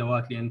نسميها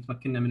الأدوات لأن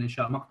تمكننا من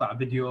إنشاء مقطع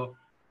فيديو،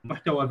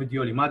 محتوى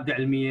فيديو لمادة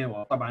علمية،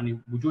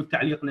 وطبعا وجود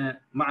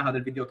تعليقنا مع هذا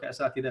الفيديو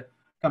كأساتذة.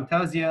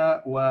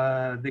 كامتازيا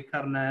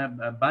وذكرنا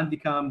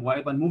بانديكام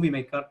وأيضا موفي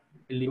ميكر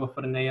اللي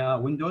يوفر لنا إياه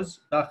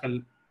ويندوز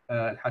داخل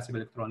الحاسبة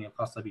الإلكترونية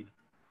الخاصة بنا.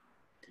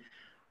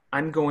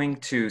 I'm going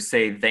to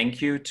say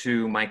thank you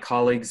to my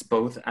colleagues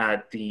both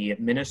at the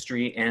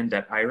ministry and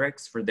at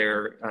IREX for their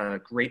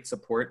great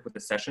support with the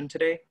session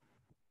today.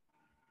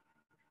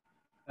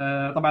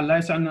 طبعا لا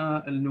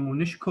يسعنا انه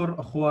نشكر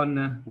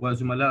اخواننا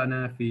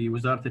وزملائنا في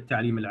وزارة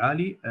التعليم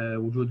العالي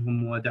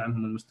وجودهم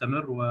ودعمهم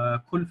المستمر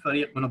وكل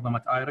فريق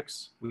منظمة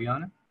IREX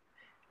ويانا.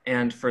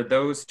 And for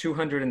those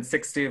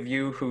 260 of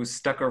you who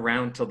stuck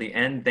around till the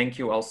end, thank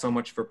you all so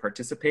much for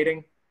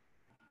participating.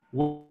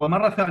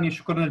 ومرة ثانية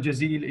شكرنا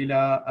الجزيل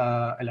إلى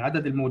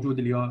العدد الموجود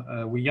اليوم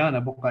ويانا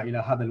بقى إلى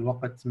هذا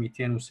الوقت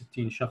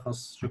 260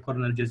 شخص.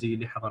 شكرنا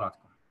الجزيل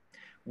لحضراتكم.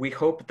 We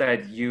hope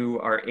that you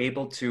are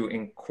able to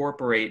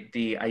incorporate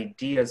the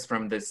ideas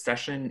from this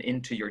session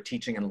into your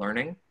teaching and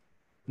learning.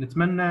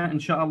 نتمنى إن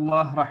شاء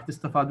الله راح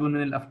تستفادون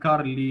من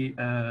الأفكار اللي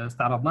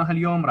استعرضناها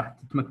اليوم، راح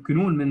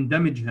تتمكنون من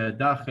دمجها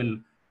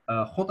داخل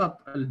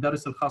خطط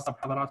الدرس الخاصة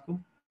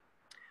بحضراتكم.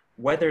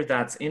 Whether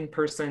that's in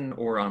person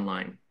or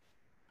online.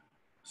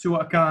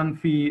 سواء كان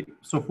في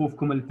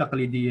صفوفكم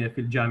التقليدية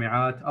في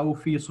الجامعات أو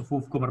في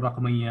صفوفكم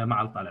الرقمية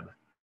مع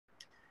الطلبة.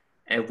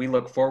 And we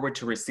look forward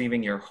to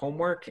receiving your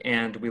homework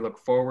and we look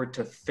forward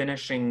to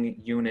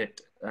finishing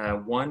Unit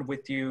 1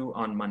 with you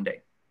on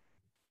Monday.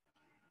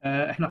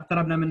 احنا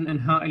اقتربنا من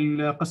انهاء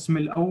القسم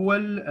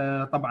الأول،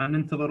 طبعا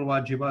ننتظر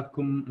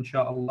واجباتكم إن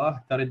شاء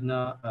الله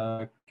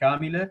تردنا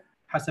كاملة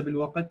حسب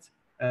الوقت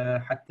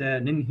حتى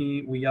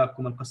ننهي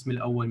وياكم القسم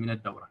الأول من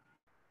الدورة.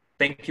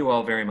 Thank you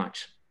all very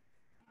much.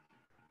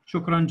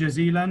 شكرا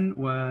جزيلا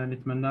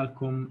ونتمنى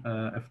لكم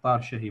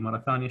إفطار شهي. مرة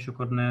ثانية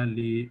شكرنا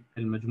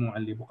للمجموعة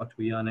اللي بقت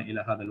ويانا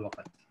إلى هذا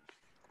الوقت.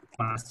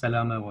 مع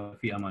السلامة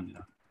وفي أمان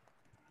الله.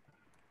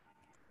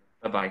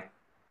 Bye-bye.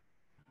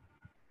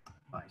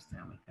 Bye,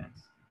 Stanley.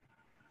 Thanks.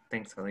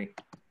 Thanks, Ali.